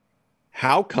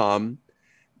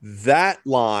that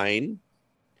line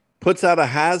puts out a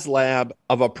HasLab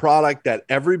of a product that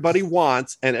everybody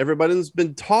wants and everybody's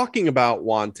been talking about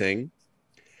wanting,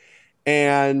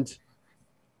 and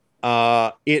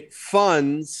it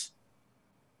funds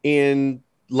in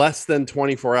less than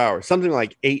 24 hours, something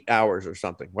like 8 hours or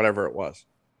something, whatever it was,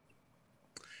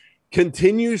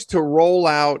 continues to roll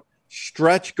out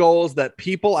stretch goals that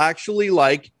people actually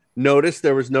like. Notice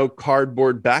there was no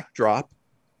cardboard backdrop.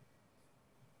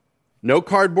 No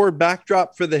cardboard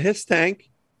backdrop for the Hiss tank.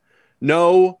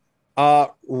 No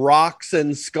rocks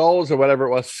and skulls or whatever it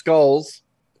was, skulls.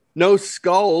 No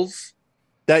skulls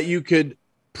that you could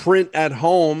print at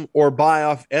home or buy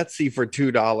off Etsy for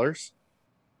 $2.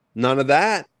 None of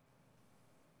that.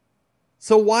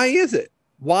 So why is it?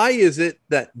 Why is it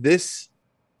that this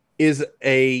is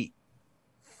a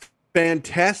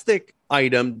fantastic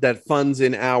item that funds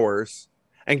in hours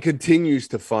and continues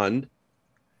to fund,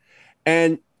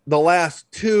 and the last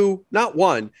two, not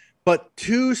one, but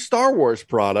two Star Wars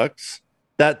products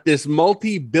that this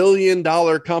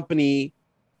multi-billion-dollar company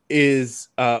is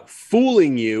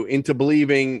fooling you into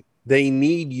believing they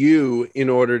need you in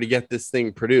order to get this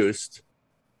thing produced,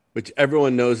 which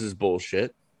everyone knows is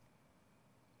bullshit.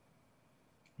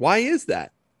 Why is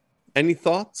that? Any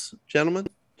thoughts, gentlemen?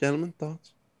 Gentlemen,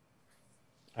 thoughts?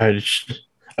 I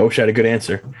wish I had a good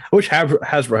answer. I wish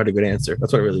Hasbro had a good answer.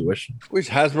 That's what I really wish. Wish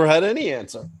Hasbro had any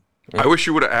answer. I wish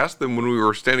you would have asked them when we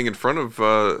were standing in front of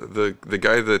the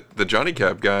guy, the Johnny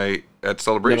Cab guy at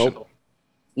Celebration.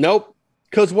 Nope.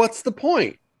 Because what's the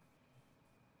point?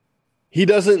 He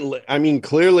doesn't. I mean,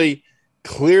 clearly,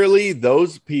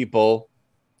 those people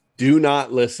do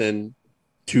not listen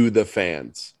to the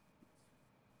fans.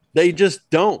 They just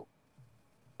don't.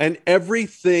 And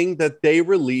everything that they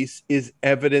release is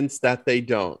evidence that they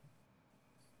don't.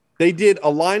 They did a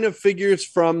line of figures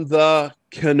from the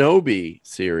Kenobi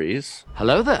series.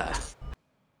 Hello there.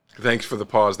 Thanks for the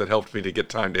pause. That helped me to get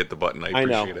time to hit the button. I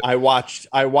appreciate it.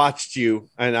 I watched you,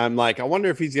 and I'm like, I wonder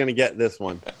if he's going to get this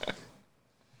one.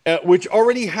 Which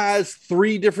already has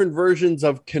 3 different versions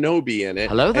of Kenobi in it.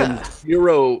 Hello there. And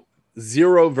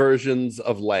zero versions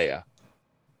of Leia.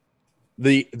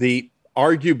 The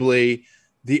arguably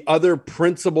the other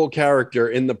principal character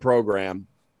in the program,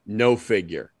 no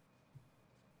figure.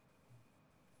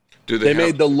 They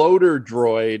made the loader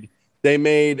droid. They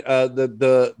made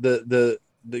the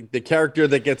character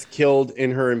that gets killed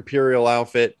in her Imperial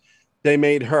outfit. They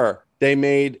made her. They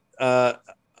made at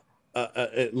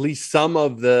least some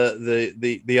of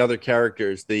the other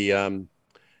characters, the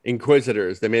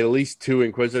Inquisitors. They made at least 2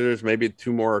 Inquisitors. Maybe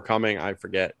 2 more are coming. I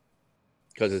forget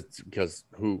because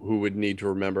who would need to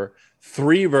remember?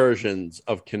 3 versions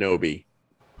of Kenobi.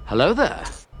 Hello there.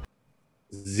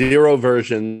 0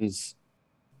 versions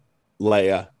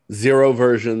Leia. 0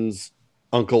 versions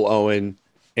Uncle Owen,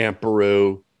 Aunt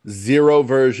Beru. 0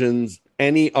 versions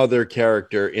any other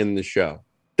character in the show.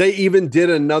 They even did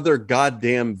another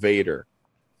goddamn Vader.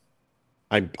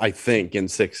 I think in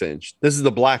 6-inch. This is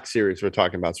the Black series we're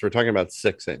talking about. So we're talking about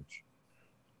 6-inch.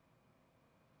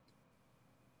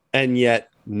 And yet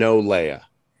no Leia.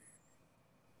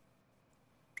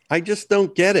 I just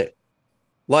don't get it.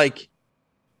 Like,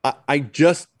 I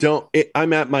just don't.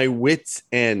 I'm at my wit's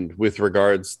end with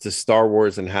regards to Star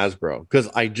Wars and Hasbro because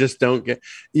I just don't get.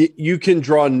 You can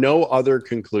draw no other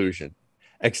conclusion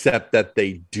except that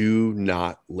they do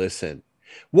not listen.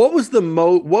 What was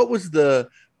the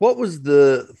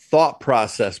thought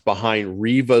process behind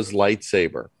Reva's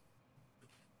lightsaber?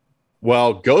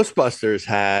 Well, Ghostbusters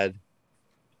had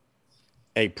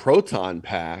a proton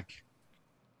pack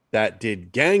that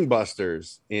did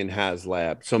gangbusters in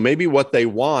HasLab. So maybe what they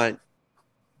want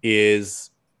is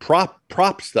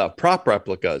prop stuff, prop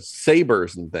replicas,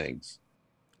 sabers and things.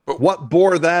 But what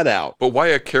bore that out? But why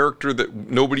a character that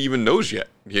nobody even knows yet?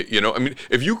 You know, I mean,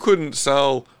 if you couldn't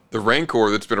sell the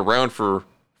Rancor that's been around for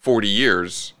 40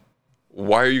 years,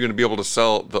 why are you going to be able to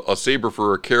sell a saber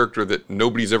for a character that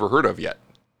nobody's ever heard of yet?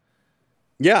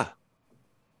 Yeah.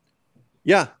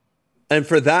 Yeah. And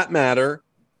for that matter,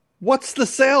 what's the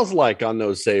sales like on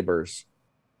those sabers?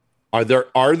 Are there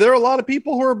a lot of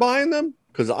people who are buying them?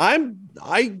 Because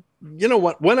you know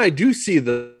what, when I do see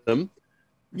them,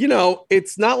 you know,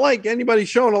 it's not like anybody's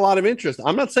showing a lot of interest.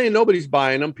 I'm not saying nobody's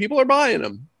buying them. People are buying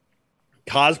them.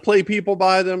 Cosplay people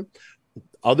buy them.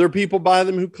 Other people buy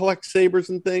them who collect sabers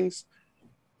and things.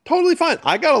 Totally fine.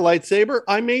 I got a lightsaber.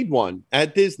 I made one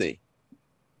at Disney.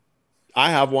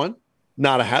 I have one.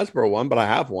 Not a Hasbro one, but I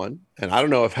have one. And I don't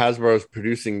know if Hasbro is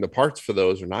producing the parts for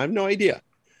those or not. I have no idea.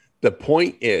 The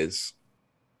point is,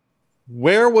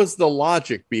 where was the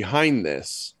logic behind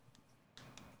this?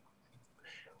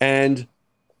 And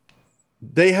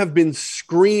they have been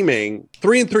screaming,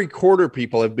 3 3/4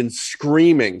 people have been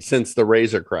screaming since the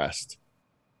Razor Crest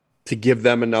to give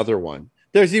them another one.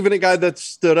 There's even a guy that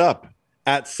stood up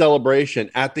at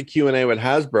Celebration at the Q&A with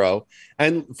Hasbro,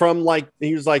 and from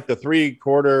he was like the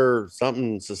 3/4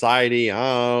 something society,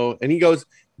 and he goes,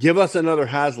 give us another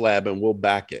HasLab and we'll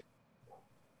back it.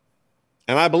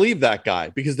 And I believe that guy,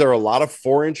 because there are a lot of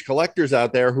 4-inch collectors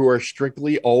out there who are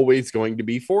strictly always going to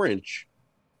be 4-inch.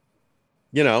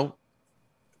 You know,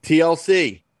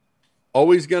 TLC,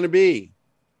 always going to be.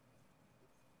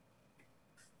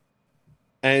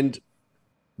 And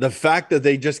the fact that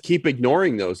they just keep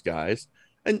ignoring those guys,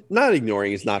 and not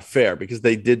ignoring is not fair because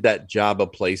they did that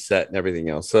Jabba play set and everything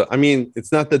else. So, I mean,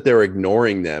 it's not that they're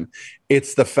ignoring them.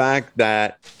 It's the fact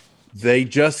that They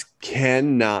just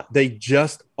cannot. They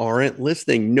just aren't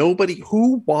listening. Nobody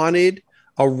who wanted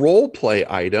a role play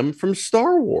item from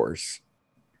Star Wars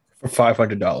for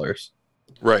 $500.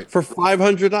 Right. For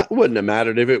 $500, it wouldn't have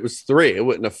mattered if it was $3. It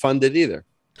wouldn't have funded either.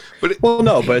 But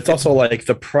no, but it's also like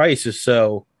the price is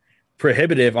so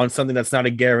prohibitive on something that's not a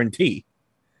guarantee.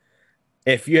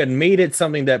 If you had made it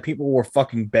something that people were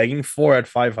fucking begging for at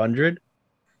 $500,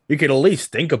 you could at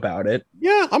least think about it.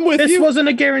 Yeah, I'm with you. This wasn't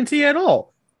a guarantee at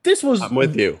all. I'm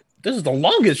with you. This is the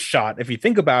longest shot, if you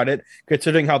think about it,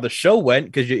 considering how the show went,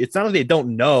 because it's not like they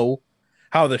don't know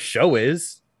how the show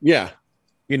is. Yeah.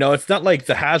 You know, it's not like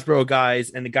the Hasbro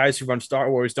guys and the guys who run Star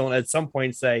Wars don't at some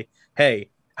point say, hey,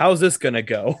 how's this going to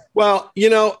go? Well, you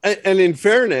know, and in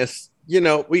fairness, you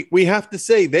know, we have to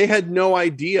say they had no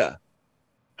idea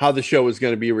how the show was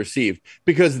going to be received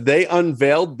because they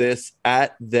unveiled this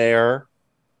at their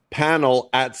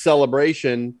panel at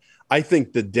Celebration, I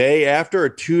think the day after or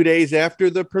 2 days after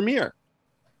the premiere.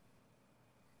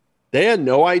 They had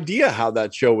no idea how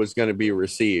that show was going to be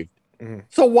received. Mm-hmm.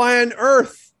 So why on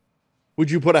earth would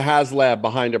you put a HasLab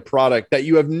behind a product that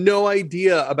you have no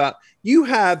idea about? You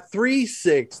have 3,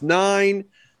 6, 9,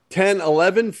 10,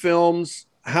 11 films.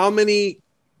 How many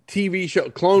TV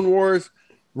shows? Clone Wars,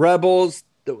 Rebels,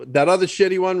 that other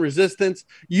shitty one, Resistance.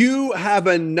 You have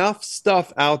enough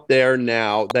stuff out there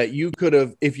now that you could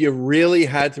have, if you really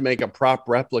had to make a prop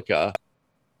replica,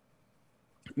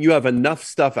 you have enough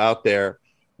stuff out there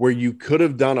where you could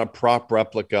have done a prop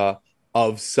replica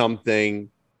of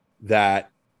something that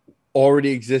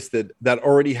already existed, that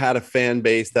already had a fan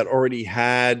base, that already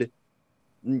had,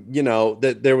 you know,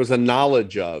 that there was a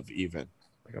knowledge of even.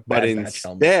 Like but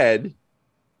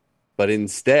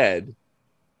instead,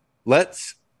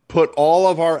 let's put all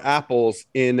of our apples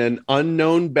in an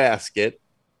unknown basket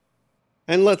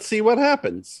and let's see what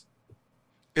happens.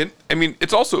 And I mean,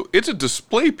 it's a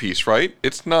display piece, right?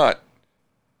 It's not.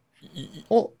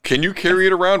 Well, can you carry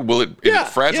it around? Will it? Is it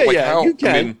fragile? How? You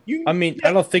can.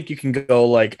 I don't think you can go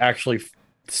like actually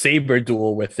saber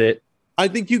duel with it. I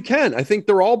think you can. I think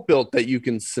they're all built that you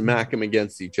can smack them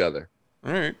against each other.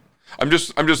 All right. I'm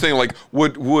just saying, like,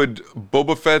 would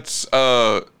Boba Fett's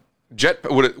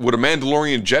would a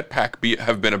Mandalorian jetpack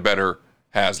have been a better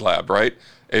HasLab, right?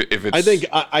 If it's,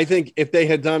 I think if they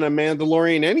had done a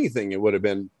Mandalorian anything, it would have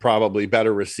been probably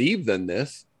better received than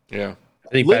this. Yeah, I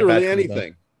think literally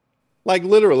anything, like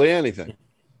literally anything.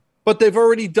 But they've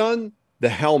already done the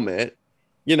helmet,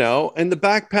 you know, and the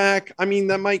backpack. I mean,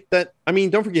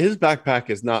 don't forget his backpack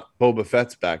is not Boba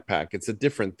Fett's backpack. It's a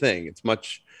different thing.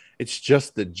 It's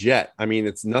just the jet. I mean,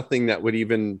 it's nothing that would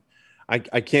even. I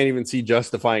can't even see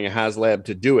justifying a HasLab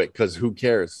to do it because who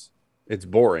cares? It's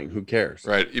boring. Who cares?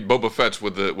 Right. Boba Fett's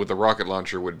with the rocket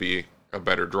launcher would be a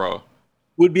better draw.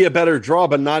 Would be a better draw,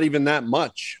 but not even that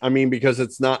much. I mean, because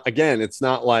it's not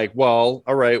like, well,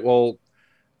 all right, well,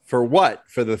 for what?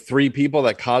 For the 300 people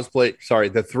that cosplay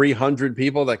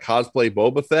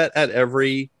Boba Fett at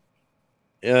every,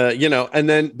 you know, and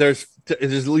then there's at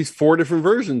least 4 different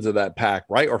versions of that pack,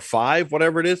 right? Or 5,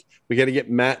 whatever it is. We got to get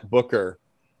Matt Booker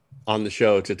on the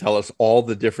show to tell us all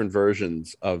the different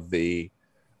versions of the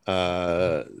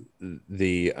Boba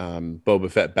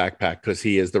Fett backpack because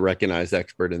he is the recognized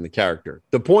expert in the character.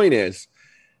 The point is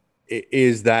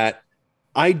that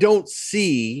I don't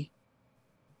see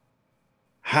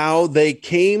how they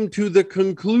came to the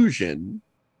conclusion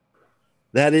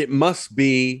that it must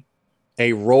be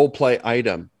a role play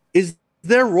item. Is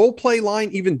their role play line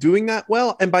even doing that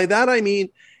well? And by that I mean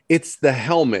it's the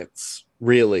helmets,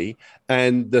 really,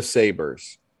 and the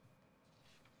sabers.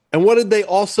 And what did they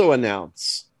also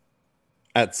announce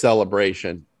at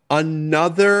Celebration?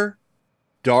 Another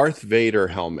Darth Vader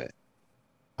helmet.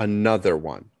 Another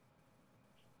one.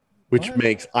 Which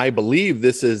makes, I believe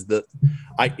this is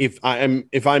if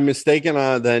I'm mistaken,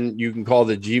 then you can call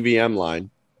the GVM line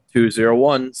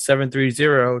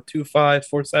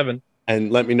 201-730-2547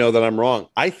 and let me know that I'm wrong.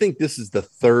 I think this is the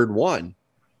third one.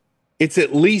 It's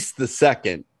at least the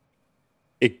second.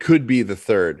 It could be the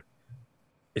third.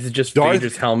 Is it just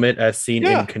Vader's helmet as seen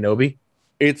in Kenobi?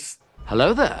 It's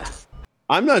hello there.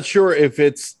 I'm not sure if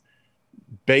it's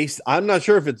based on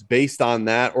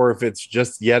that or if it's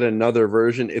just yet another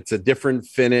version. It's a different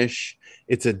finish.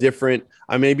 It's a different,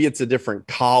 maybe it's a different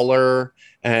collar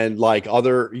and like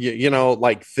other, you know,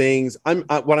 like things.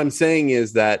 What I'm saying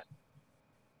is that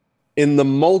in the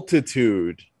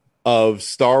multitude of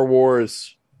Star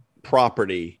Wars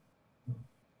property,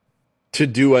 to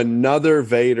do another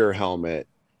Vader helmet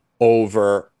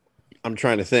over, I'm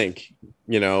trying to think,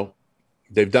 you know,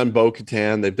 they've done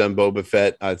Bo-Katan, they've done Boba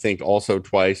Fett, I think also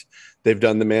twice. They've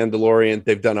done the Mandalorian.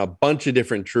 They've done a bunch of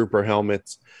different trooper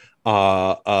helmets. They've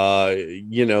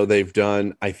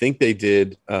done, I think they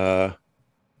did, there's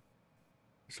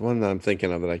one that I'm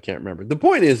thinking of that I can't remember. The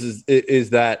point is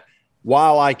that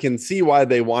while I can see why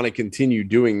they want to continue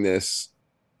doing this,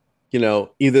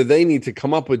 either they need to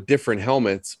come up with different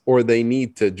helmets or they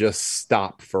need to just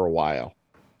stop for a while.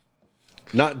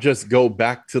 Not just go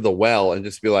back to the well and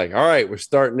just be like, all right, we're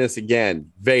starting this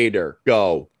again. Vader,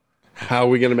 go. How are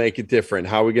we going to make it different?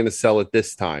 How are we going to sell it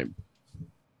this time?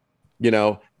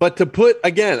 But to put,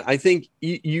 again, I think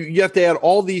you have to add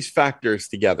all these factors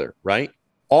together, right?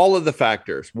 All of the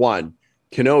factors. One,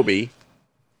 Kenobi.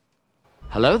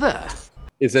 Hello there.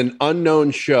 Is an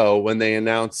unknown show when they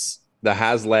announce the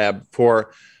HasLab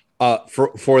for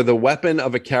the weapon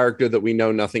of a character that we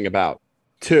know nothing about.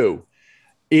 Two,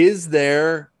 is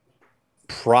there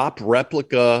prop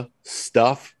replica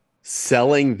stuff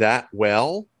selling that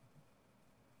well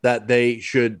that they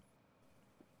should,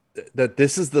 that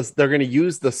this is they're going to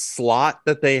use the slot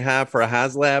that they have for a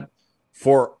HasLab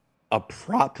for a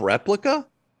prop replica?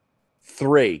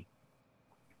 Three,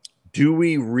 do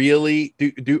we really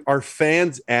do are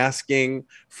fans asking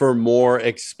for more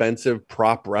expensive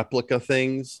prop replica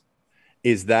things?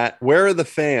 Is that where are the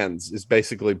fans is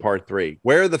basically part three.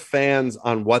 Where are the fans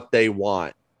on what they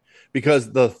want?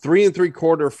 Because the 3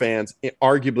 3/4 fans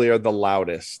arguably are the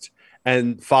loudest,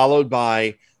 and followed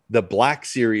by the Black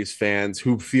Series fans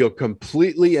who feel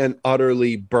completely and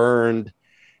utterly burned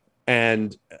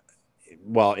and,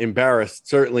 well, embarrassed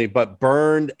certainly, but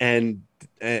burned and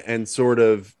sort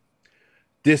of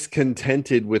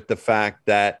discontented with the fact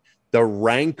that the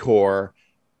Rancor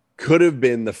could have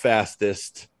been the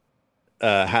fastest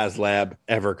HasLab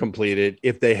ever completed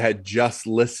if they had just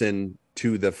listened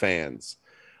to the fans.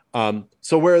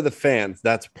 So where are the fans?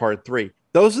 That's part three.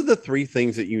 Those are the three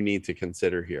things that you need to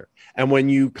consider here. And when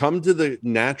you come to the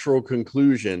natural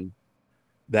conclusion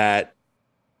that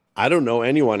I don't know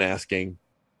anyone asking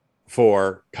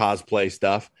for cosplay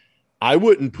stuff, I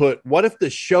wouldn't put, what if the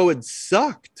show had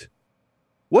sucked?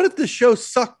 What if the show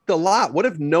sucked a lot? What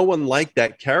if no one liked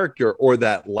that character or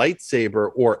that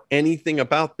lightsaber or anything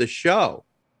about the show?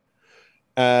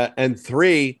 And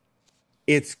three,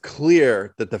 it's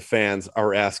clear that the fans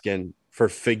are asking for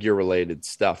figure related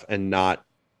stuff and not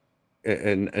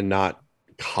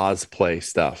cosplay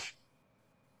stuff.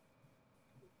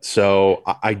 So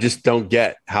I just don't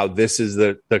get how this is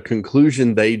the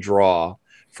conclusion they draw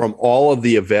from all of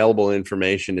the available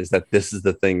information is that this is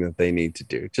the thing that they need to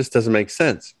do. It just doesn't make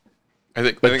sense. I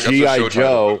think G.I.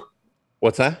 Joe,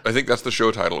 what's that? I think that's the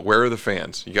show title. Where are the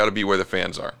fans? You got to be where the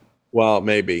fans are. Well,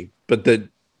 maybe, but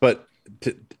that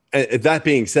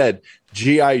being said,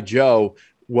 G.I. Joe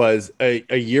was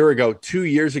a year ago, 2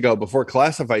 years ago, before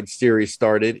Classified series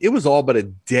started. It was all but a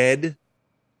dead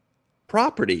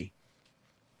property.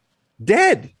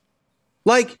 Dead.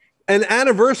 Like an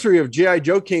anniversary of G.I.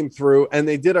 Joe came through and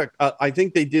they did I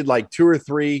think they did like 2 or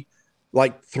 3,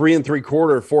 like 3 3/4,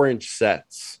 4-inch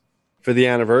sets for the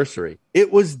anniversary.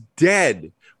 It was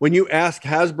dead. When you ask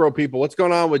Hasbro people, what's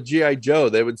going on with G.I. Joe?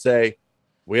 They would say,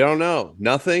 we don't know.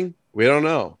 Nothing. We don't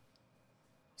know.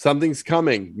 Something's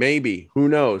coming. Maybe. Who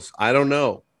knows? I don't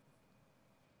know.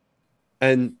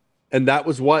 And that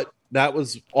was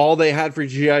all they had for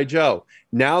G.I. Joe.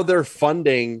 Now they're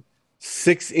funding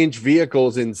 6-inch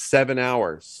vehicles in 7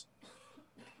 hours.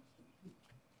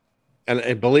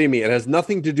 And believe me, it has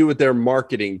nothing to do with their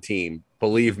marketing team.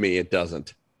 Believe me, it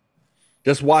doesn't.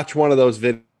 Just watch one of those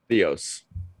videos.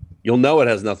 You'll know it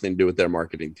has nothing to do with their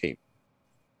marketing team.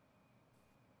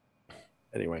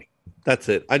 Anyway, that's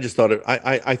it. I just thought it.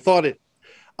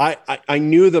 I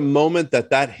knew the moment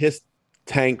that Hiss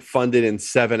tank funded in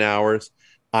 7 hours,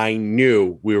 I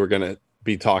knew we were going to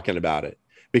be talking about it,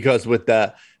 because with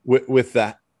the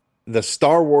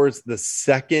Star Wars, the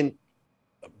second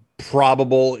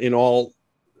probable, in all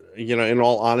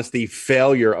honesty,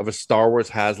 failure of a Star Wars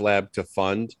HasLab to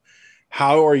fund,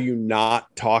 how are you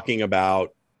not talking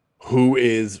about who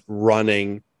is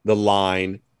running the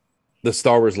line, the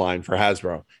Star Wars line for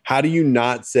Hasbro? How do you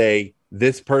not say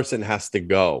this person has to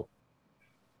go?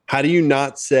 How do you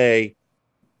not say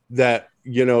that,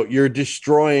 you're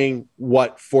destroying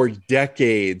what for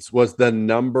decades was the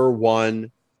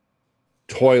 #1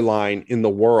 toy line in the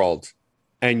world,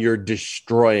 and you're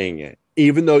destroying it?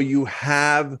 Even though you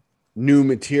have new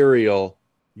material,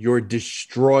 you're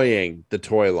destroying the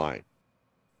toy line.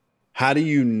 How do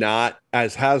you not,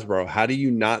 as Hasbro, how do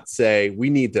you not say we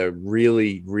need to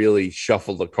really, really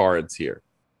shuffle the cards here?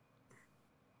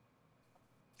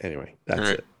 Anyway, that's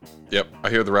it. Yep,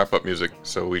 I hear the wrap-up music,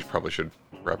 so we probably should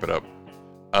wrap it up.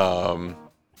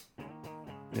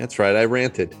 That's right, I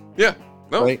ranted. Yeah,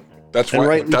 no, right? That's And why.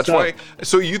 rightly That's so. why.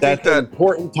 So you think That's that an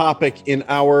important topic in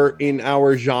our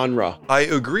genre. I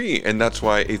agree, and that's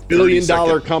why a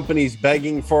Billion-dollar companies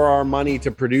begging for our money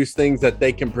to produce things that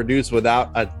they can produce without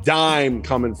a dime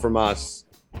coming from us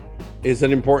is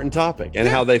an important topic, and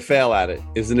how they fail at it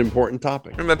is an important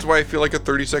topic. And that's why I feel like a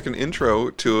 30-second intro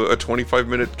to a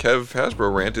 25-minute Kev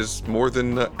Hasbro rant is more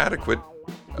than adequate.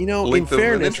 You know, in length of an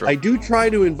fairness, intro. I do try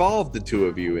to involve the two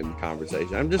of you in the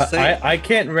conversation. I'm just saying. I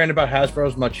can't rant about Hasbro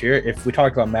as much here if we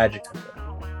talk about Magic.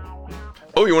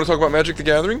 Oh, you want to talk about Magic the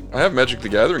Gathering? I have Magic the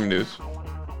Gathering news.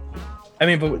 I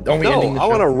mean, but don't we No, ending the I show?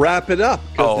 want to wrap it up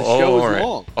because the show is all right.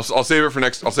 long. I'll save it for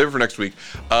next. I'll save it for next week.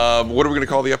 What are we going to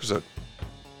call the episode?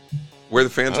 Where the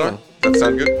fans are? That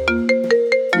sound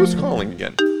good? Who's calling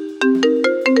again?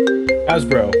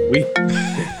 Hasbro.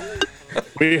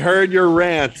 We heard your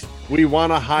rant. We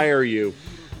want to hire you.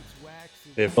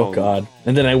 If Oh God!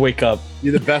 And then I wake up.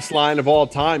 You're the best line of all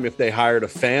time if they hired a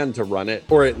fan to run it,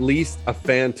 or at least a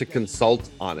fan to consult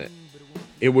on it.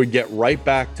 It would get right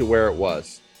back to where it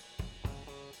was.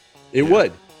 It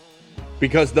would.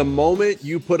 Because the moment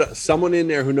you put someone in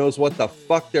there who knows what the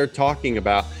fuck they're talking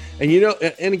about, and you know,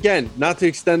 and again, not to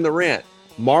extend the rant,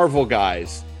 Marvel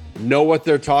guys know what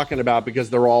they're talking about because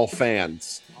they're all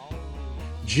fans.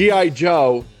 G.I.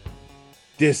 Joe,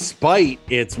 despite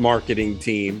its marketing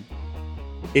team,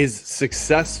 is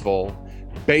successful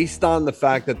based on the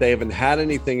fact that they haven't had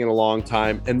anything in a long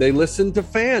time and they listen to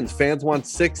fans. Fans want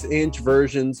 6-inch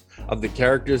versions of the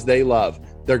characters they love.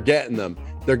 They're getting them.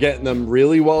 They're getting them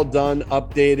really well done,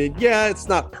 updated. Yeah, it's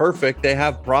not perfect. They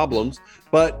have problems,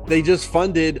 but they just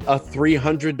funded a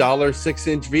 $300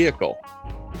 6-inch vehicle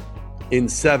in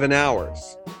 7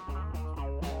 hours.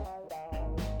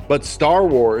 But Star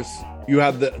Wars, you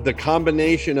have the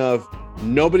combination of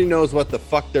nobody knows what the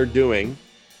fuck they're doing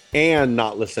and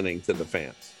not listening to the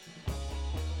fans.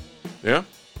 Yeah,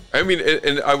 I mean,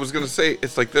 and I was gonna say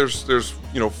it's like there's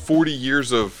 40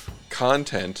 years of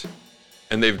content,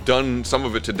 and they've done some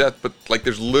of it to death. But like,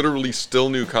 there's literally still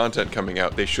new content coming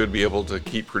out. They should be able to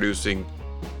keep producing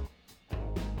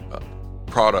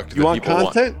product. You that want people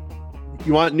content?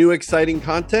 You want new exciting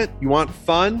content? You want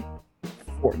fun?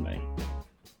 Fortnite.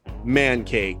 Man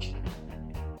cake.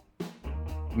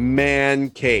 Man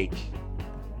cake.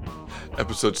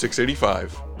 Episode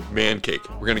 685, Man Cake.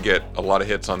 We're gonna get a lot of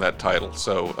hits on that title,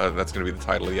 so that's gonna be the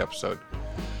title of the episode.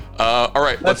 All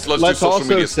right, let's do social also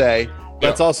media. say.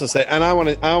 Let's also say, and I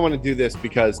want to do this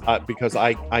because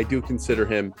I do consider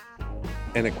him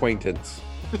an acquaintance,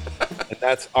 and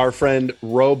that's our friend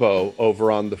Robo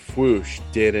over on the Fwoosh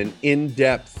did an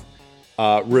in-depth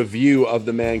review of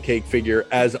the Man Cake figure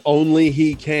as only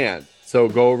he can. So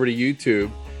go over to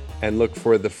YouTube and look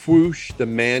for the Fwoosh, the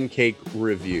Man Cake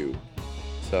review.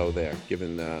 So there,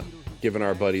 giving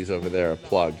our buddies over there a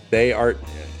plug.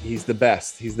 He's the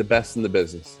best. He's the best in the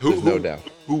business. There's no doubt.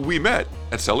 Who we met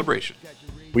at Celebration.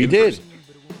 We did.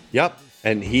 Yep.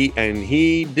 And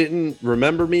he didn't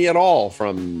remember me at all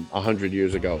from 100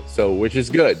 years ago. So, which is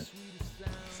good.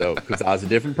 So, because I was a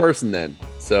different person then.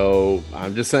 So,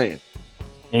 I'm just saying.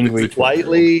 Angry,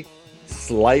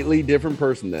 slightly different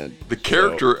person then. The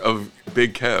character of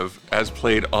Big Kev, as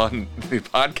played on the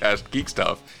podcast Geek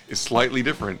Stuff, is slightly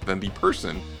different than the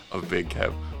person of Big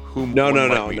Kev.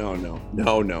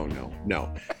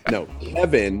 No.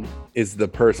 Kevin is the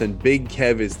person. Big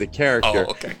Kev is the character.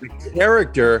 Oh, okay. The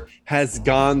character has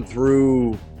gone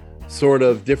through sort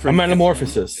of different A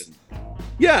metamorphosis.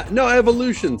 Yeah, no,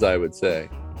 evolutions, I would say.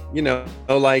 You know,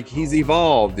 like he's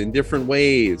evolved in different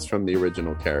ways from the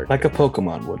original character. Like a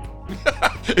Pokemon would.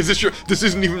 Is this your? This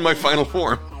isn't even my final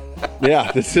form.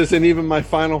 Yeah, this isn't even my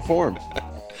final form.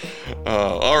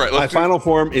 All right. My final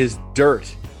form is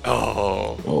dirt.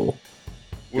 Oh.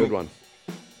 Good one.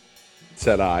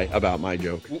 Said I about my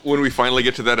joke. When we finally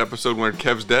get to that episode when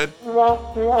Kev's dead.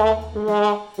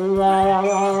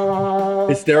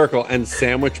 Hysterical. And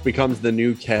Sandwich becomes the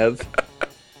new Kev.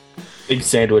 Big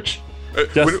Sandwich.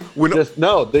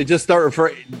 They just start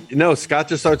referring. No, Scott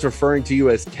just starts referring to you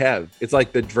as Kev. It's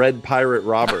like the Dread Pirate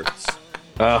Roberts.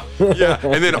 Yeah,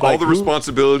 and then all the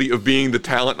responsibility of being the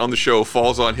talent on the show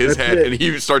falls on his head, and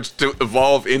he starts to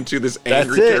evolve into this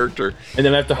angry character. And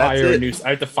then I have to I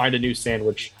have to find a new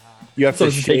Sandwich. You have to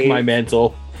take my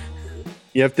mantle.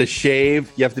 You have to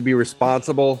shave. You have to be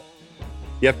responsible.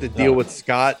 You have to deal with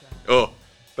Scott. Oh,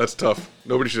 that's tough.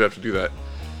 Nobody should have to do that.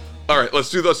 All right, let's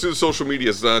do the social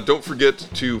medias. Don't forget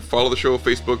to follow the show: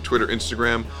 Facebook, Twitter,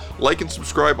 Instagram. Like and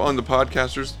subscribe on the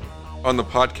podcasters. On the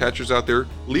podcatchers out there,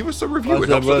 leave us a review. It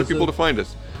helps other people to find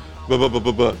us.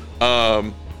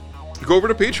 go over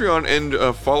to Patreon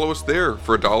and follow us there.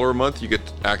 For $1 a month, you get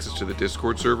access to the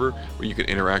Discord server where you can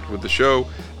interact with the show.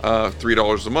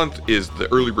 $3 a month is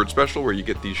the early bird special where you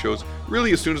get these shows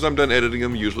really as soon as I'm done editing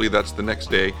them. Usually that's the next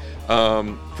day.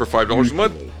 For $5 a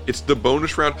month, it's the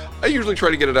bonus round. I usually try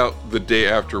to get it out the day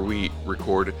after we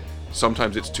record.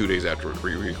 Sometimes it's 2 days after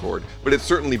we record, but it's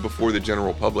certainly before the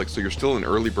general public, so you're still an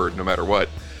early bird no matter what.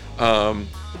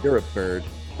 You're a bird.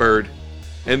 Bird.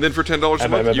 And then for $10 a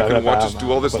month, you can watch us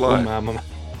do all this live.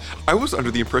 I was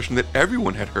under the impression that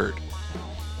everyone had heard.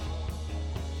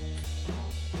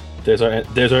 There's our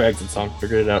exit song.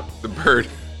 Figured it out. The bird.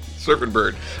 Serpent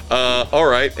bird. All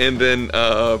right. And then,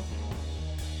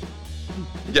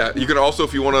 yeah, you can also,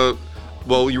 if you want to,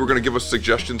 well, you were going to give us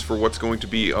suggestions for what's going to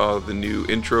be the new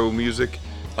intro music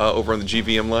over on the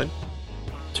GVM line.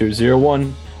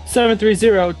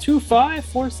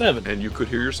 201-730-2547. And you could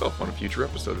hear yourself on a future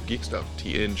episode of Geek Stuff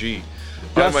TNG.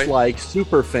 Just like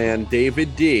superfan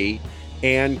David D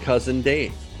and cousin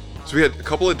Dave. So we had a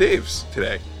couple of Daves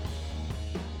today.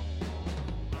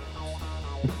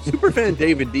 Superfan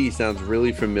David D sounds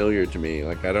really familiar to me.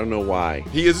 Like, I don't know why.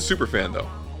 He is a superfan, though.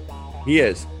 He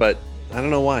is, but I don't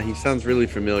know why. He sounds really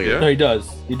familiar. Yeah. No, he does.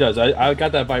 He does. I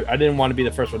got that vibe. I didn't want to be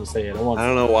the first one to say it. I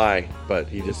don't know why, but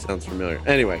he just sounds familiar.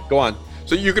 Anyway, go on.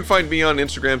 So you can find me on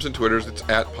Instagrams and Twitters. It's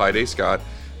at PieDayScott.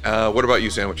 What about you,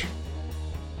 Sandwich?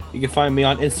 You can find me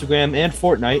on Instagram and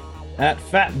Fortnite at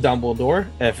Fat Dumbledore,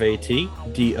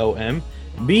 FATDOMBLEDORE.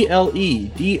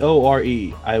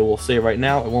 I will say right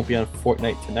now, I won't be on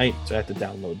Fortnite tonight, so I have to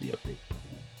download the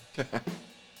update.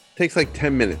 Takes like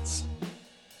 10 minutes.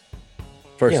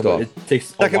 First Yeah, off, it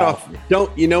takes a second while off, for me.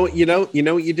 you know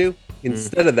what you do?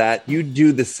 Instead of that, you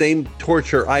do the same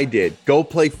torture I did. Go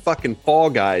play fucking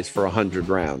Fall Guys for 100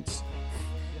 rounds,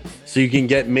 so you can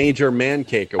get Major Man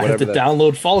Cake or I whatever. have to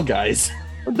download Fall Guys.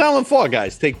 Well, download Fall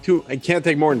Guys. It can't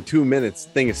take more than 2 minutes.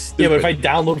 Thing is stupid. Yeah, but if I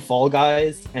download Fall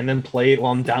Guys and then play it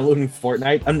while I'm downloading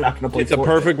Fortnite, I'm not going to play. It's a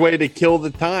perfect way to kill the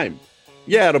time.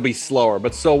 Yeah, it'll be slower,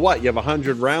 but so what? You have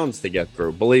 100 rounds to get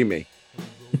through. Believe me,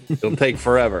 it'll take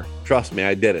forever. Trust me,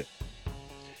 I did it.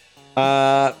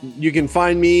 You can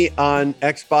find me on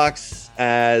Xbox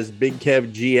as Big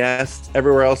Kev GS,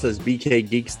 everywhere else as BK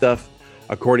Geek Stuff,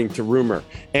 according to rumor.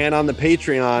 And on the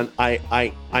Patreon,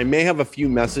 I may have a few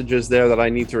messages there that I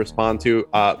need to respond to.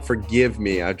 Forgive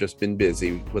me, I've just been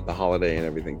busy with the holiday and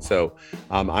everything. So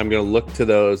I'm going to look to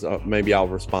those. Maybe I'll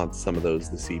respond to some of those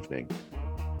this evening.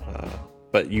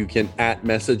 But you can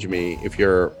 @message me if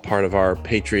you're part of our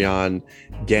Patreon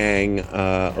gang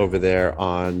over there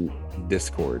on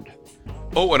Discord.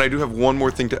 Oh, and I do have one more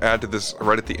thing to add to this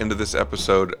right at the end of this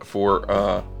episode for,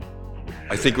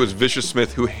 I think it was Vicious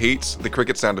Smith who hates the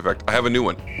cricket sound effect. I have a new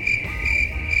one.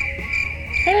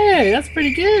 Hey, that's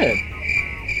pretty good.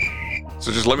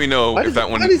 So just let me know if that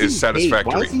one is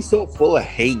satisfactory. Why is he so full of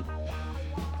hate?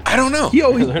 I don't know. He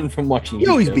always learned from watching. He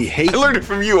always be hating. I learned it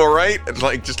from you, all right? It's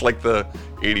like just like the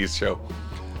 80s show.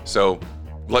 So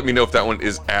let me know if that one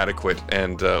is adequate,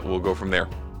 and we'll go from there.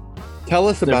 Tell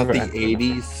us about the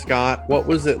 80s, Scott. What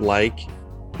was it like,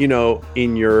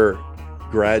 in your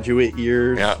graduate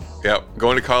years? Yeah.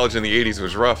 Going to college in the 80s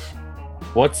was rough.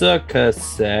 What's a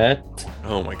cassette?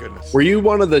 Oh, my goodness. Were you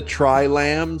one of the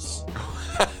Tri-Lambs?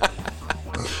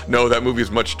 No, that movie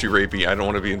is much too rapey. I don't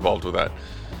want to be involved with that.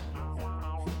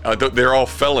 They're all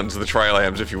felons, the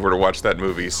Tri-Lambs, if you were to watch that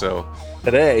movie, so...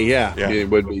 Today, yeah. It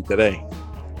would be today.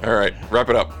 All right, wrap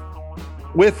it up.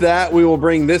 With that, we will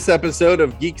bring this episode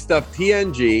of Geek Stuff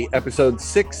TNG, episode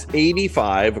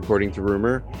 685, according to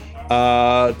rumor,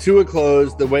 to a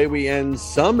close the way we end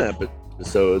some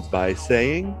episodes by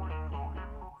saying...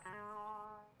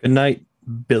 Good night,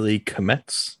 Billy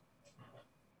Kometz.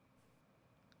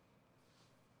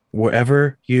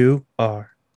 Wherever you are.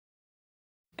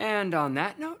 And on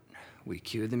that note, we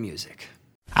cue the music.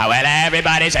 Oh, well,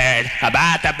 everybody's heard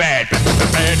about the bird.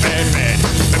 Bird.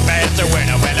 Bird's a word.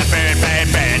 Oh, well, a bird.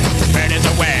 Bird is a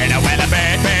word. Oh, well, a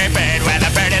bird. Well, a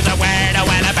bird is a word. Oh,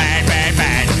 well, a bird.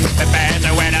 The bird's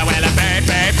a word. Oh, well, a bird.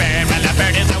 Well, a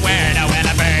bird is a word. Oh, well, a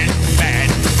bird. The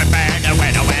bird's a word. Oh,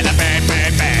 well, a bird.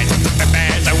 The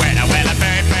bird's a word. Oh, well, a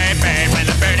bird. Well,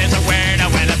 a bird is a word.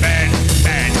 Oh, well, a bird.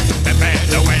 The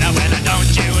bird's a word. Oh, well, don't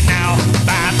you know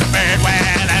about the bird?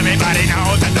 Well, everybody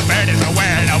knows that the bird is a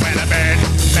word. Oh, well, a bird.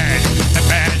 The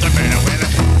bird's a word.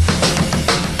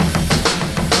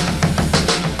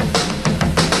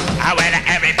 Oh, well, oh, well,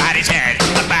 everybody's heard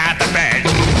about the bird.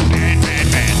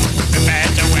 The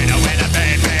bird's a word. Oh, well, a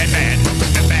bird.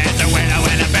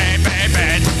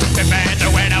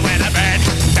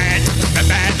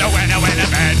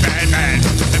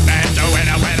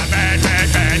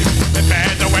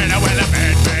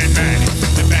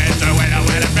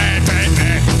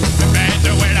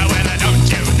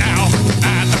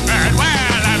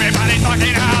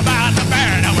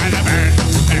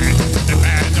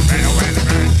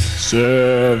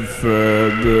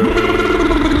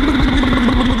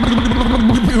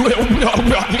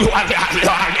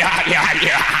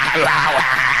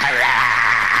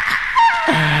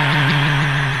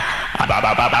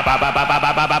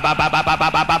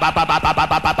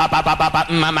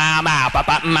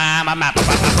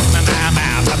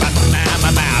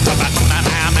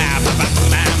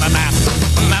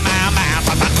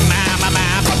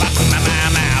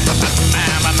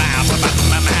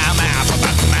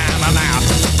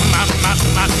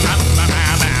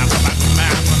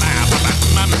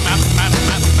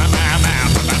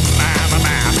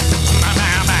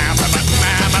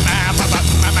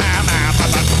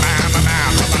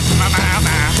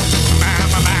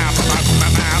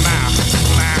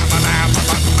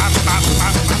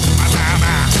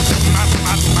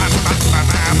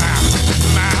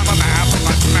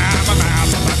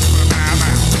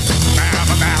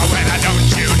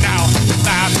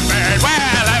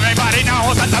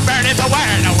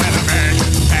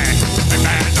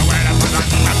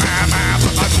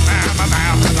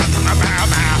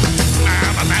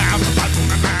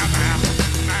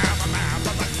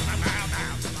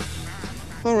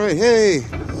 All right, hey.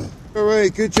 All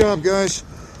right, good job, guys.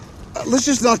 Let's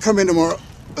just not come in tomorrow.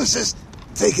 Let's just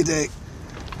take a day.